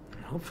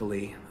 And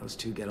hopefully, those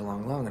two get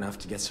along long enough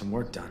to get some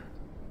work done.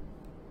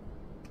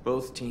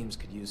 Both teams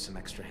could use some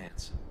extra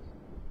hands.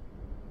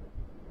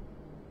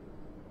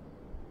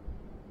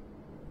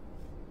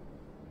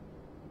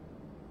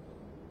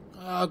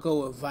 I'll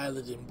go with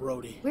Violet and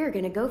Brody. We're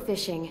gonna go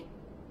fishing.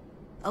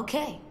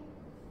 Okay.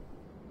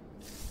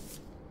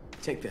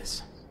 Take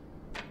this.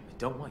 I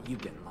don't want you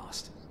getting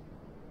lost.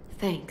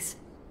 Thanks.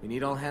 We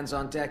need all hands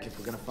on deck if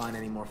we're gonna find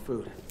any more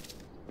food.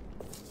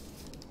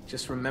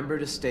 Just remember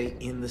to stay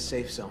in the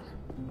safe zone.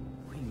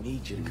 We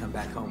need you to come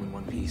back home in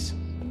one piece.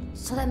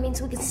 So that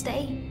means we can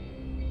stay?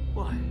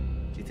 What?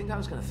 Do you think I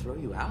was gonna throw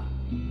you out?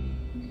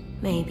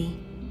 Maybe.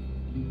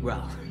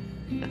 Well,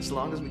 as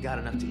long as we got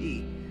enough to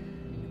eat,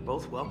 you're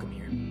both welcome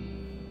here.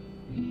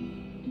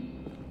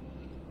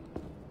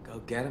 Go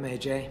get him,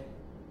 AJ.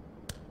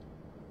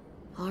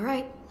 All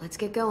right, let's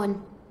get going.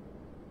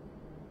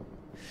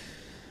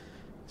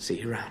 See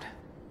you around.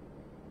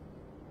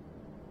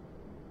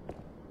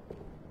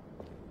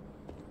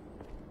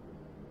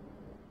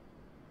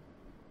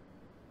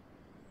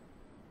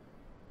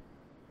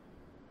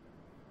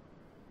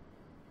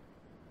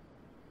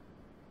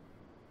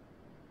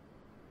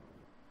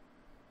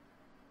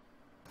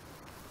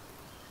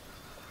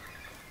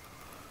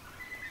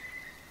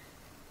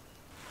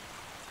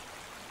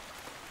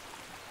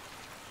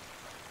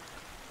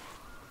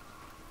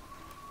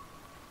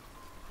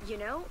 You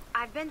know,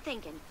 I've been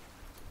thinking.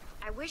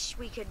 I wish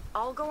we could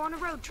all go on a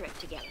road trip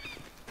together.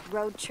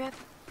 Road trip?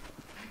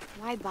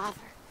 Why bother?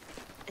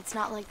 It's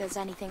not like there's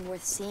anything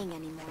worth seeing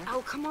anymore.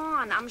 Oh, come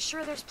on. I'm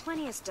sure there's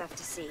plenty of stuff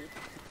to see.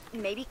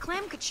 Maybe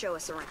Clem could show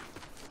us around.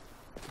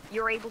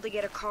 You're able to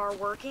get a car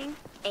working,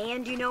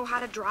 and you know how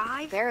to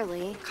drive?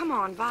 Barely. Come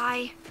on,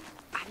 Vi.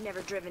 I've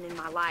never driven in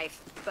my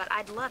life, but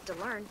I'd love to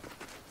learn.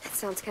 That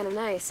sounds kind of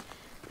nice.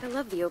 I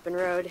love the open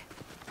road.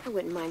 I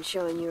wouldn't mind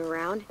showing you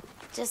around.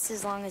 Just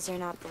as long as you're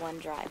not the one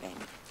driving.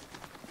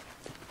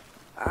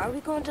 Are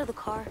we going to the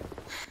car?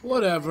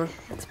 Whatever.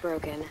 It's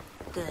broken.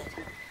 Good.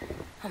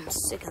 I'm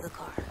sick of the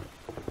car.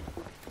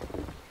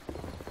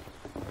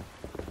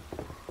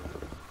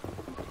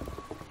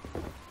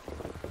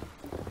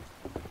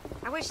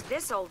 I wish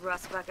this old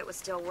rust bucket was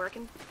still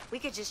working. We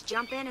could just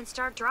jump in and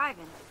start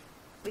driving.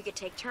 We could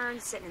take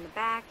turns sitting in the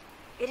back.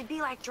 It'd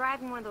be like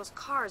driving one of those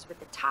cars with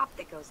the top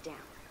that goes down.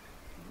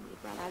 We'd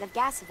run out of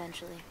gas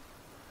eventually.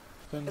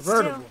 Convertible.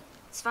 But still,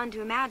 it's fun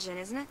to imagine,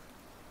 isn't it?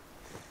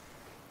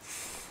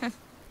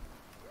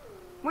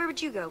 Where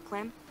would you go,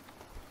 Clem?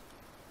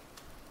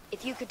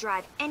 If you could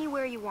drive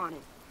anywhere you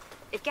wanted.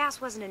 If gas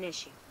wasn't an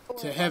issue.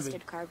 Or a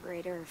busted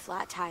carburetor, or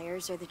flat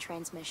tires, or the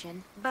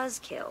transmission.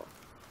 Buzzkill.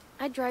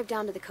 I'd drive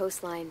down to the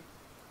coastline.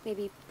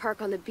 Maybe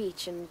park on the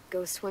beach and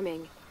go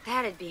swimming.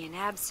 That'd be an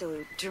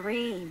absolute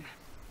dream.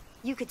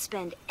 You could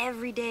spend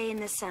every day in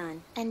the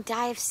sun. And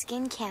die of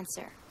skin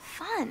cancer.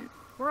 Fun.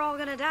 We're all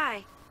gonna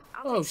die.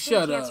 I'll take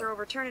shut skin up. cancer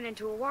over turning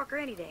into a walker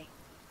any day.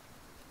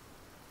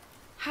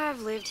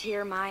 I've lived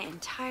here my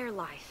entire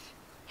life.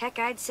 Heck,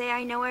 I'd say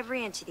I know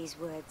every inch of these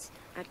woods.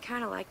 I'd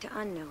kind of like to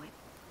unknow it.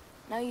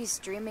 No use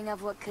dreaming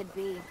of what could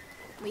be.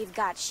 We've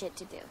got shit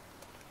to do.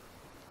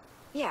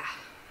 Yeah,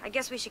 I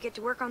guess we should get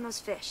to work on those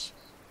fish.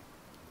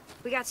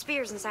 We got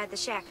spears inside the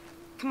shack.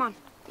 Come on.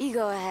 You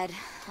go ahead.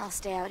 I'll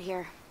stay out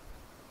here.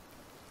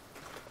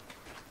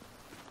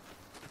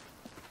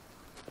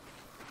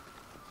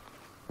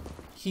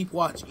 Keep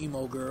watch,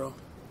 emo girl.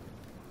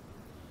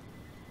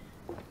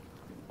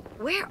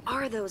 Where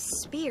are those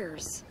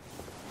spears?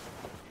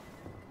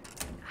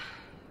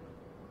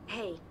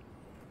 Hey,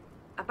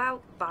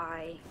 about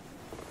Vi.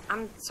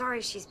 I'm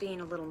sorry she's being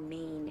a little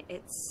mean.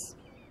 It's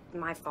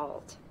my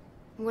fault.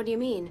 What do you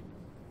mean?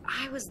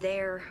 I was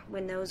there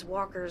when those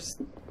walkers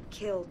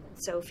killed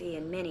Sophie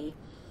and Minnie.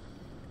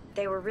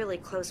 They were really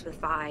close with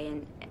Vi,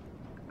 and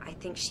I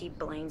think she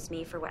blames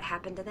me for what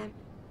happened to them.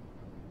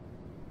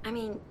 I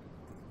mean,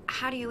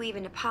 how do you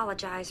even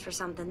apologize for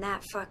something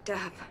that fucked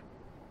up?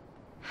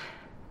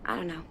 I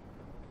don't know.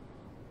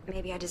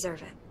 Maybe I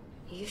deserve it.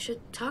 You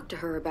should talk to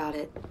her about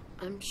it.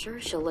 I'm sure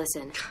she'll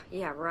listen.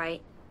 Yeah,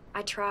 right.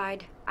 I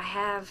tried. I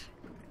have.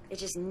 It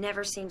just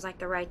never seems like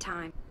the right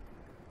time.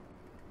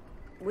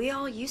 We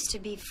all used to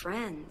be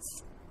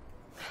friends.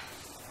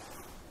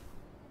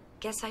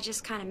 Guess I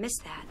just kind of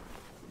missed that.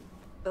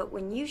 But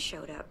when you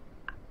showed up,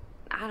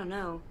 I don't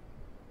know.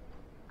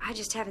 I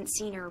just haven't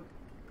seen her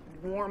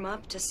warm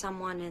up to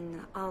someone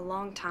in a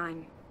long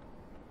time.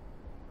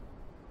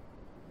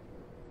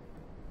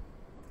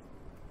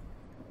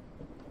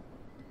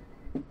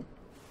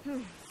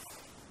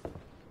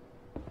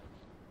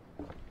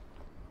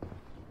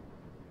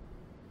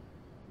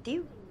 Do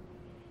you...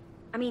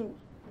 I mean,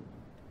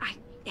 I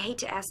hate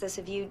to ask this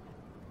of you,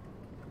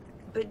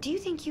 but do you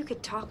think you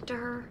could talk to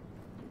her?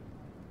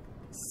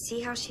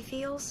 See how she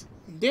feels?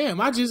 Damn,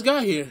 I just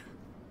got here.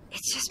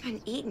 It's just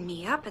been eating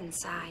me up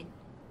inside.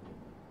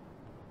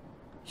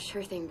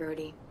 Sure thing,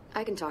 Brody.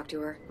 I can talk to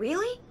her.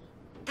 Really?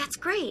 That's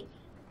great.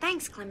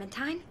 Thanks,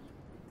 Clementine.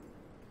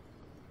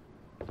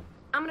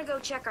 I'm gonna go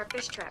check our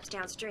fish traps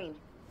downstream.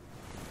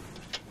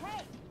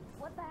 Hey,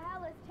 what the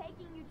hell is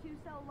taking you two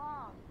so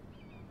long?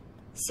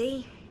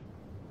 See?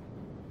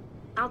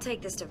 I'll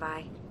take this to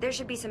Vi. There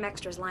should be some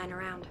extras lying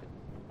around.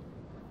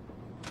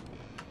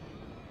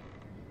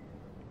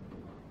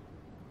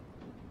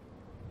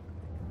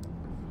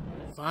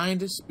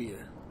 Find a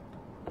spear.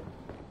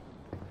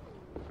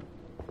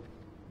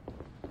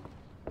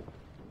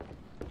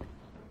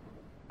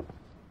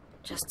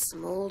 Just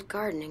some old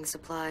gardening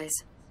supplies.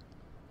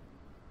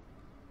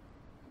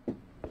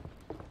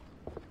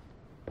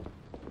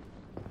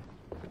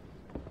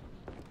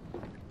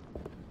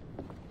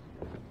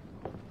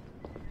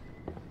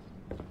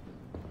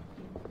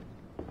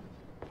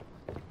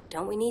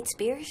 Don't we need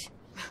spears?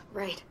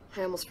 Right,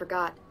 I almost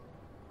forgot.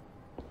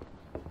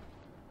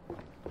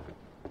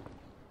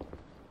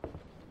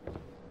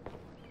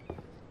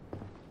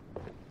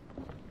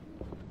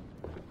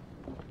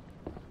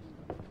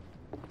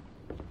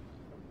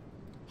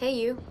 Hey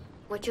you,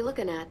 what you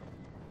looking at?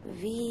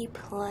 V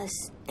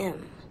plus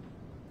M.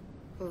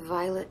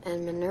 Violet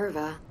and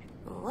Minerva.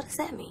 What does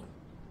that mean?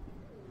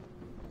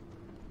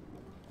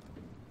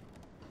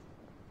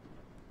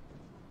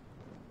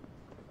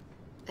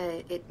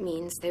 It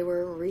means they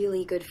were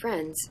really good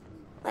friends.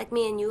 Like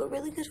me and you are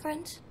really good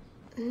friends?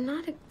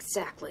 Not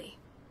exactly.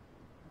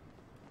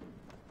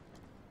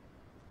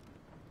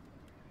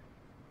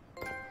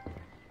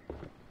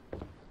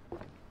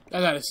 I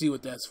gotta see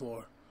what that's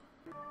for.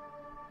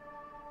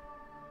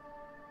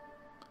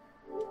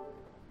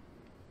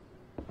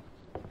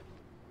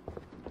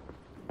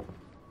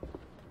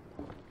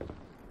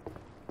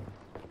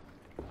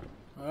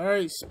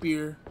 Alright,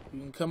 Spear.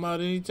 You can come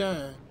out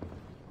anytime.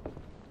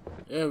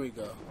 There we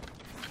go.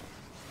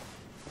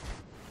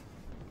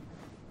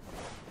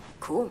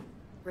 Cool.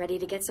 Ready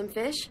to get some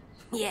fish?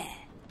 Yeah.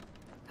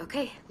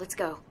 Okay, let's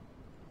go.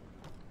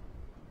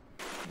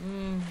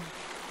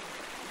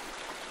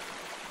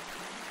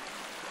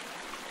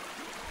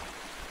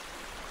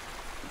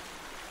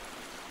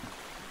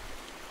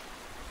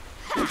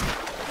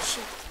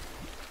 Shit.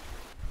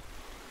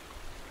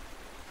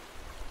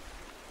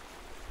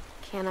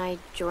 Can I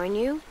join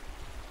you?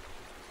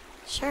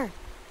 Sure.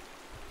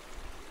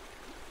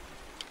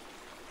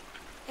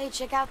 Hey,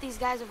 check out these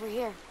guys over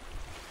here.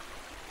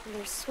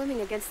 They're swimming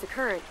against the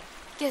current.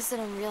 Guess I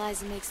don't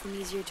realize it makes them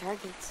easier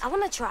targets. I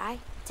want to try.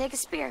 Take a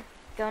spear.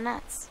 Go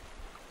nuts.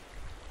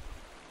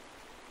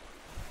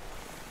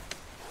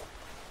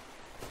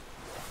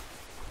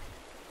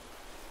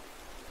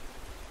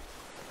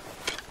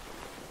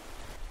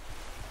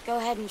 Go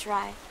ahead and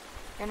try.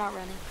 They're not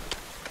running.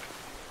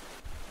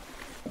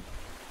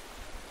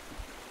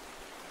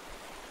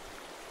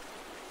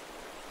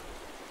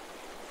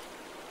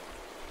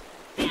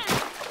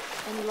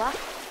 Any luck?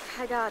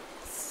 I got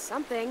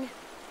something.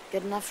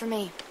 Good enough for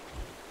me.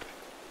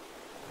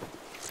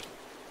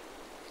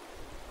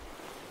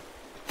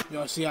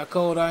 Y'all see how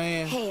cold I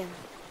am? Hey,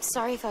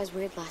 sorry if I was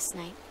weird last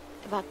night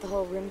about the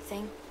whole room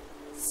thing.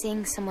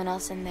 Seeing someone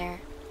else in there,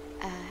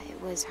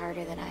 it was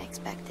harder than I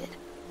expected.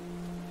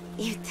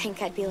 You'd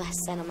think I'd be less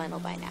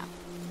sentimental by now.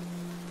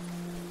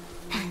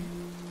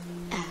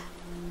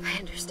 I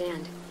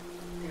understand.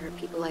 There are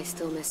people I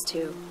still miss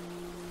too.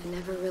 It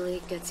never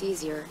really gets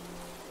easier.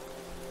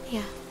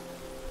 Yeah.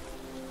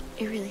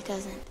 It really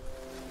doesn't.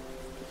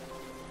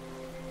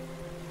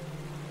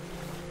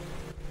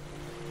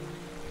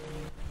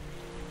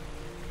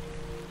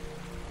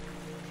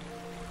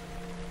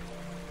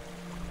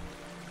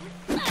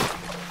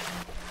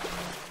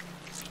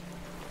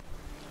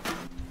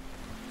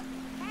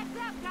 Heads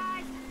up,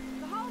 guys.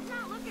 The hole's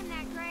not looking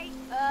that great.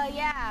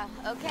 Yeah,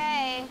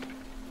 okay.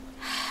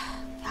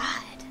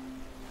 God.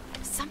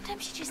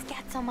 Sometimes she just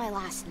gets on my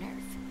last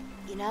nerve,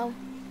 you know?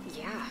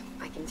 Yeah,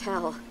 I can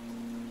tell.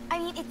 I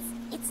mean,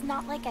 it's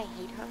not like I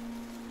hate her.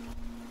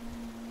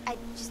 I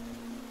just...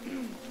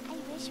 I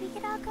wish we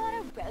could all go on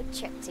a road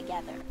trip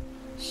together.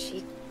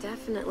 She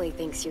definitely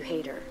thinks you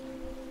hate her.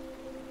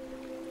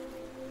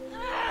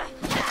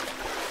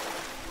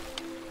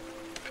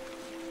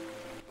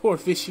 Poor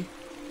fishy.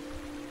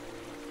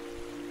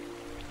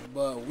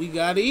 But we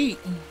gotta eat.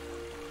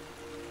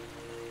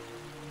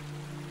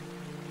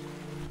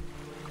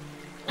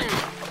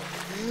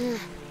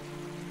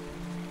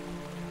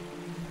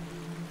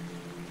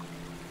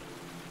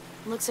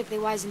 Looks like they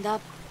wisened up.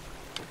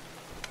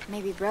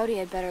 Maybe Brody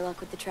had better luck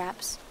with the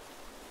traps.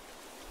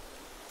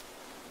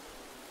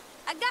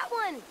 I got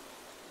one.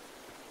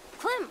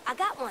 Clem, I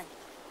got one.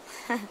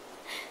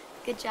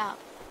 Good job.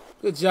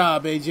 Good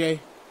job,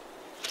 AJ.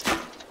 I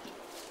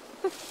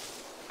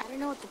don't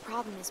know what the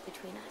problem is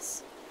between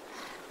us.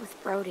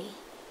 With Brody.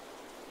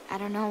 I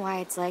don't know why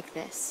it's like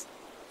this.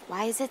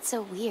 Why is it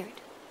so weird?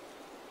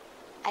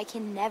 I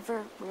can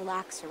never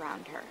relax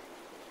around her.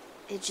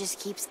 It just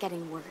keeps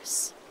getting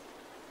worse.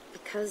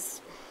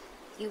 Because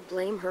you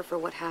blame her for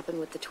what happened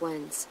with the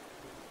twins.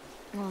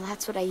 Well,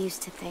 that's what I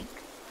used to think.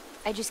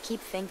 I just keep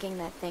thinking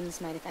that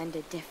things might have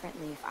ended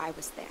differently if I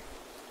was there.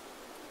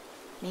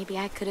 Maybe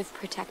I could have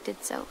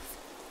protected Soph.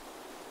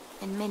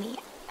 And Minnie.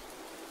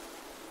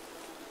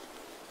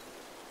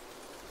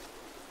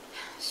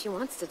 She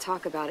wants to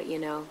talk about it, you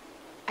know.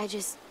 I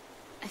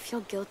feel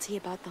guilty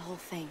about the whole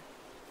thing.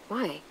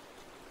 Why?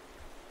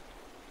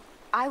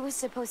 I was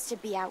supposed to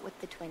be out with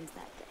the twins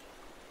that day.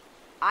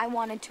 I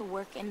wanted to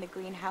work in the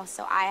greenhouse,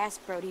 so I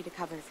asked Brody to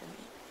cover for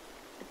me.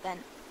 But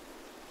then...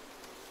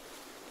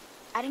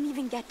 I didn't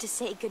even get to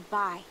say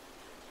goodbye.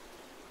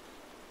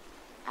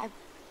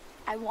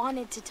 I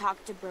wanted to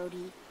talk to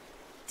Brody,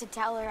 to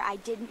tell her I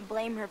didn't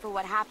blame her for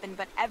what happened,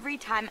 but every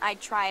time I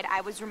tried,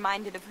 I was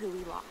reminded of who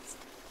we lost.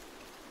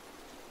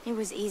 It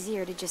was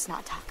easier to just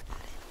not talk about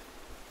it.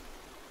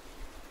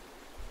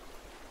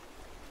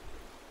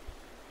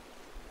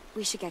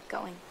 We should get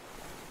going.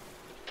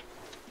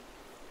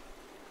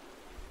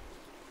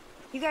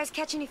 You guys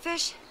catch any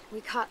fish?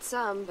 We caught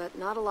some, but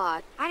not a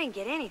lot. I didn't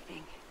get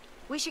anything.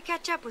 We should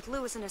catch up with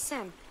Lewis and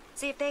Asim,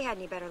 see if they had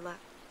any better luck.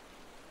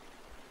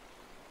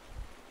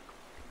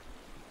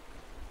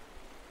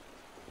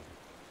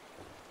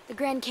 The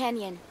Grand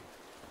Canyon.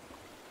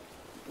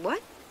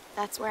 What?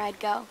 That's where I'd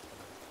go.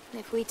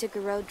 If we took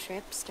a road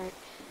trip, start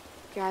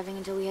driving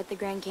until we hit the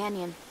Grand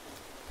Canyon.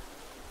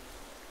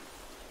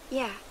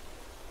 Yeah.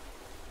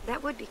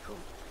 That would be cool.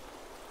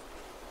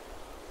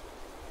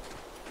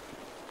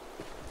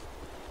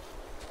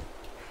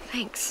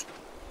 Thanks.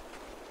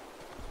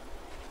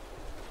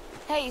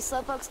 Hey, you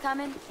slowpokes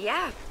coming?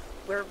 Yeah,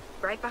 we're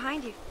right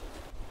behind you.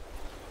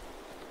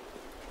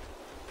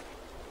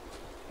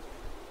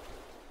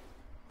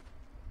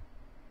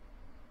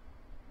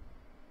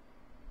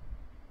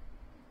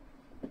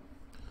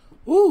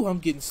 Ooh, I'm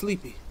getting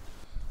sleepy.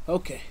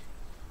 Okay.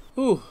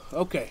 Ooh,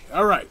 okay.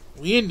 Alright.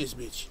 We in this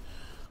bitch.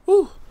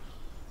 Ooh.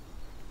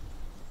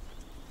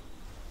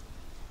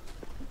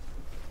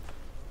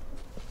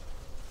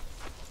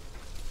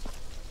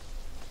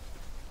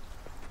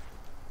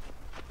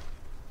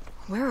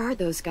 Where are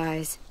those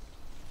guys?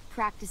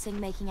 Practicing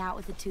making out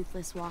with a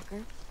toothless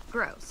walker.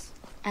 Gross.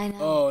 I know.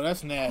 Oh,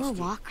 that's nasty. Poor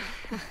walker.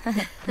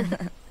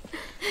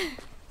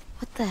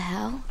 What the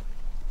hell?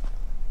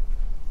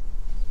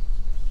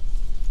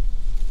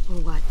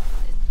 What?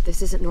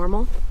 This isn't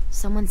normal?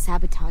 Someone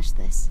sabotaged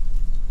this.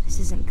 This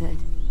isn't good.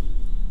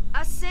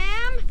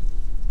 Sam?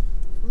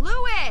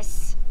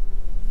 Lewis!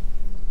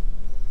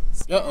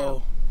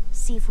 Uh-oh.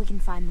 See if we can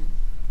find them.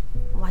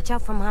 Watch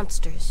out for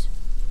monsters.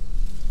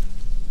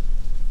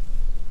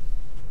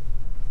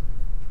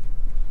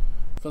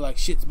 Feel like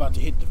shit's about to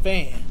hit the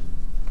fan.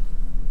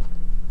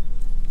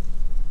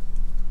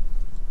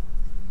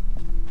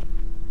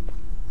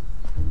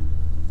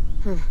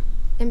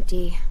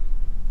 Empty.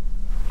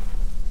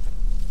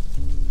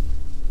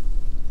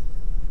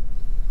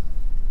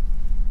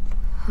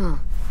 Huh.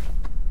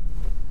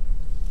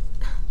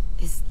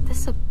 Is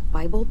this a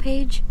Bible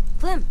page?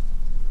 Clem,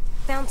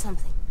 found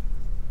something.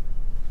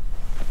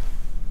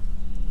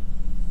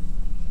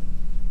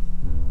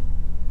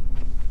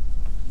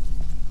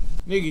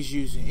 Niggas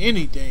using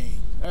anything.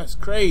 That's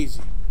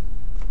crazy.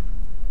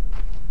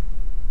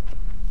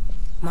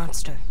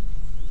 Monster.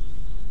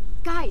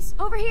 Guys,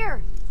 over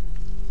here!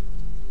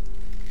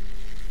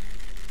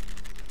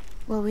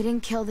 Well, we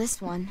didn't kill this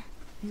one.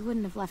 We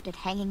wouldn't have left it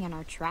hanging in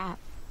our trap.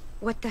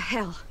 What the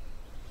hell?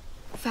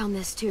 Found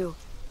this too.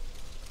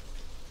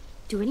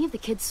 Do any of the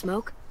kids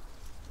smoke?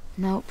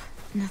 Nope,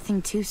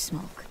 nothing to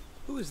smoke.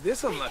 Who is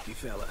this unlucky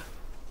fella?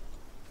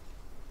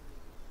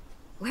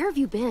 Where have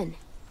you been?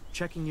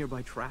 Checking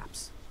nearby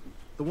traps.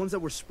 The ones that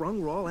were sprung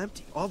were all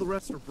empty. All the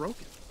rest are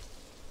broken.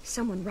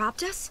 Someone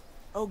robbed us?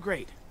 Oh,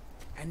 great.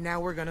 And now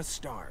we're gonna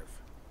starve.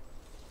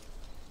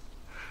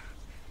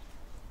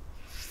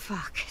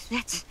 Fuck,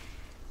 that's...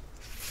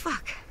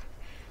 Fuck.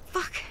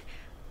 Fuck.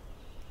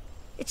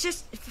 It's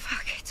just...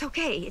 Fuck, it's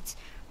okay. It's...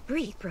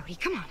 Breathe, Brody,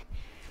 come on.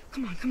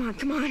 Come on, come on,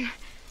 come on.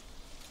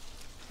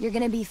 You're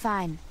gonna be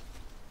fine.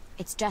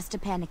 It's just a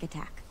panic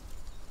attack.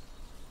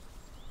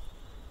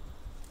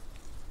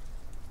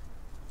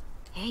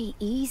 Hey,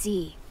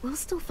 easy. We'll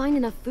still find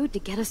enough food to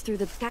get us through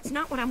the... That's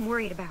not what I'm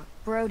worried about.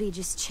 Brody,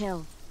 just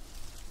chill.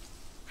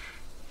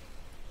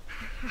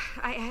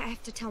 I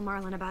have to tell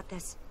Marlon about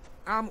this.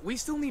 We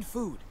still need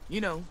food,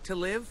 you know, to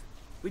live.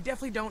 We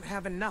definitely don't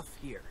have enough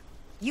here.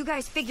 You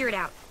guys figure it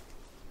out.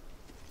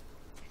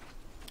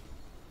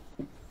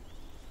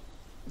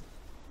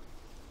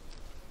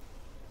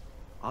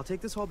 I'll take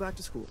this all back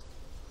to school.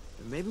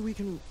 And maybe we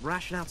can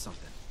ration out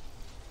something.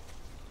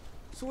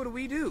 So what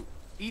do?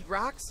 Eat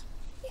rocks?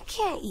 You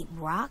can't eat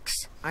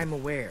rocks. I'm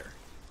aware.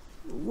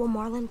 Will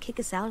Marlon kick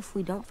us out if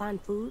we don't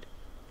find food?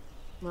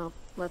 Well,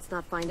 let's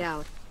not find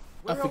out.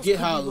 I forget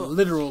how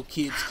literal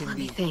kids can Let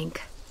me be.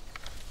 think.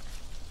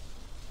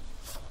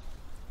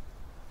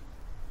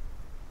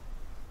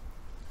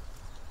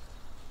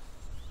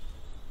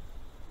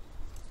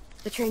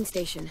 The train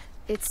station.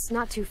 It's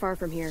not too far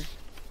from here.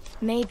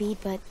 Maybe,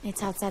 but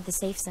it's outside the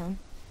safe zone.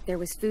 There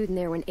was food in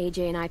there when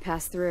AJ and I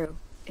passed through.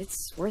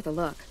 It's worth a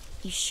look.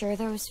 You sure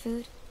there was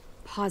food?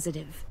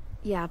 Positive.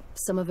 Yeah,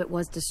 some of it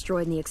was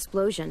destroyed in the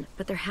explosion,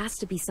 but there has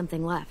to be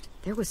something left.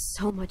 There was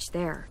so much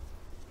there.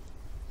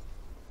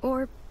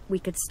 Or we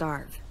could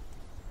starve.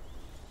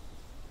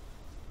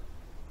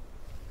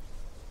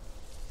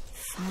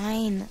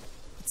 Fine.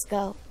 Let's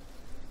go.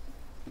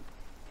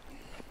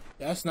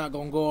 That's not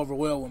gonna go over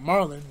well with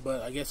Marlon,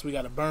 but I guess we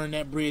gotta burn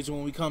that bridge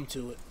when we come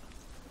to it.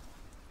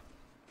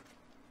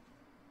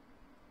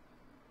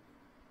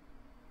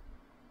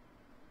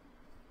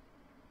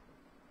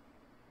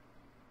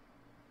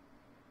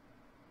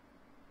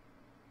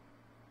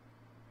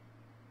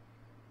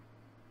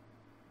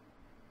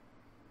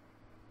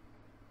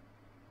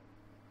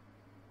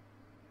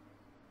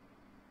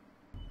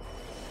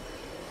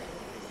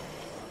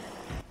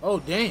 Oh,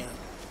 damn.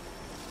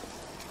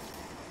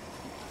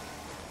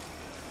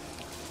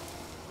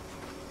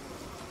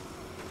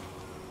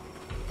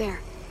 There.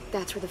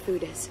 That's where the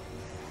food is.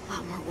 A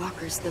lot more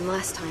walkers than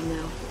last time,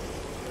 though.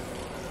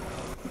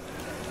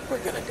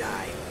 We're gonna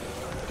die.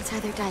 It's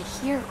either die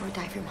here or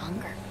die from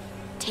hunger.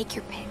 Take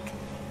your pick.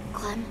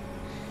 Clem,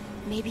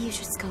 maybe you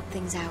should scope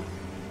things out.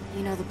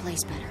 You know the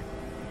place better.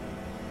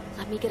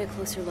 Let me get a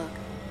closer look.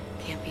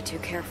 Can't be too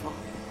careful.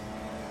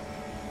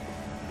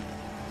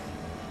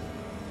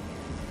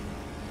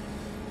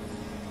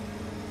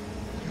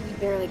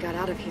 We barely got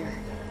out of here.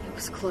 It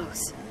was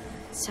close.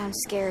 Sounds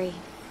scary.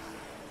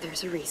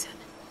 There's a reason.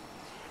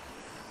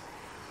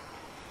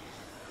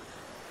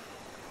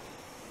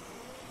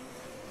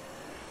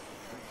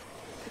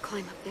 Could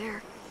climb up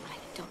there, but I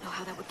don't know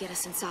how that would get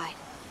us inside.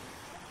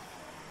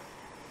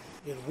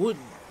 It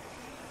wouldn't.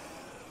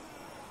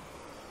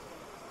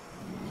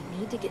 We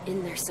need to get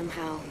in there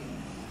somehow.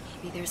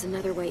 Maybe there's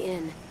another way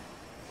in.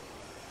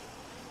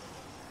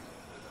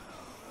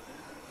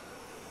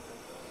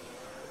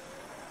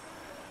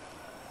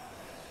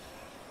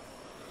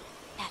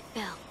 That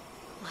bell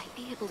might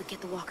be able to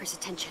get the walkers'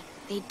 attention.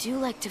 They do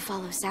like to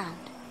follow sound.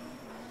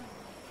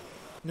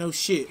 No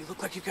shit. You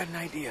look like you got an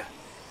idea.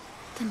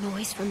 The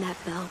noise from that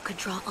bell could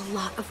draw a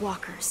lot of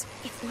walkers.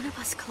 If one of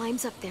us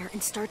climbs up there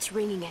and starts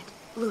ringing it...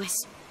 Lewis.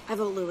 I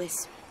vote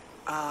Lewis.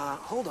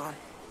 Hold on.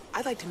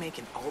 I'd like to make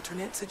an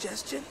alternate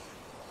suggestion.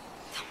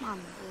 Come on,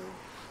 Lou.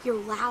 You're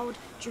loud,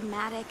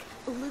 dramatic,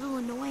 a little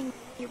annoying.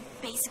 You're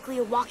basically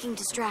a walking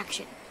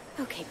distraction.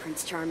 Okay,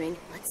 Prince Charming.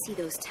 Let's see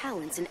those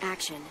talents in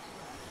action.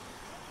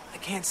 I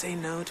can't say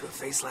no to a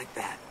face like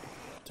that.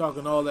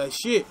 Talking all that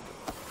shit.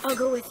 I'll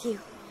go with you.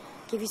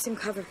 Give you some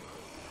cover.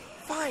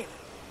 Fine.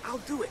 I'll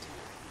do it.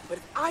 But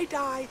if I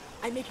die,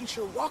 I'm making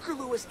sure Walker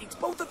Lewis eats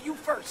both of you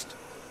first.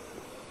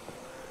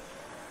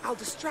 I'll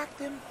distract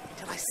him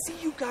until I see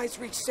you guys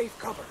reach safe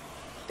cover.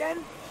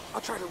 Then,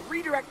 I'll try to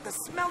redirect the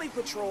smelly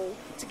patrol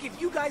to give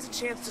you guys a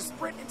chance to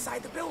sprint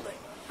inside the building.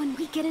 When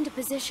we get into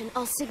position,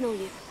 I'll signal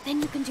you.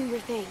 Then you can do your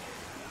thing.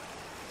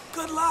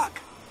 Good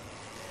luck!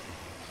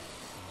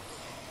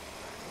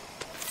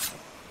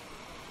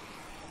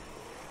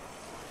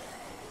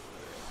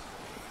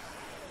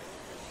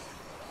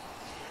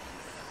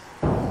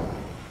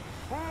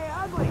 Hey,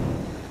 ugly!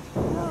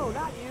 No,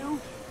 not you.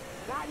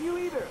 Not you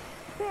either.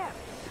 Him!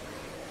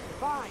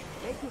 Fine,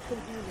 make this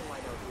confusing, why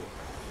don't you?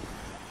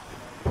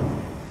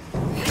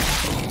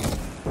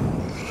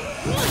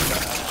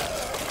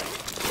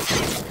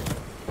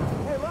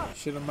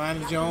 Should have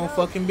minded your own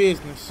fucking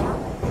business. No.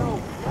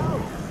 I'm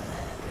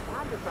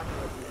just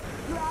fucking with you.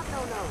 You have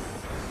no nose.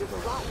 There's a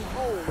rotten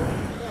hole in your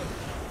head.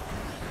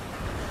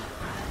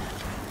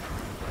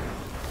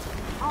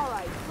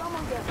 Alright,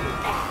 someone get this.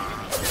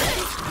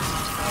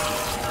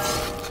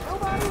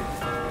 Nobody?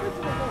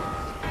 Listen to me.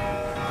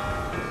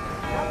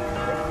 Nothing,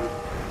 baby?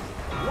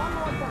 One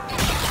more time.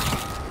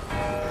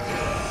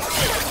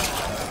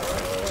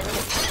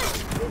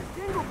 It's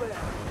Jingle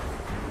Bell.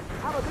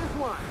 How about this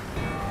one?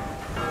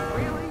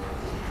 Really?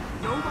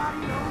 Nobody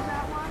knows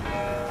that one?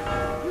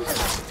 You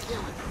guys are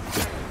killing me.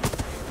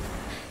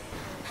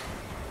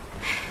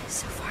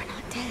 So far,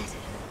 not dead.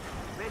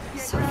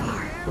 So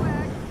far.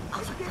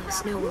 I'll let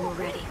Lewis know when we're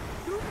ready.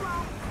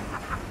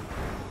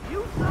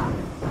 You suck.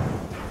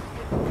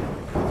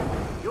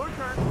 Your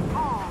turn.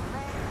 Oh,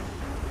 man.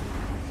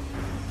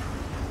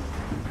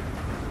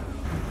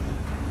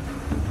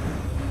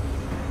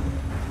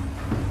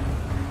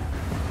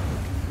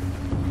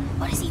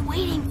 What is he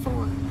waiting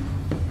for?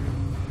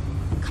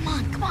 Come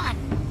on.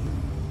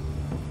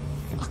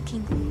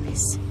 Fucking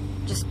Lewis.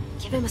 Just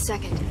give him a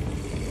second.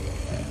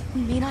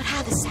 We may not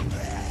have a second.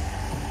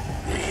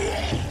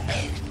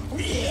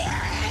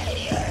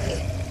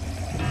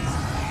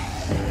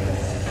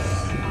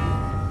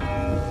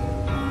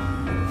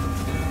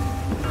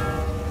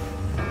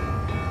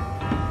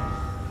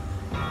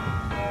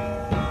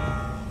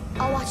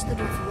 I'll watch the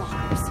door for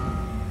walkers.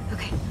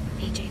 Okay,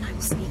 AJ and I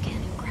will sneak in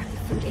and grab the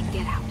food and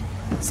get out.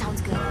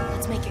 Sounds good.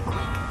 Let's make it quick.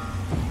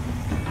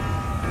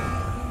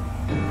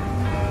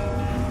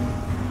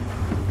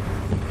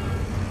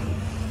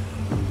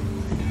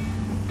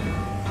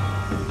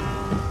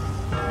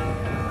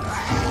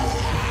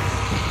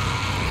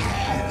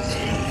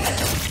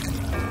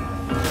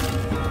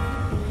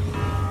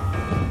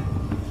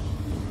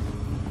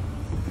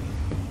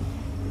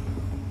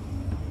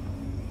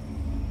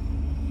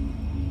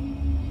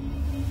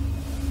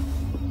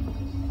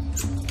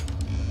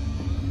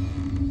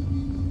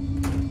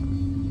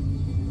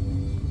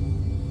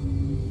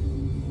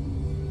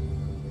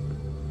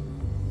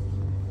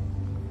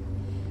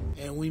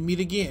 And we meet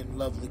again,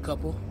 lovely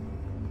couple.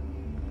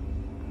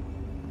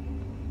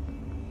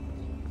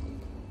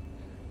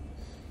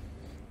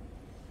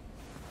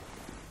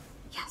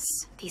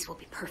 Yes, these will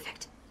be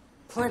perfect.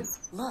 Clem,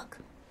 look.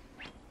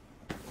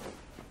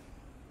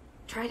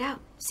 Try it out.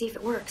 See if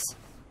it works.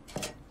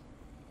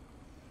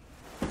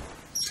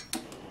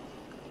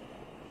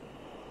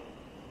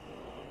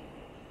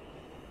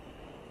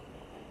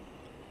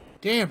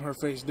 Damn, her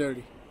face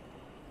dirty.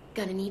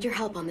 Gonna need your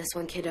help on this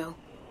one, kiddo.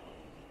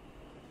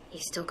 You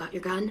still got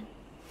your gun?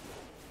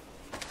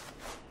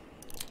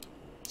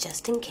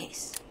 Just in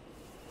case.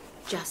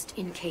 Just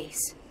in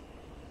case.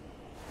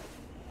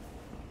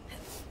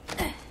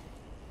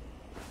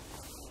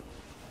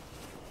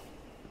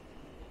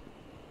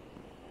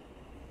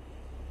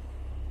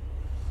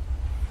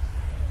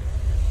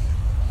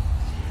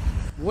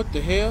 What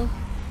the hell?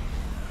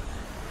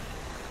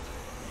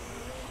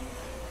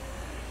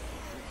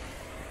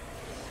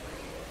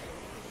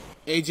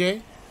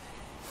 AJ?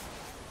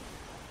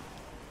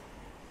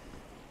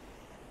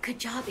 Good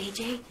job,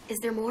 AJ. Is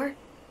there more?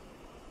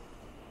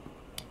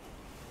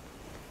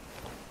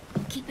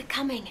 Keep it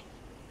coming.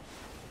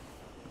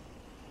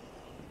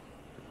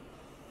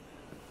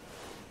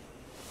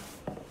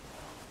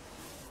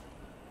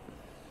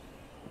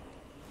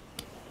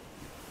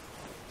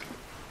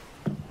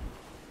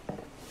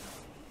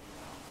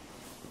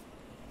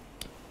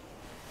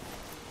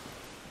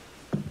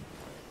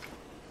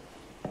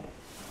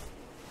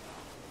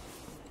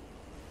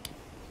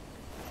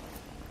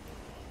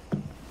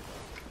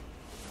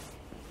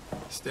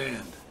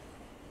 Stand.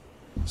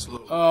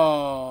 Slow.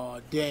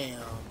 Oh, damn.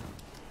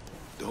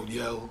 Don't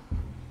yell.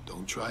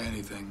 Don't try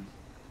anything.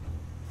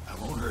 I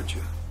won't hurt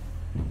you.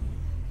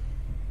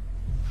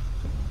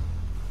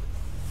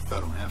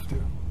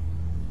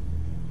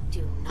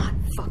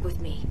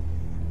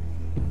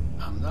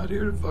 I'm not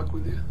here to fuck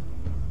with you.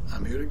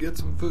 I'm here to get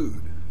some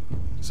food.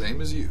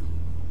 Same as you.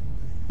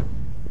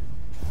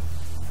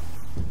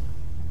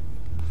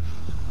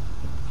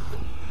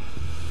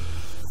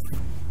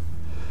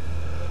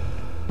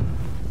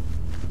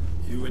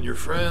 You and your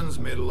friends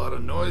made a lot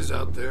of noise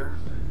out there.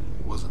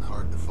 It wasn't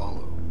hard to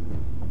follow.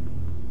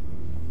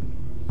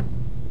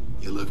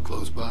 You live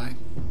close by?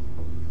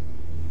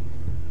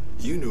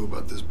 You knew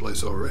about this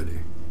place already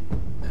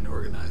and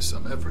organized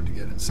some effort to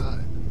get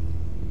inside.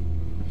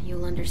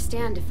 You'll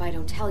understand if I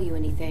don't tell you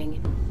anything.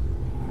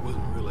 It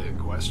wasn't really a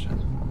question.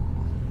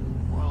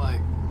 More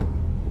like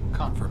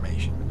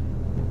confirmation.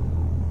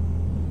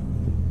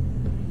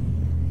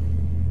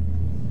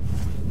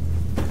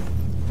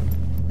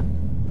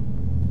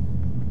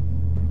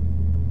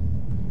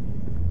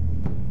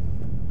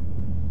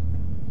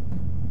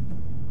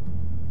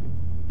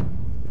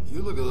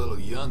 You look a little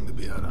young to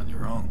be out on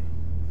your own.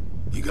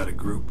 You got a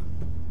group?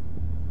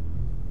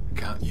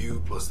 Count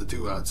you plus the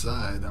two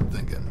outside, I'm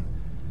thinking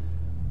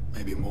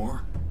maybe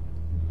more?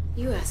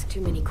 You ask too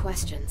many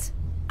questions.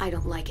 I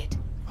don't like it.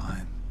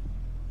 Fine.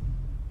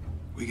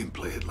 We can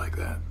play it like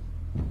that.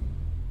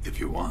 If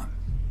you want.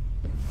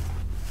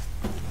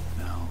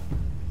 Now,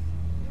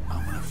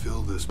 I'm gonna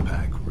fill this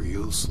pack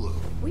real slow.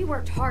 We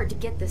worked hard to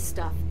get this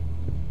stuff.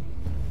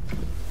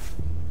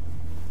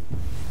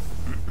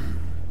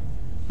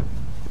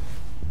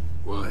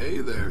 Well, hey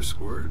there,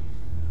 Squirt.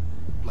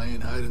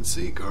 Playing hide and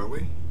seek, are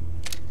we?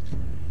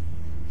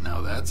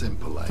 Now that's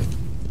impolite.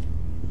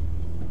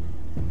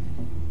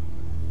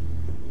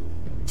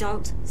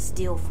 Don't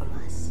steal from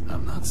us.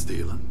 I'm not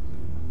stealing.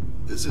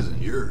 This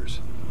isn't yours.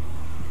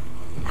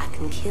 I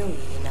can kill you,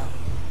 you know.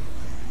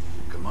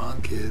 Come on,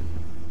 kid.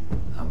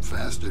 I'm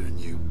faster than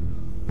you.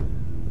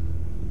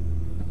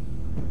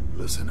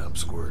 Listen up,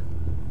 Squirt.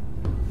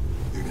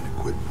 You're gonna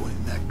quit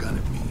pointing that gun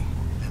at me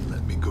and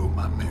let me go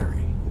my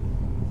Mary.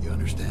 You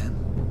understand?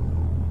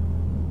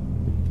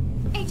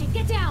 Agent,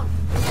 get down!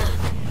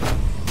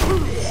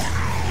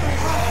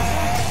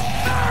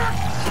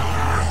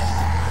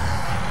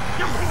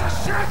 You piece of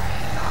shit!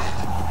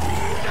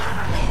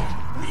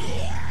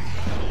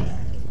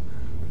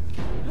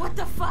 What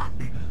the fuck?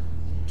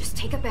 Just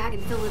take a bag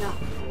and fill it up.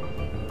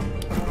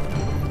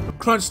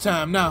 Crunch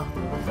time now.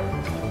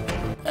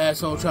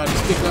 Asshole tried to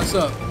stick us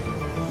up.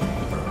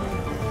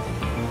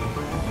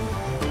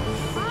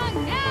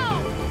 On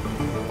now!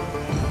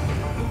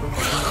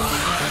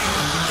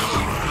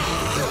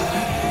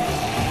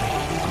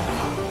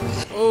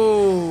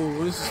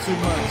 Oh, this is too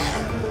much.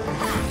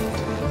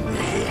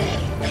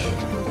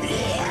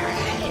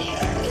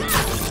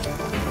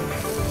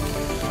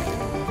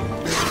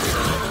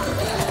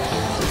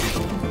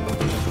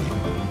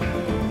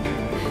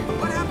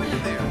 What happened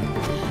in there?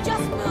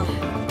 Just move.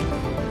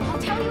 I'll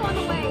tell you on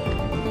the way.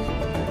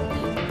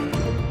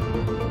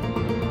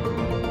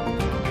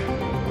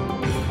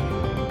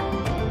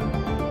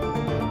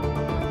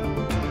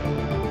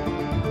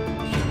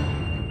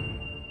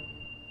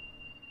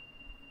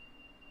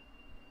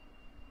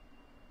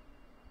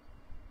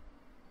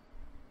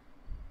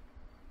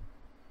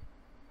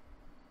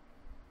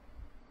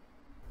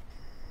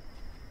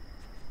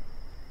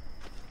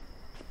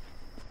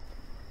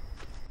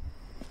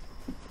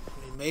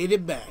 We made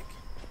it back.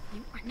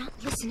 You are not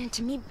listening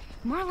to me.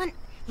 Marlon,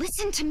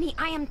 listen to me.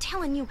 I am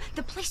telling you,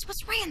 the place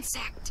was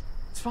ransacked.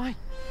 It's fine.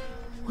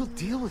 We'll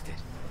deal with it.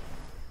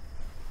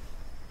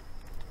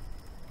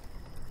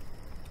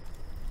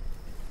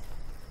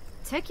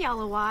 Took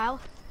y'all a while.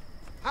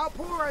 How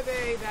poor are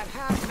they that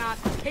have not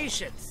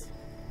patience?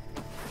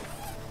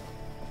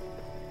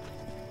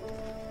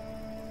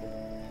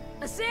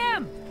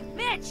 Sam!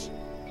 Mitch!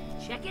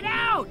 Check it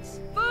out!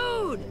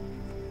 Food!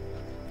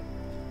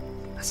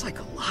 That's like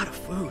a lot of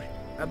food.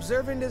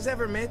 Observant as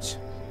ever, Mitch.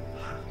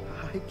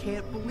 I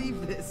can't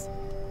believe this.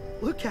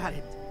 Look at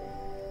it.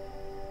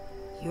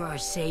 You're our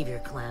savior,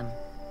 Clem.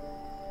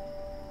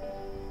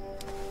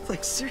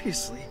 Like,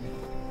 seriously,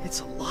 it's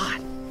a lot.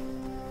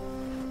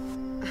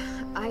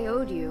 I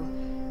owed you.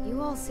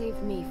 You all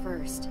saved me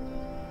first.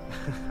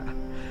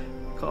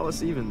 Call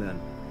us even then.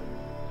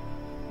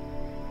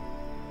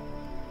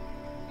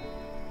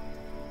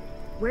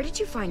 Where did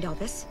you find all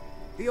this?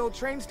 The old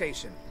train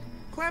station.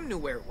 Clem knew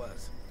where it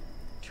was.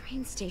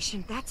 Train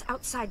station, that's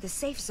outside the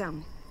safe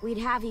zone. We'd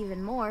have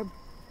even more,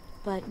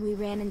 but we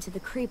ran into the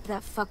creep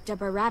that fucked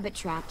up our rabbit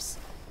traps.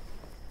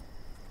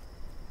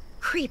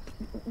 Creep?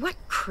 What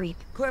creep?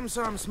 Clem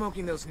saw him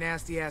smoking those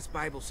nasty-ass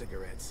Bible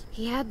cigarettes.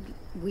 He had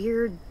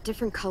weird,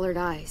 different colored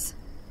eyes.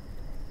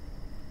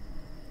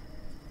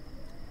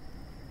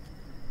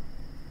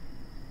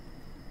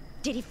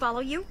 Did he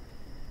follow you?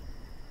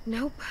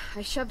 Nope.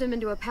 I shoved him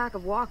into a pack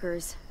of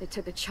walkers. They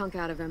took a chunk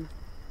out of him.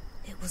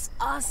 It was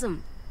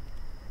awesome.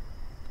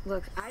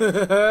 Look, I didn't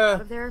get him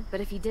out of there,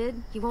 but if he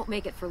did, he won't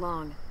make it for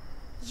long.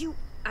 You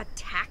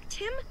attacked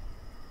him?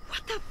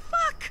 What the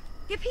fuck?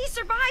 If he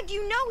survived,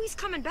 you know he's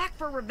coming back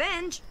for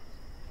revenge.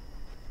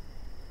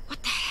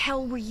 What the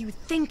hell were you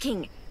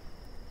thinking?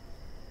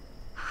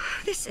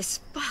 This is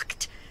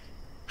fucked.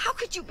 How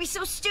could you be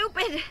so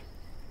stupid?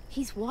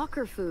 He's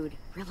walker food.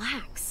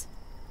 Relax.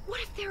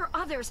 What if there are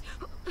others?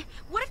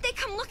 What if they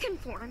come looking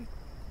for him?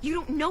 You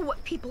don't know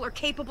what people are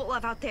capable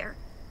of out there.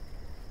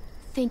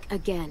 Think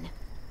again.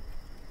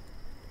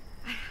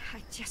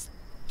 I just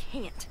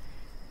can't.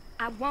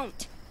 I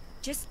won't.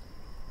 Just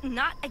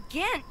not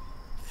again.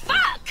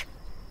 Fuck!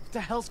 What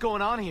the hell's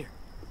going on here?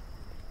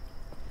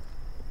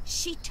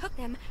 She took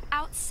them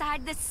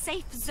outside the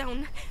safe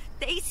zone.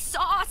 They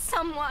saw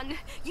someone.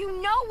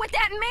 You know what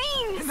that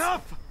means!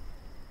 Enough!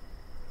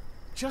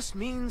 Just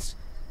means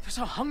there's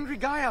a hungry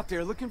guy out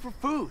there looking for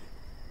food.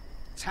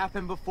 It's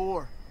happened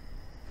before.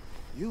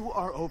 You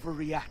are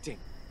overreacting.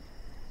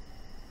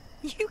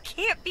 You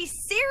can't be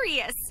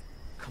serious!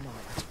 Come on,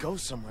 let's go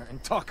somewhere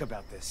and talk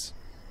about this.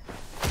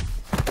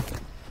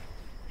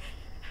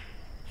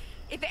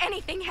 If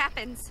anything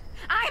happens,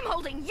 I'm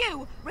holding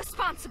you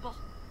responsible.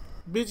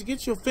 Bitch,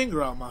 get your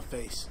finger out my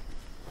face.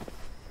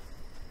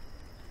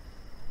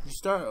 You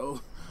start.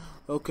 Oh,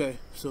 okay.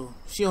 So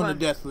she on the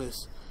death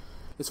list.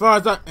 As far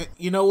as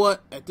you know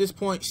what? At this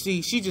point,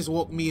 she just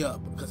woke me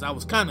up because I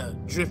was kind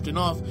of drifting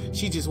off.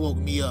 She just woke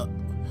me up.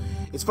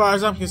 As far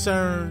as I'm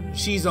concerned,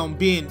 she's on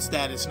bin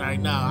status right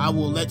now. I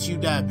will let you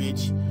die,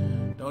 bitch.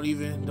 Don't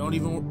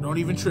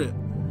even trip.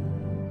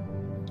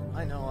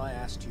 I know I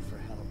asked you for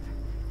help.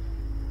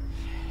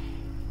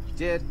 You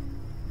did.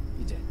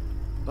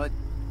 But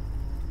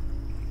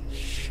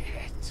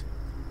shit.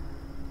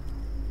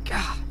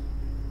 God,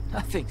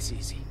 nothing's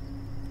easy.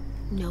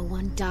 No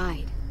one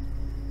died.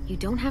 You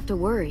don't have to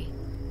worry.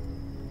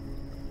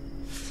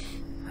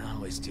 I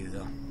always do,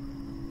 though.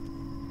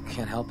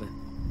 Can't help it.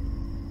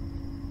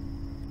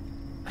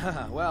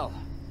 Well,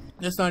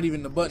 that's not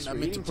even the button I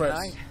meant to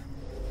press.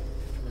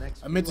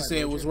 I meant to say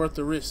it was worth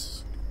the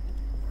risk.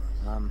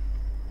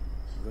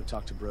 Go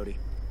talk to Brody.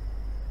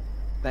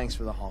 Thanks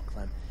for the haul,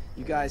 Clem.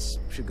 You guys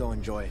should go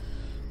enjoy it.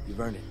 You've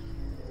earned it.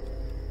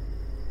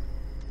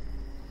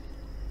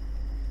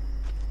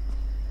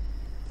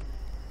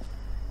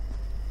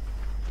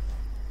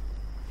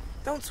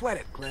 Don't sweat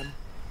it, Clem.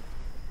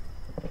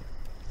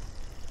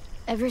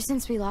 Ever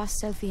since we lost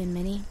Sophie and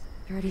Minnie,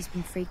 Brody's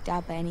been freaked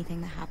out by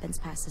anything that happens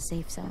past the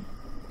safe zone.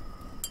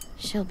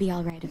 She'll be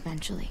all right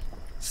eventually.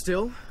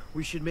 Still,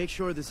 we should make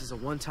sure this is a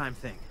one-time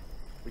thing.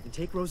 We can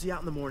take Rosie out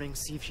in the morning,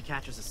 see if she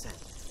catches a scent.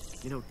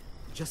 You know,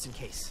 just in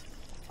case.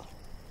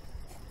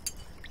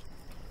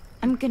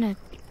 I'm gonna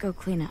go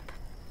clean up.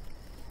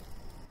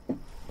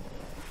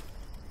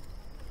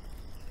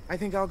 I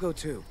think I'll go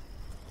too.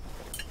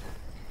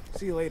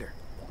 See you later.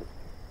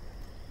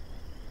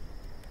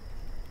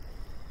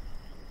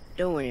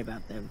 Don't worry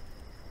about them.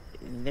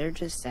 They're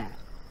just sad.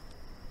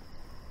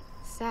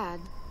 Sad?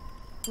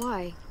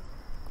 Why?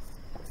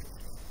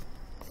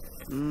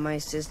 My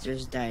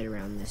sisters died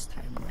around this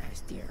time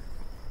last year.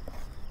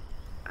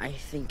 I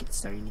think it's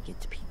starting to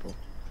get to people.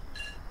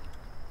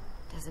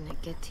 Doesn't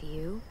it get to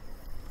you?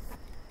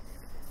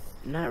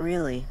 Not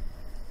really.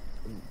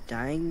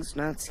 Dying's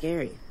not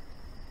scary.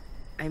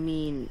 I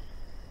mean,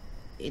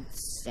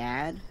 it's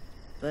sad,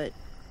 but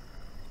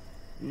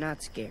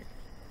not scary.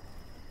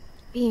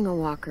 Being a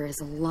walker is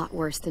a lot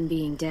worse than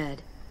being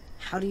dead.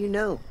 How do you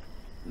know?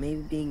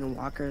 Maybe being a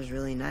walker is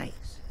really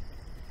nice.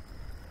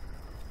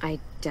 I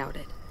doubt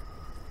it.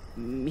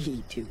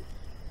 Me too.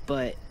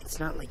 But it's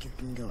not like you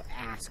can go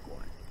ask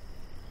one.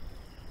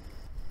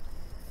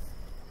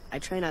 I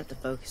try not to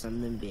focus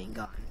on them being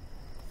gone.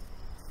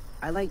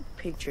 I like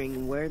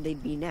picturing where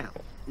they'd be now,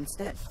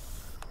 instead.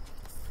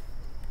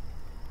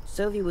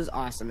 Sophie was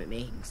awesome at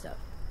making stuff.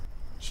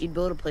 She'd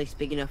build a place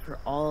big enough for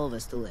all of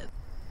us to live.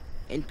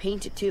 And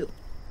paint it too.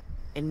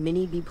 And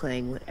Minnie'd be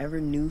playing whatever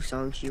new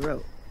song she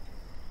wrote.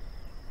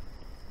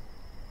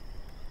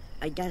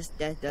 I guess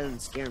death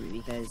doesn't scare me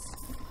because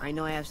I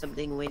know I have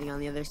something waiting on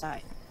the other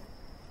side.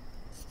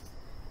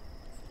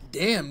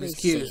 Damn, this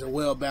kid is a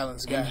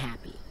well-balanced guy. And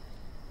happy.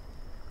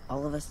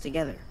 All of us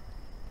together.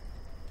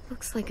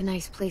 Looks like a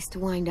nice place to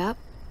wind up.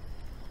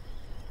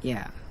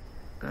 Yeah,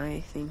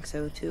 I think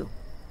so too.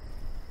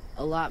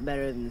 A lot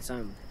better than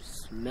some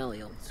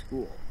smelly old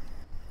school.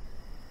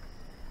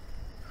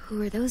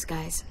 Who are those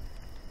guys?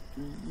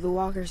 The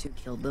walkers who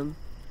killed them.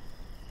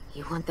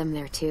 You want them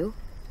there too?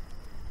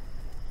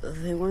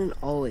 They weren't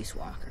always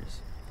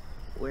walkers.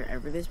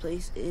 Wherever this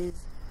place is,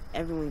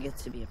 everyone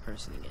gets to be a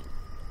person again.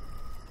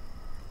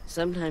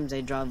 Sometimes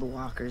I draw the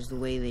walkers the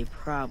way they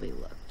probably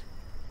looked.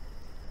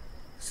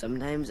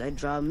 Sometimes I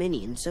draw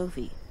Minnie and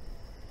Sophie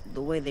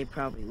the way they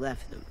probably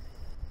left them.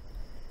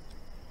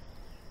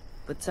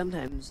 But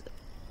sometimes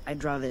I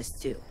draw this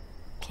too.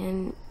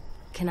 Can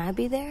I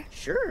be there?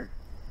 Sure.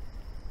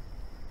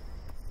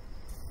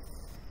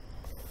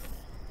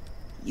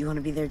 You want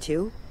to be there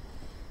too?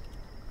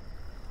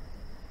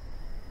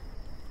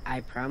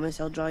 I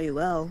promise I'll draw you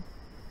well.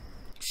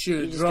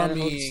 Sure, draw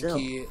me in,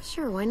 kid.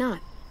 Sure, why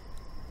not?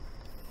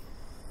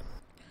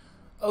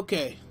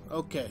 Okay.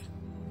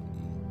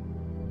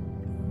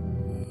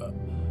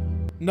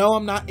 No,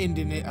 I'm not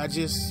ending it. I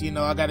just,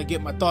 I gotta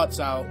get my thoughts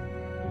out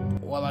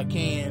while I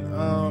can.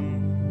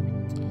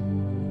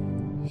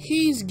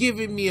 he's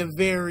giving me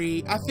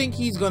I think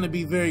he's going to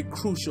be very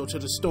crucial to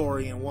the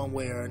story in one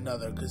way or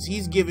another, because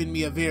he's giving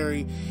me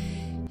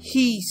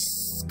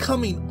he's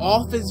coming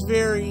off as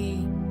very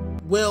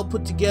well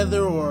put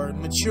together or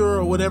mature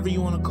or whatever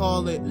you want to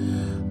call it,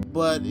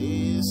 but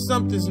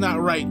something's not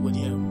right with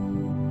him.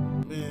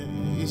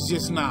 It's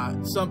just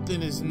not.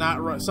 Something is not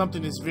right.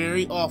 Something is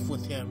very off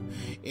with him,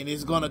 and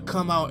it's going to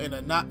come out in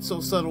a not so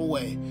subtle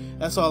way.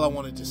 That's all I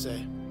wanted to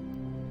say.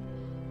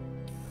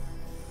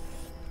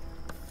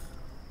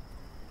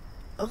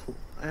 Oh,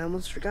 I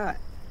almost forgot.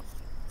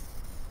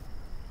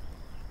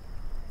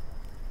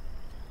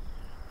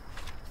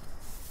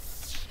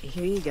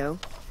 Here you go.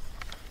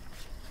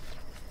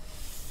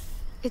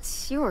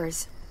 It's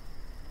yours.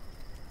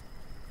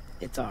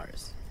 It's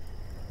ours.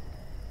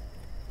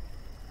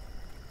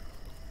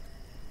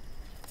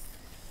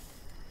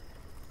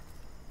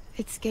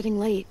 It's getting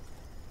late.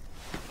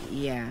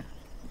 Yeah,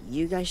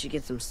 you guys should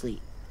get some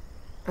sleep.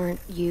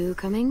 Aren't you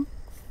coming?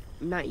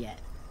 Not yet.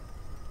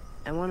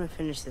 I want to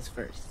finish this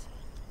first.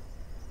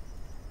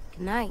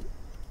 Good night.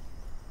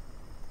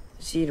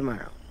 See you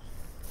tomorrow.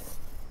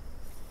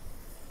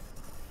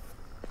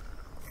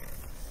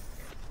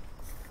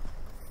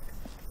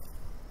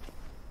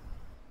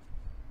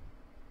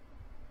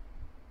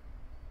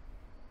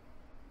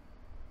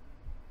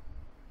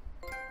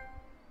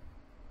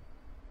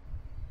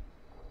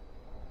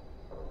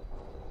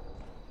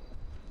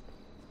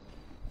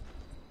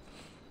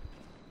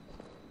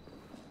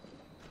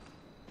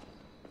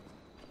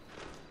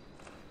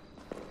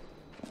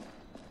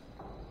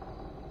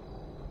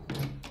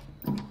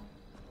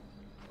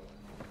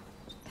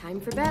 Time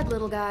for bed,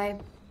 little guy.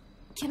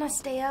 Can I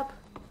stay up?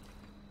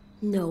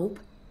 Nope.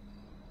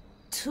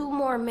 2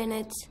 more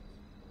minutes.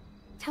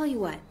 Tell you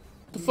what.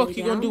 The fuck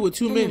you gonna do with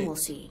 2 minutes? Then we'll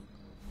see.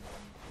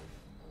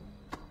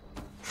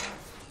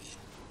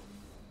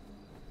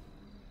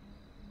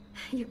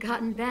 You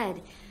got in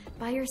bed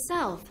by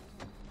yourself.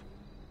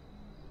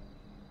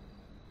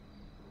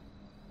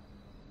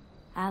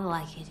 I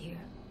like it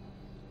here.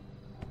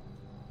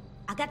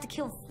 I got to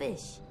kill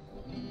fish.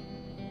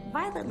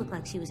 Violet looked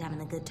like she was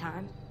having a good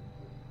time.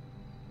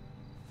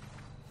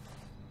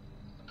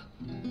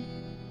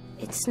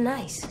 It's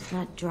nice,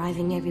 not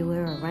driving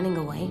everywhere or running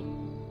away.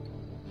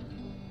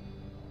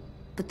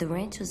 But the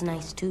ranch was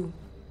nice too,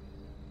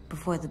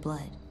 before the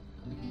blood.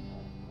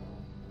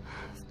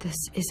 This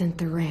isn't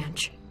the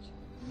ranch.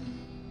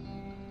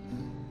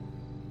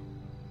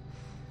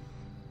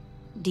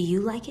 Do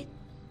you like it?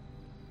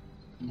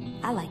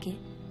 I like it,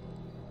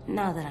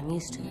 now that I'm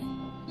used to it.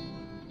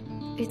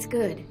 It's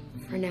good,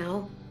 for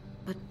now.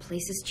 But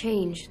places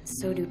change,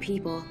 so do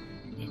people.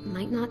 It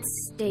might not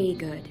stay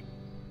good.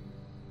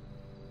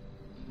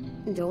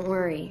 Don't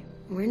worry,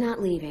 we're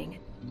not leaving.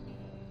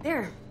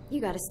 There, you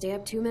gotta stay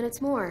up 2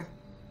 minutes more.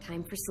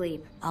 Time for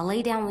sleep. I'll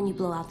lay down when you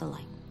blow out the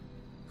light.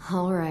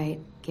 All right,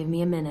 give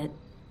me a minute.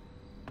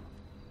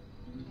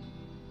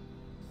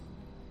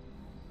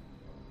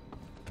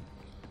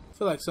 I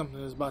feel like something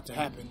is about to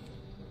happen.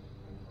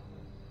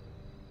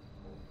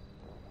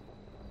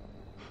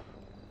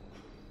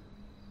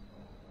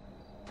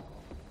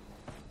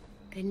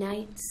 Good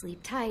night,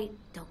 sleep tight,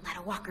 don't let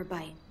a walker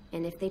bite.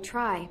 And if they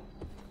try...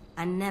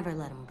 I never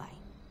let them bite.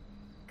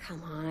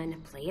 Come on,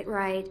 play it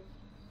right.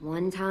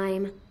 One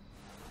time.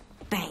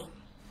 Bang!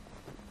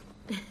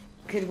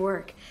 Good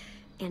work.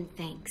 And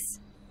thanks.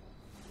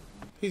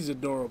 He's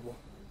adorable.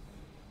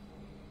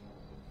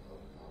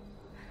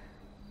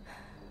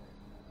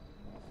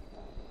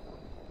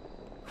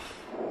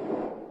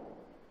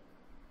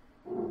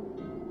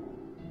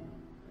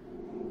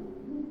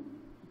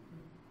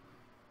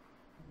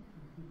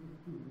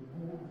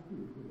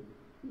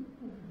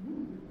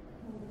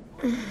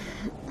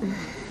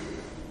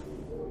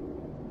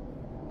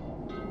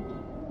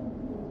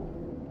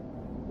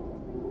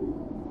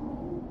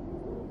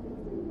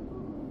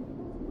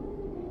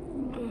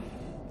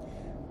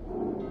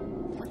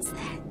 What's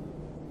that?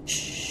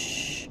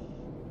 Shh.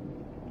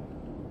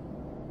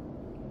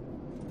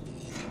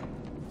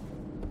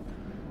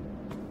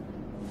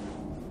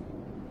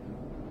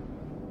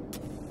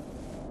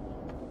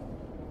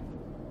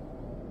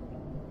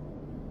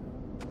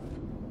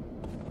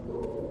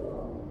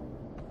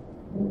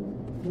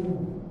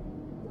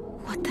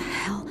 What the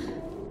hell?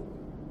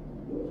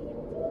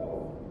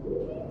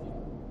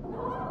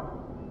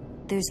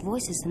 There's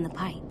voices in the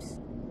pipes.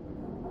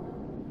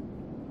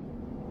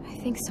 I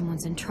think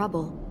someone's in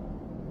trouble.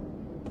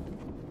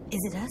 Is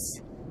it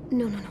us?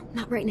 No,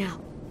 not right now.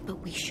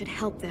 But we should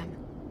help them.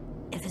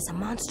 If it's a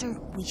monster,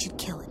 we should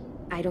kill it.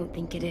 I don't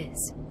think it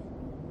is.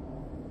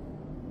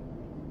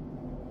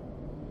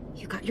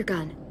 You got your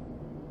gun?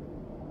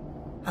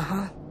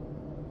 Uh-huh.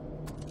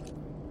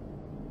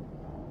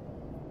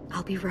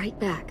 I'll be right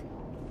back.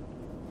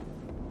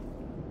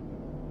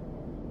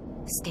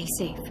 Stay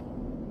safe.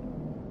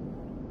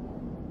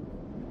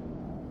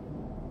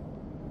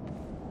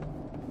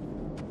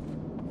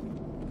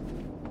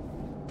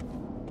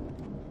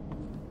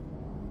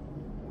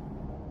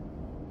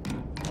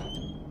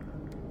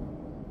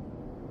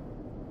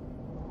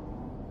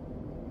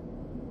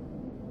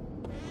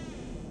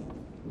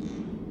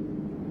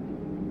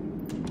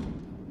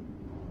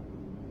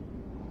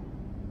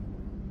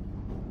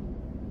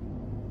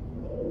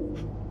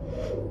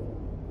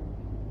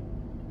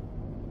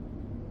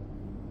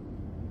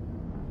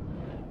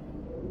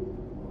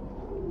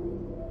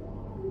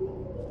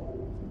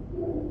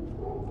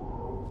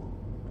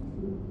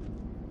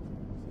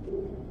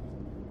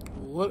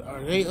 What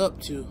are they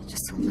up to?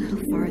 Just a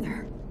little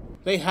farther.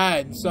 They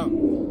hiding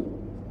something.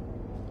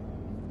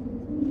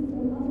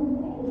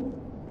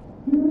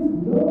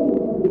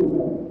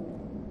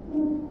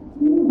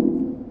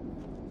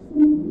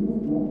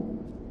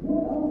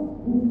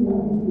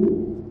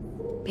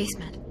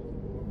 Basement.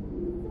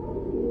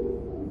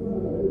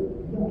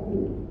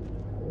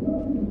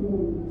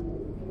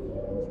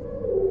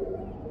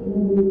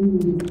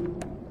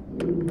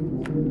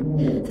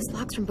 This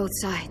lock's from both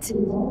sides.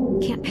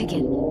 Can't pick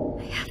it.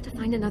 I have to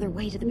find another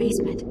way to the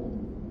basement.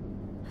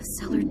 A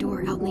cellar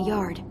door out in the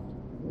yard.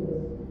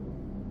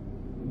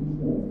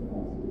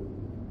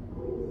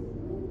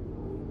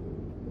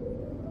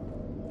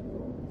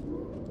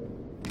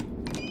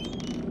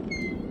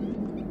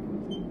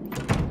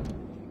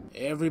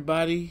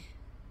 Everybody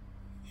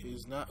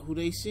is not who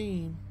they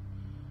seem.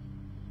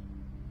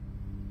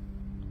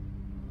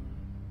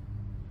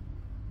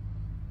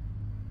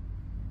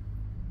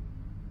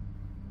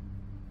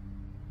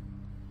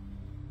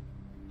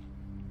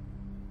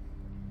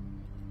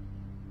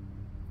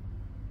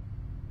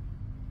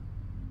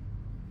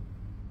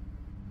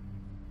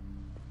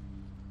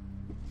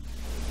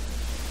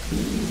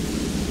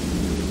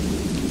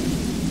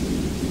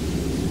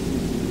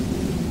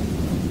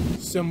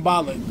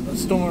 Symbolic. A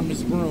storm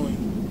is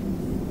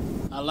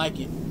brewing. I like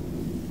it.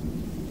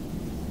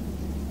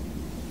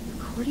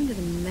 According to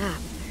the map,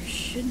 there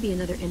should be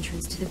another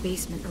entrance to the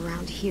basement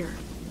around here.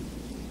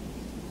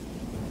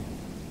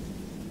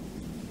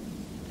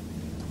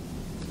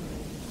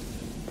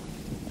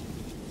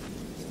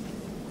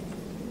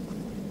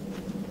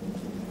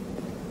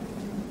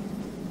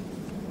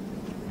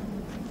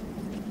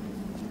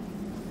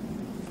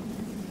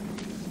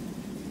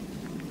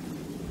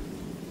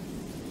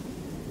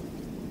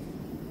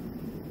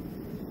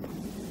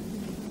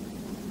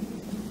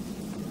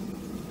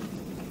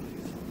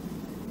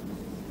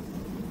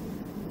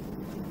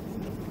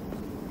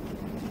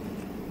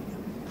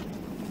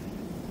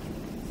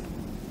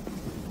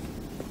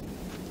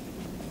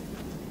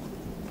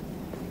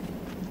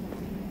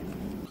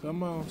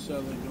 Come on,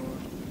 cellar door.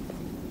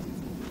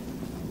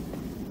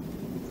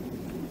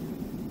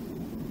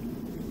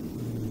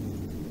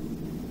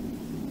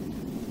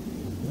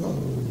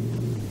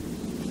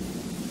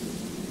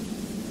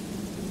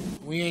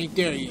 We ain't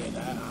there yet.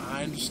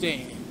 I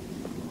understand.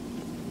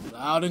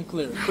 Loud and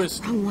clear.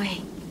 Crystal. Wrong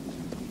way.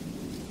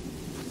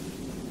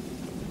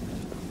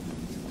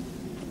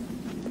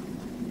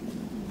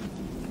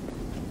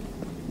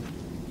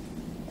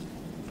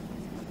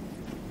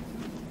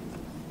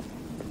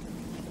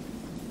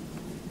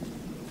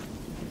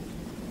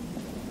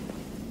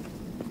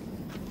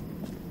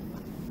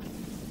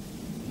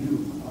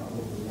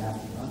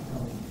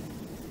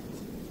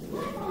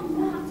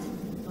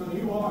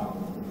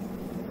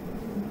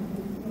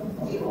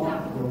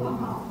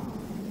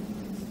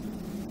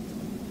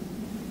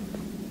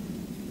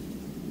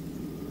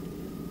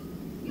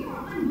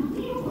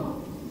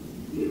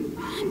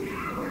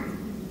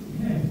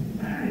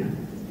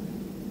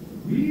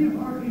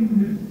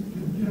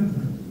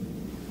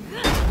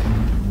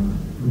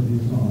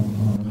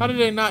 How did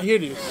they not hear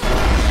this?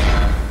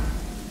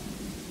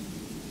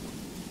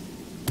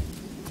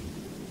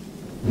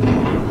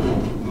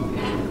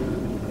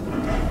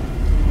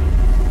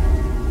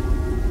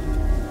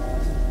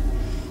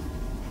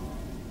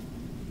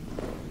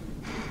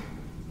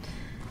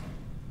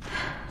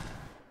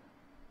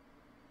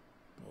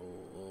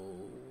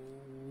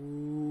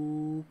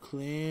 Oh,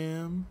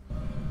 Clem.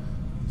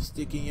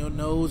 Sticking your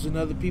nose in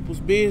other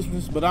people's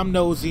business, but I'm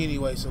nosy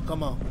anyway, so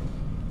come on.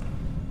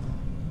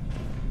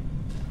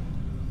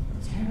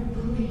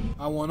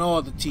 I want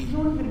all the tea. You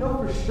don't even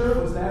know for sure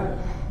it was that.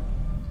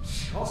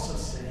 She also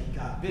said he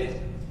got bit,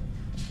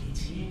 which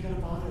means he ain't gonna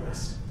bother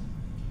us.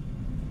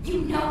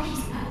 You know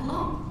he's not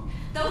alone.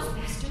 Those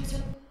bastards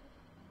are...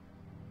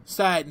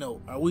 Side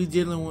note: Are we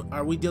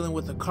dealing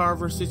with a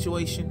Carver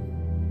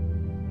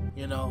situation?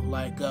 You know,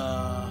 like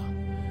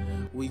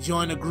we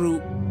join a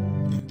group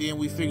and then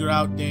we figure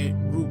out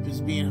that group is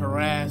being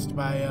harassed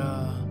by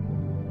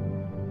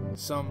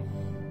some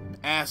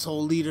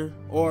asshole leader,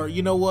 or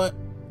you know what?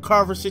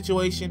 Carver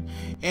situation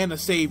and a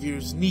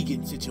Savior's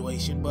Negan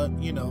situation, but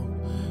you know,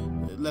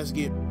 let's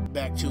get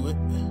back to it.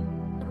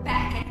 We're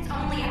back, and it's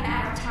only a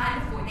matter of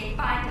time before they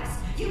find us.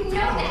 You know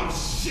that.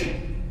 Oh shit!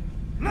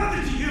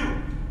 Nothing to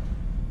you.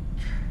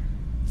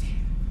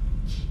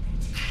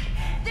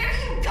 There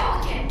you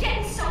go again,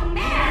 getting so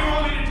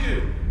mad. What do you want me to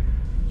do?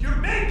 You're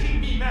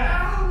making me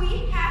mad. Oh,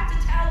 we have to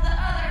tell the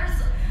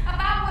others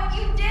about what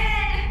you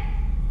did.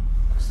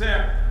 Who's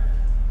there?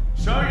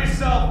 Show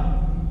yourself.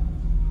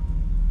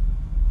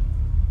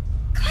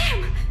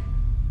 Clem!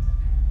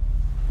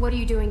 What are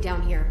you doing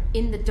down here,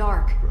 in the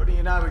dark? Brody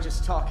and I were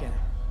just talking.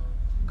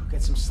 Go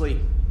get some sleep.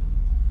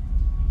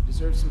 You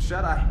deserve some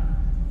shut-eye.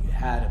 You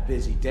had a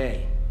busy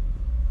day.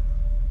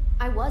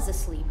 I was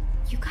asleep.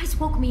 You guys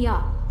woke me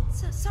up.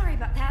 So sorry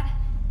about that.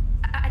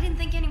 I didn't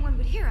think anyone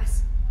would hear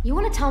us. You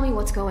want to tell me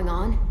what's going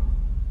on?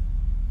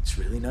 It's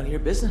really none of your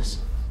business.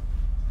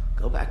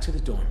 Go back to the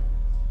dorm.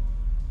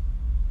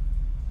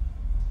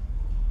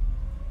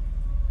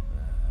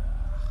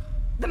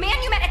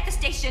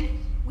 station.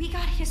 We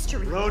got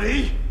history.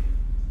 Brody!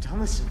 Don't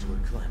listen to her,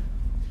 Clem.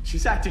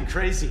 She's acting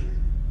crazy.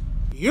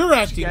 You're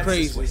acting she gets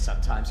crazy. This way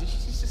sometimes.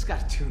 She's just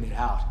got to tune it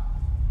out.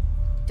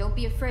 Don't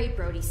be afraid,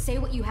 Brody. Say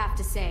what you have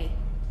to say.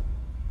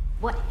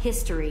 What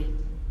history?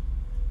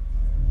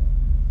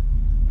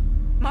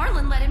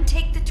 Marlon let him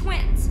take the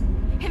twins.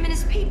 Him and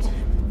his people.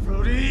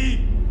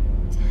 Brody!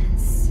 10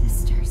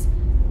 sisters.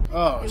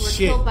 Oh, they were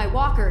shit. killed by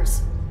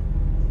walkers.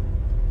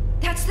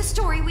 That's the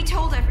story we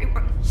told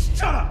everyone.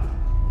 Shut up!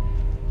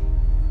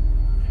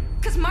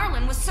 Because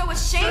Marlon was so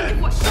ashamed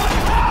of what...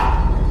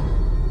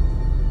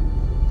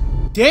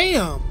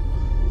 Damn.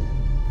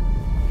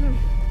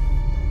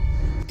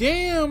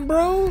 Damn,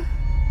 bro.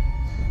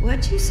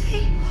 What'd you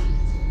say?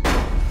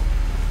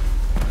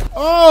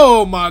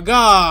 Oh, my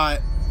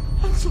God.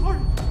 I'm sorry.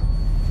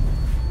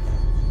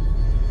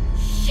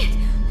 Shit!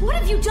 What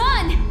have you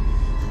done?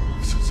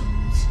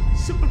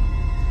 Sorry.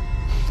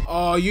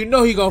 Oh, you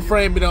know he gonna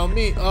frame it on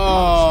me.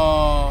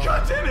 Oh.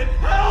 God damn it!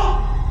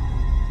 Help!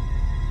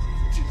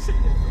 Did you say it?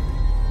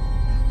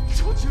 I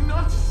told you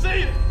not to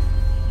say it.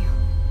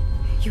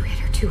 You hit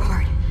her too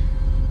hard.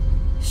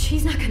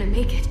 She's not gonna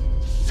make it.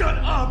 Shut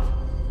up!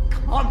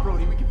 Come on,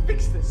 Brody, we can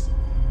fix this.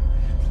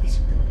 Please,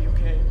 you're gonna be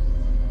okay.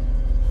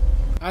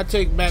 I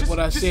take back what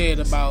I said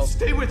about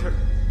stay with her.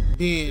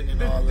 Ben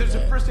and all of that. There's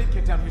a first aid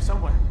kit down here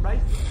somewhere,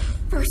 right?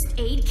 First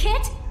aid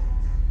kit?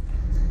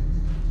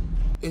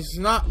 It's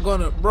not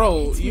gonna,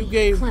 bro. It's You me,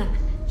 gave. Clem.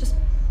 Just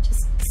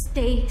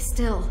stay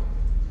still.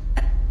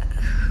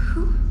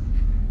 Who?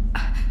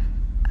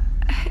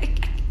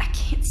 I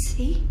can't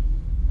see.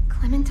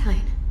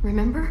 Clementine,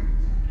 remember?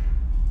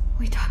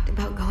 We talked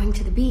about going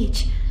to the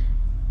beach,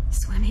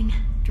 swimming,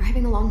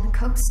 driving along the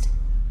coast.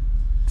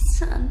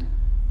 Son.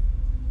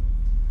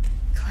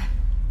 Clem,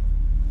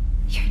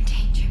 you're in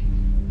danger.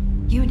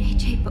 You and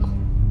AJ both.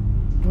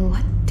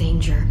 What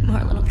danger?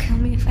 Marlon will kill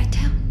me if I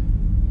tell.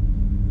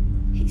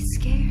 He's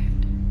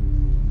scared.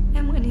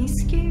 And when he's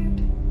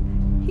scared,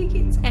 he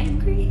gets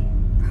angry.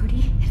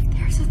 Brody, if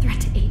there's a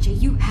threat to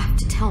AJ, you have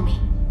to tell me.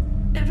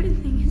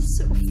 Everything is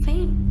so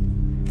faint.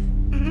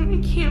 I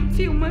can't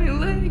feel my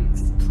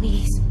legs.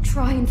 Please,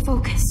 try and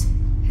focus.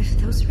 If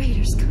those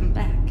raiders come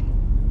back,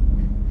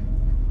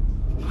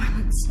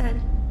 Marlon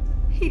said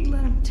he'd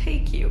let them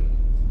take you.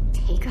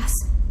 Take us?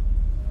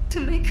 To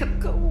make him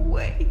go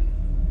away.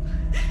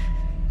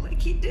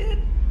 Like he did.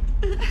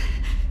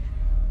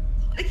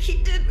 Like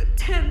he did with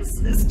 10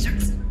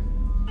 sisters.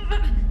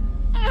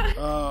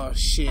 Oh,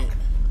 shit.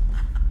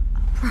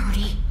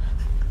 Brody.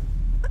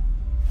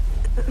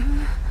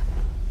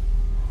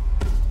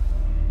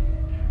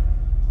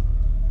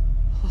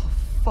 Oh,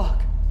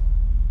 fuck.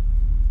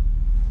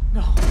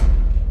 No. Oh,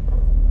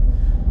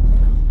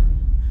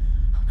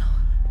 no.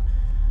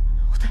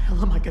 What the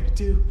hell am I gonna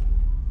do?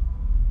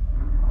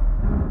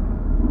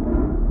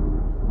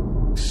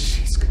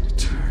 She's gonna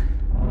turn.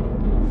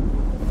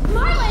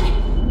 Marlon!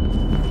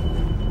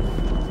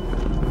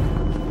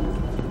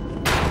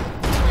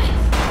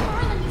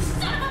 Marlon, you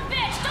son of a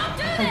bitch! Don't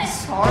do I'm this!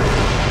 sorry.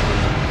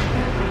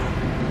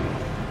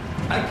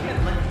 I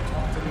can't let you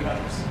talk to the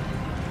others.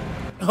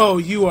 Oh,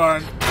 you are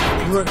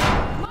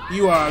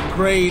a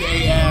grade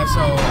A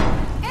asshole.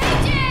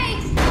 AJ!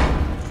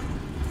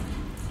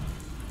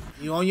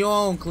 You on your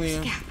own,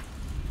 Clem. Gap.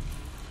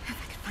 If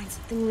I could find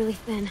something really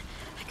thin,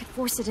 I could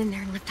force it in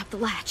there and lift up the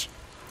latch.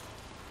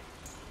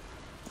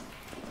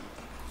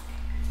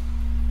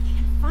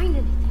 Can't find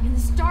anything in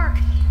this dark.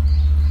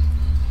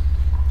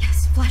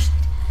 Yes,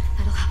 flashlight.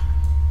 That'll help.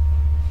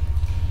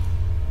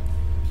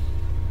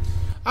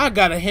 I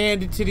gotta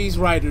hand it to these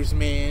writers,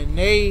 man.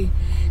 They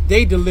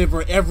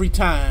deliver every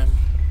time.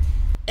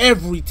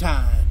 Every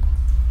time.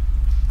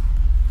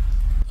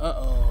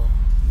 Uh-oh.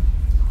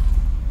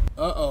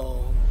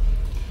 Uh-oh.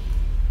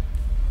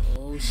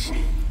 Oh, shit.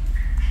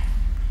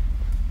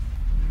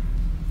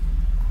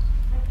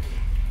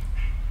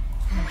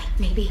 Oh, wait,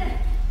 maybe.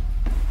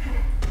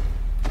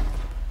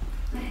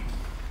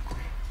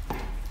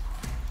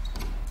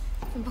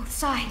 From both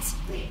sides.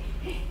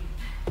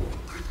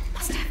 Marlon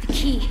must have the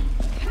key.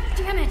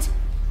 Damn it!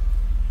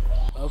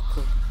 Of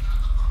course.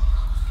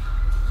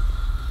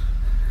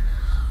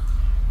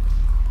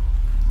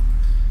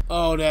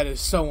 Oh, that is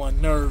so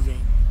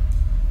unnerving.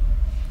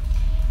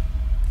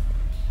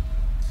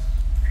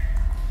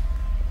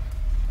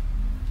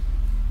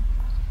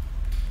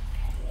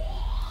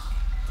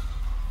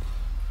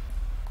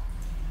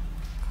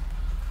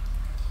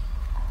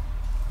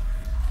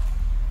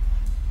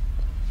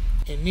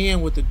 And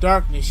then with the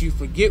darkness, you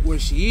forget where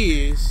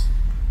she is.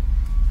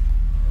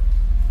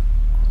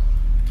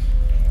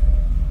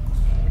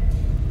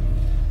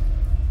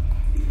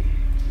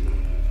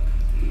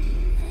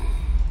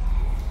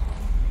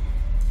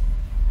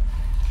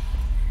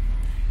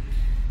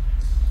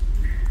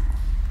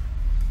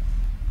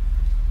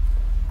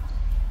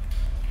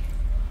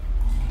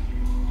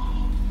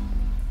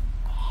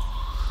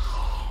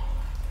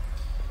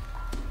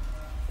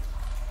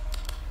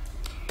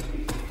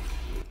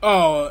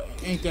 Oh,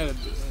 ain't that a...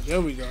 There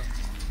we go.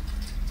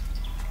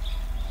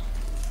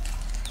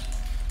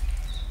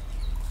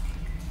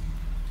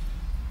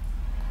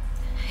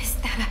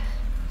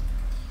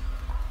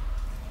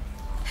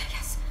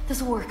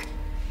 This'll work.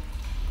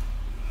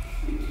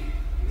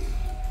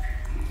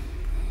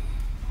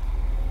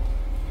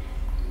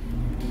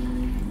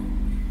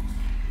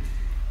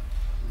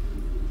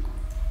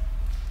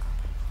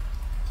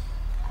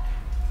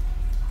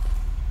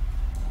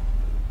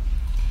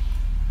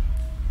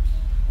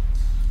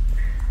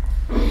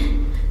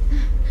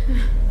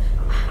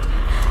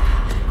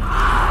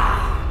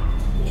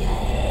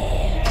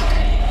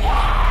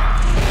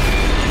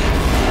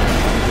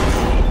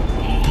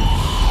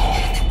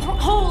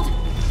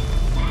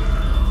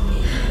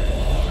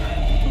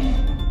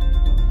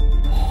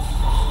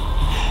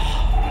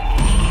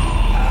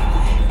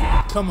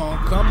 Come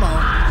on, come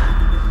on.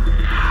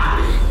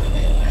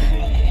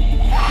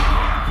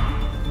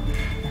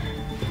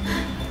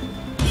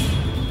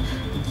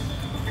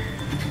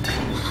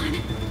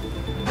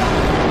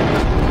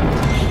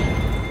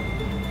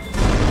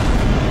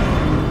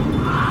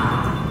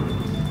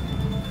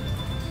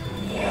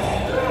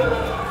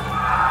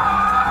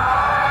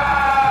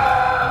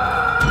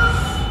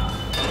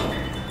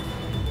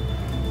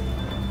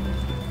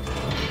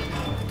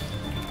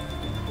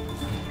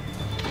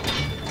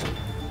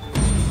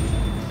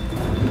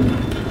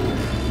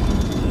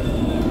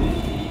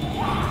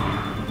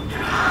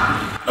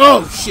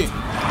 Oh, shit.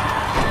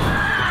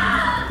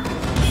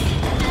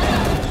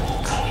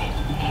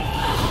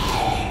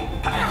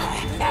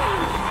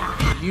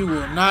 You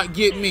will not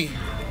get me.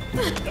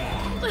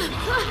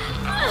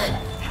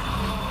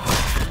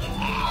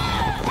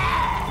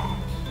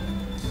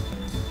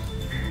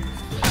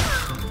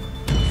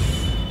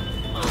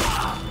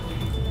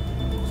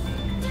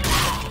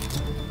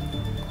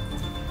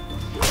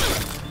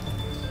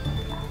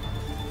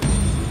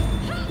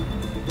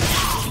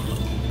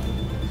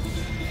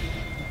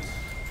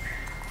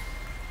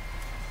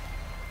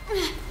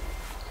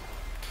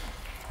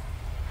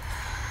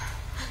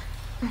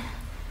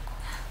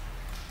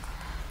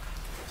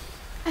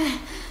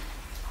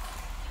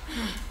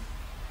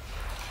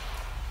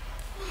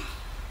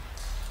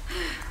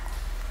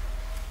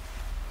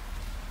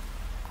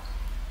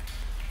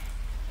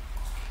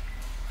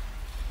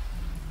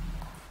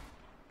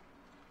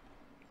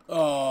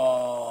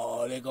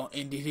 Oh, they're gonna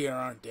end it here,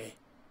 aren't they?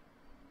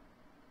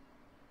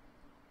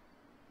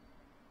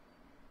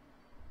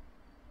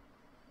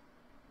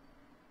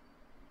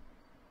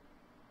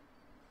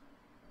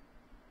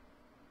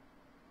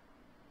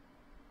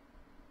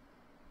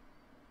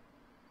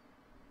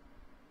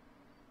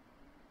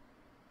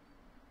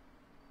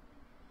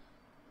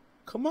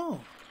 Come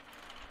on.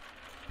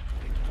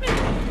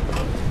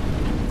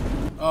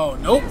 Oh,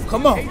 nope.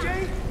 Come on.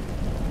 AJ,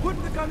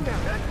 put the gun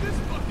down. Get this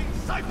fucking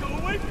psycho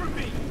away from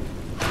me.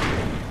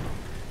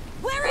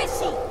 Where is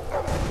she?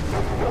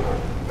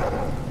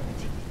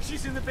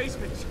 She's in the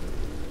basement.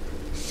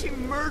 She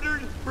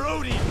murdered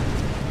Brody.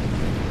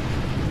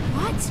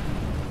 What?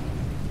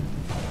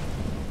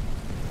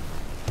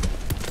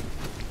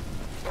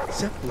 Is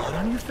that blood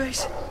on your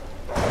face?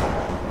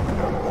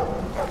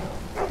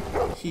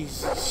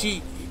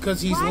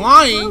 Because he's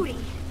lying. Brody?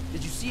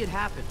 Did you see it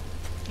happen?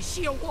 Is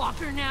she a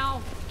walker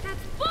now?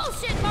 That's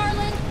bullshit,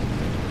 Marlon!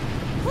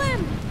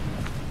 Clem!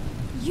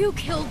 You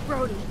killed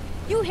Brody.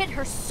 You hit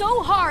her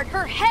so hard,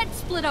 her head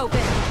split open.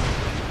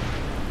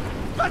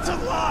 That's a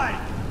lie!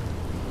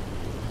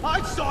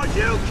 I saw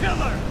you kill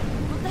her!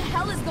 What the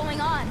hell is going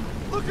on?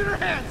 Look at her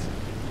hands!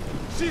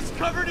 She's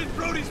covered in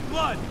Brody's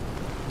blood!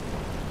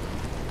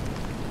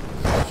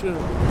 Sure.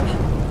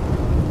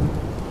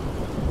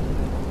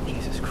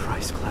 Jesus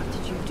Christ, Clem. What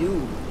did you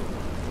do?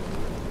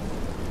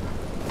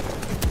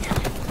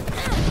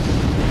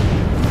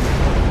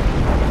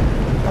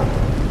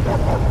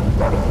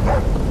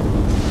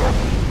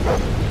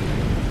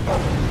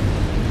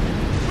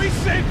 We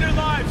saved their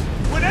lives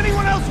when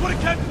anyone else would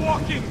have kept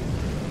walking.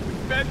 We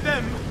fed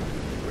them,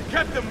 we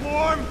kept them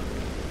warm,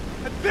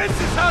 and this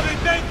is how they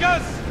thank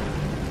us.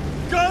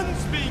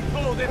 Guns being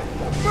pulled and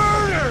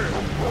murder.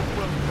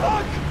 Well,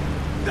 fuck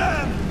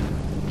them.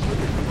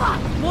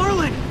 Fuck!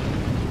 Marlon!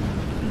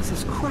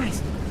 Jesus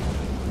Christ.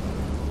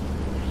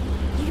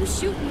 You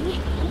shoot me,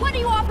 and what do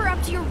you offer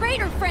up to your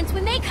raider friends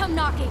when they come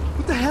knocking?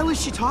 What the hell is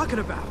she talking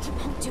about? You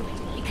won't do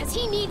it, because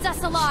he needs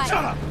us alive.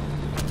 Shut up!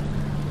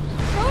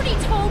 Brody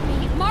told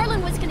me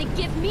Marlon was gonna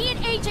give me and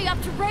AJ up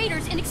to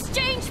raiders in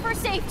exchange for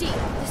safety.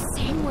 The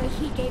same way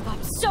he gave up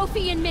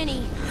Sophie and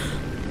Minnie.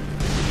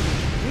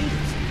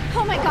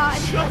 Oh my god.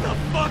 Shut the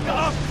fuck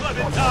up,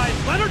 Clementine!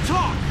 Let her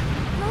talk!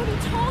 Brody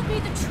told me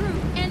the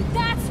truth, and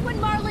that's when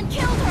Marlon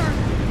killed her.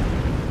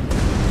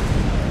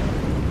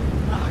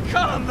 Oh,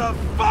 come the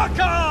fuck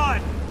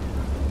on!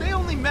 They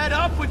only met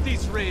up with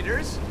these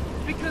raiders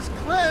because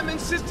Clem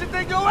insisted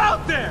they go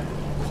out there.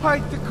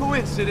 Quite the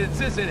coincidence,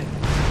 isn't it?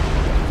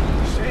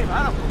 Shame,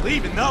 I don't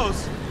believe in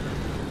those.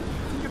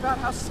 Think about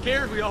how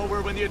scared we all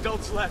were when the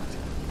adults left.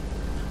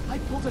 I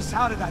pulled us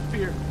out of that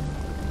fear.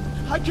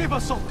 I gave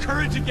us all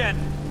courage again.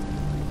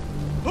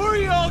 Who are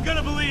you all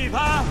gonna believe,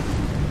 huh?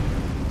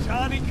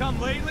 Johnny come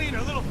lately and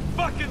her little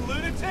fucking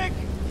lunatic?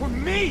 Or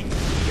me?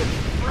 Your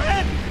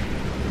friend?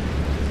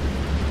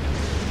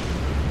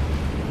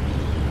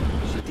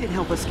 She did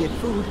help us get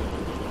food.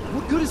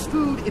 What good is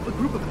food if a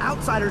group of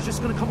outsiders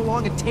just gonna come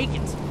along and take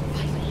it?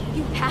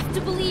 You have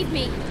to believe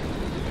me.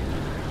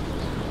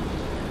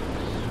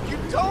 You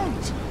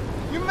don't!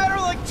 You met her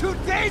like 2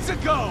 days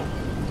ago!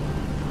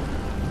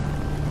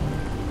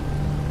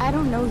 I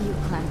don't know you,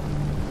 Clem.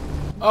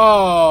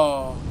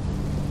 Oh.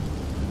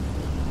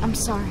 I'm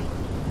sorry.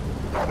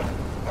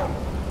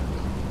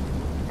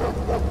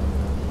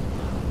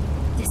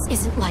 This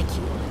isn't like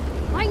you.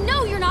 I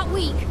know you're not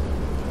weak.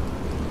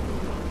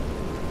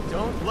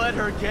 Don't let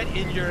her get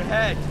in your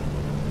head.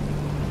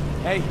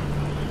 Hey,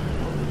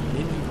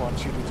 Mindy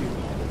wants you to do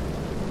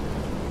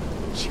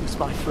that. She was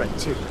my friend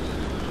too.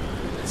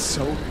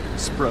 So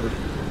was Brody.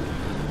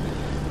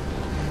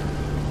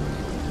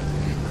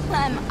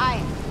 Clem,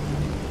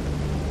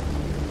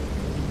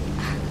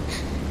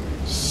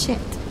 Shit.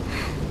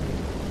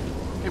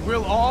 It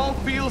will all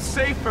feel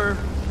safer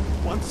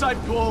once I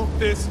pull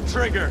this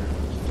trigger.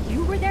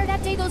 You were there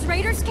that day those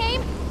raiders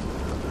came?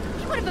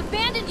 He would have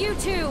abandoned you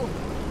two.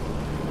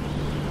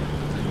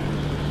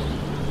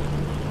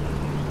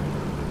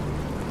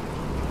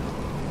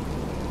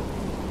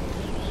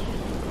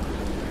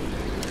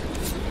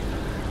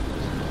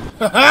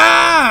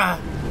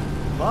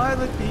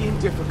 Violet being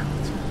difficult.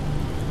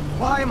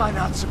 Why am I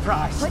not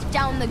surprised? Put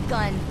down the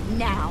gun,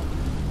 now.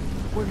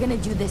 We're gonna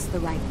do this the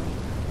right way.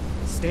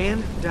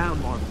 Stand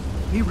down, Marvin.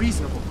 Be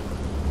reasonable.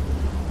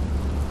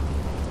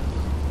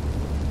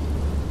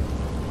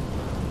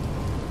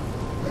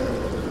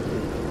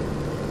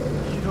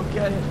 You don't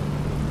get it.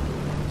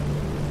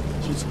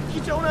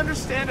 You don't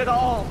understand at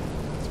all.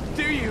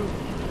 Do you?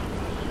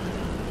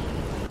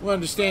 We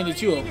understand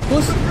that you a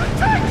pussy.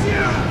 Protect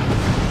you!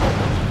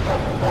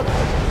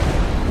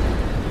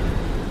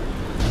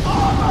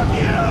 All of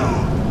you!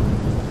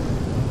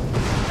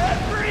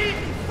 Every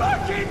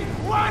fucking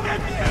one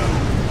of you!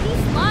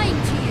 He's lying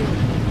to you.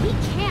 He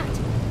can't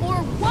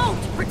or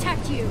won't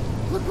protect you.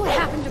 Look what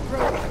happened to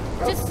Brody,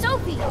 to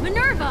Sophie,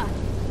 Minerva.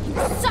 You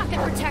suck at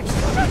protection.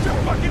 Shut your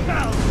fucking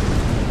mouth!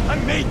 I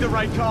made the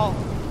right call.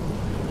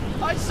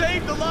 I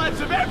saved the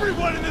lives of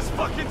everyone in this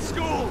fucking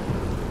school.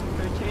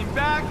 They came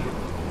back.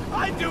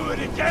 I'd do it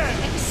again.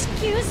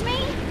 Excuse me?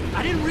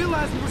 I didn't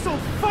realize we were so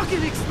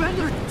fucking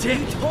expendable, dick.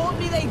 You told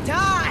me they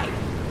died!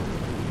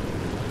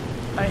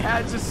 I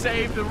had to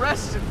save the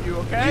rest of you,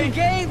 okay? You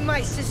gave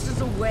my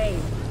sisters away.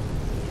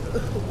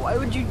 Why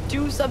would you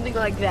do something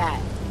like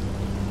that?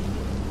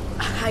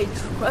 I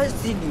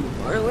trusted you,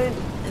 Marlon.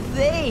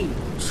 They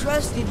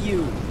trusted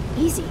you.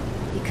 Easy,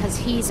 because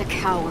he's a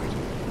coward.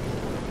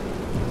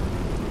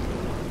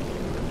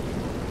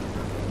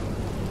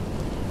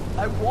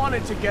 I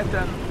wanted to get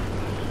them.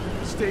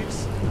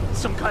 Staged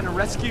some kind of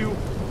rescue.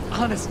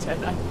 Honest,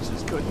 Ted, I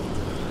just couldn't.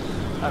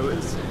 I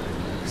was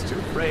too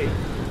afraid.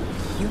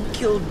 You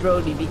killed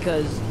Brody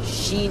because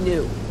she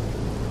knew.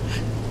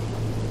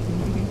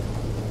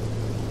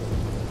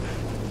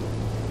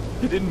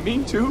 I didn't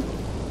mean to.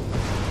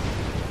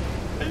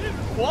 I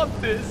didn't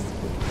want this.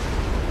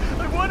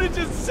 I wanted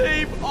to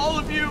save all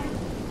of you.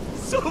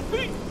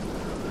 Sophie!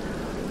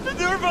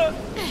 Minerva!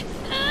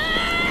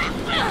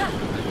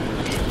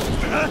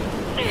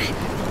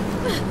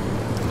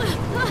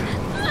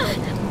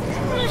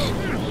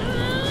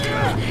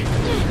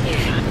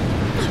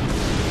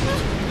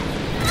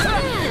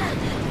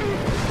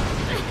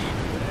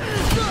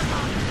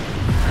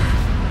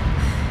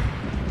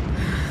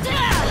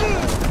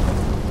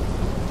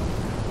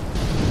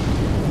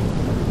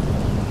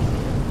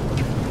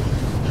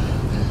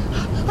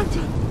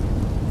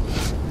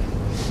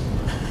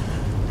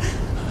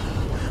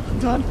 I'm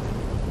done.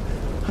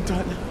 I'm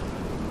done.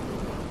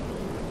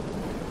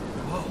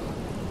 Whoa.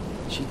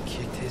 She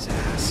kicked his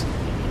ass.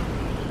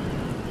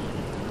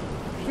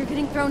 You're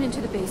getting thrown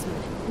into the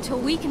basement until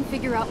we can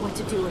figure out what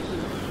to do with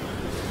you.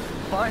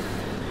 Fine.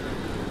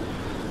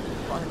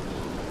 Fine.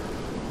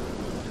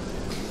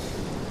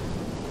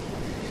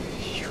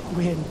 You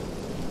win.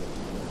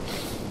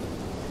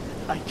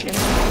 I can't.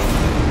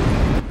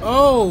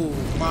 Oh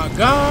my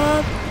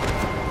God.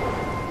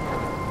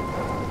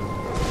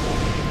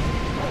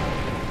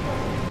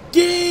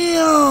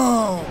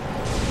 Damn!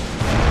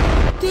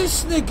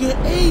 This nigga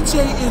AJ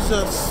is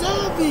a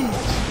savage!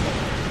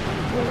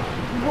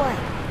 What?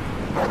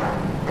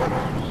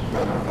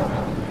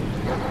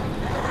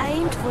 I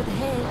aimed for the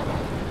head.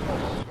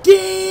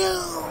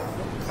 Damn!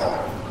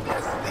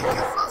 This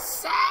nigga's a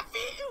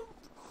savage!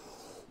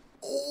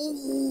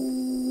 Ooh.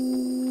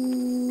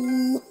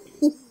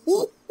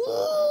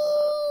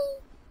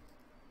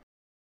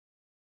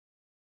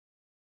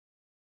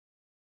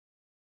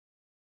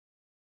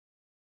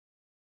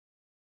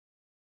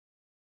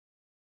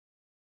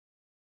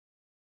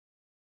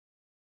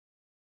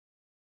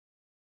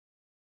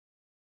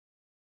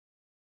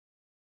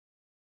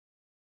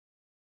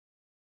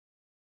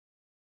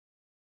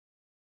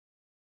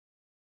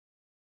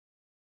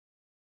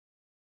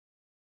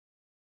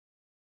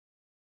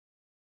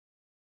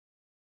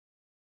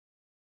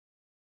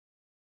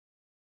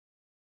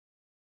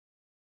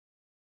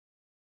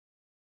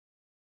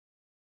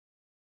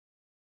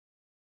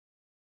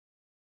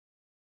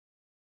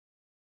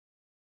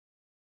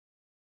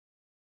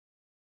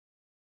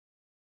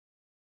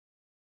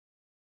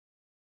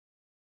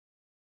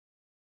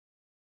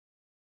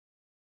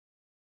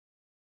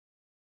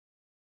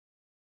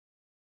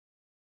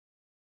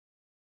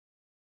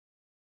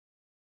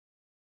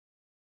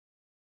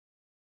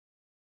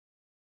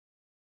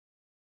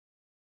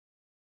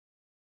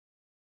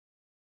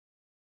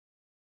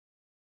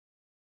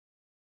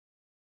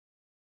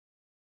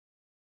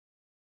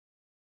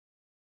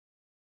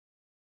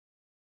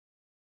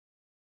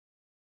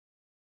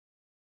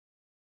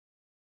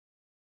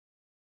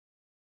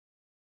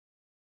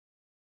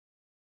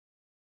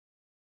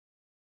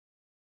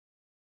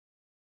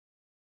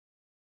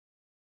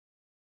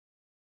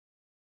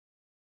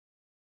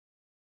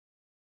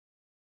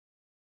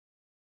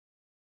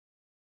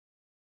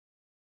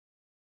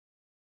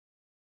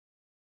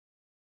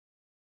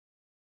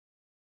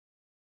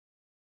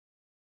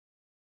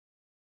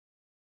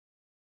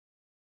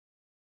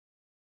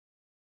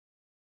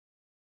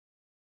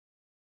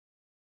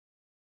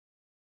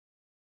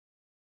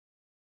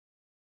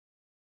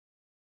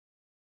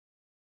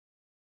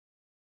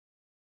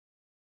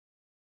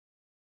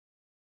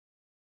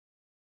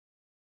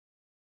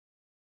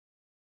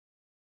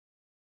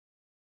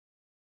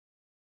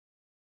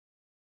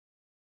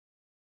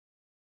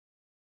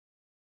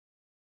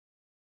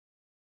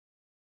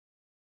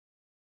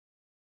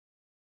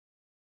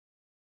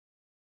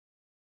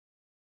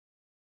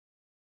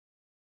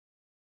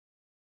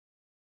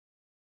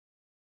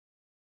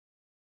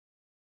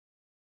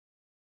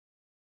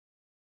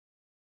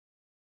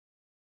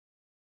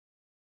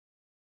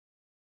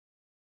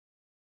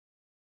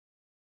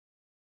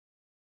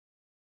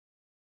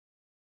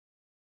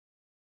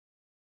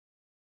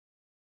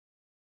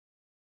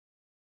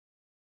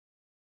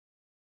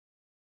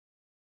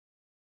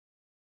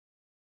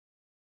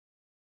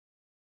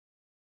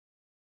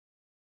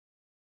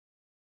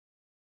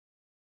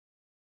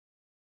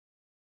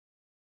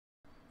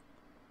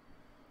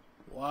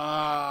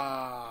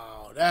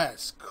 Wow,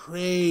 that's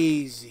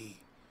crazy.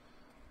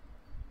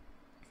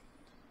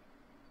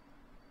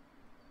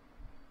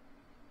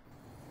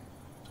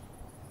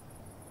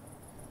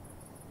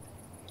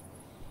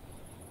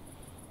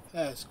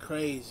 That's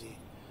crazy.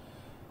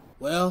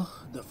 Well,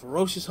 the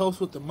ferocious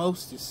host with the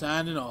most is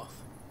signing off.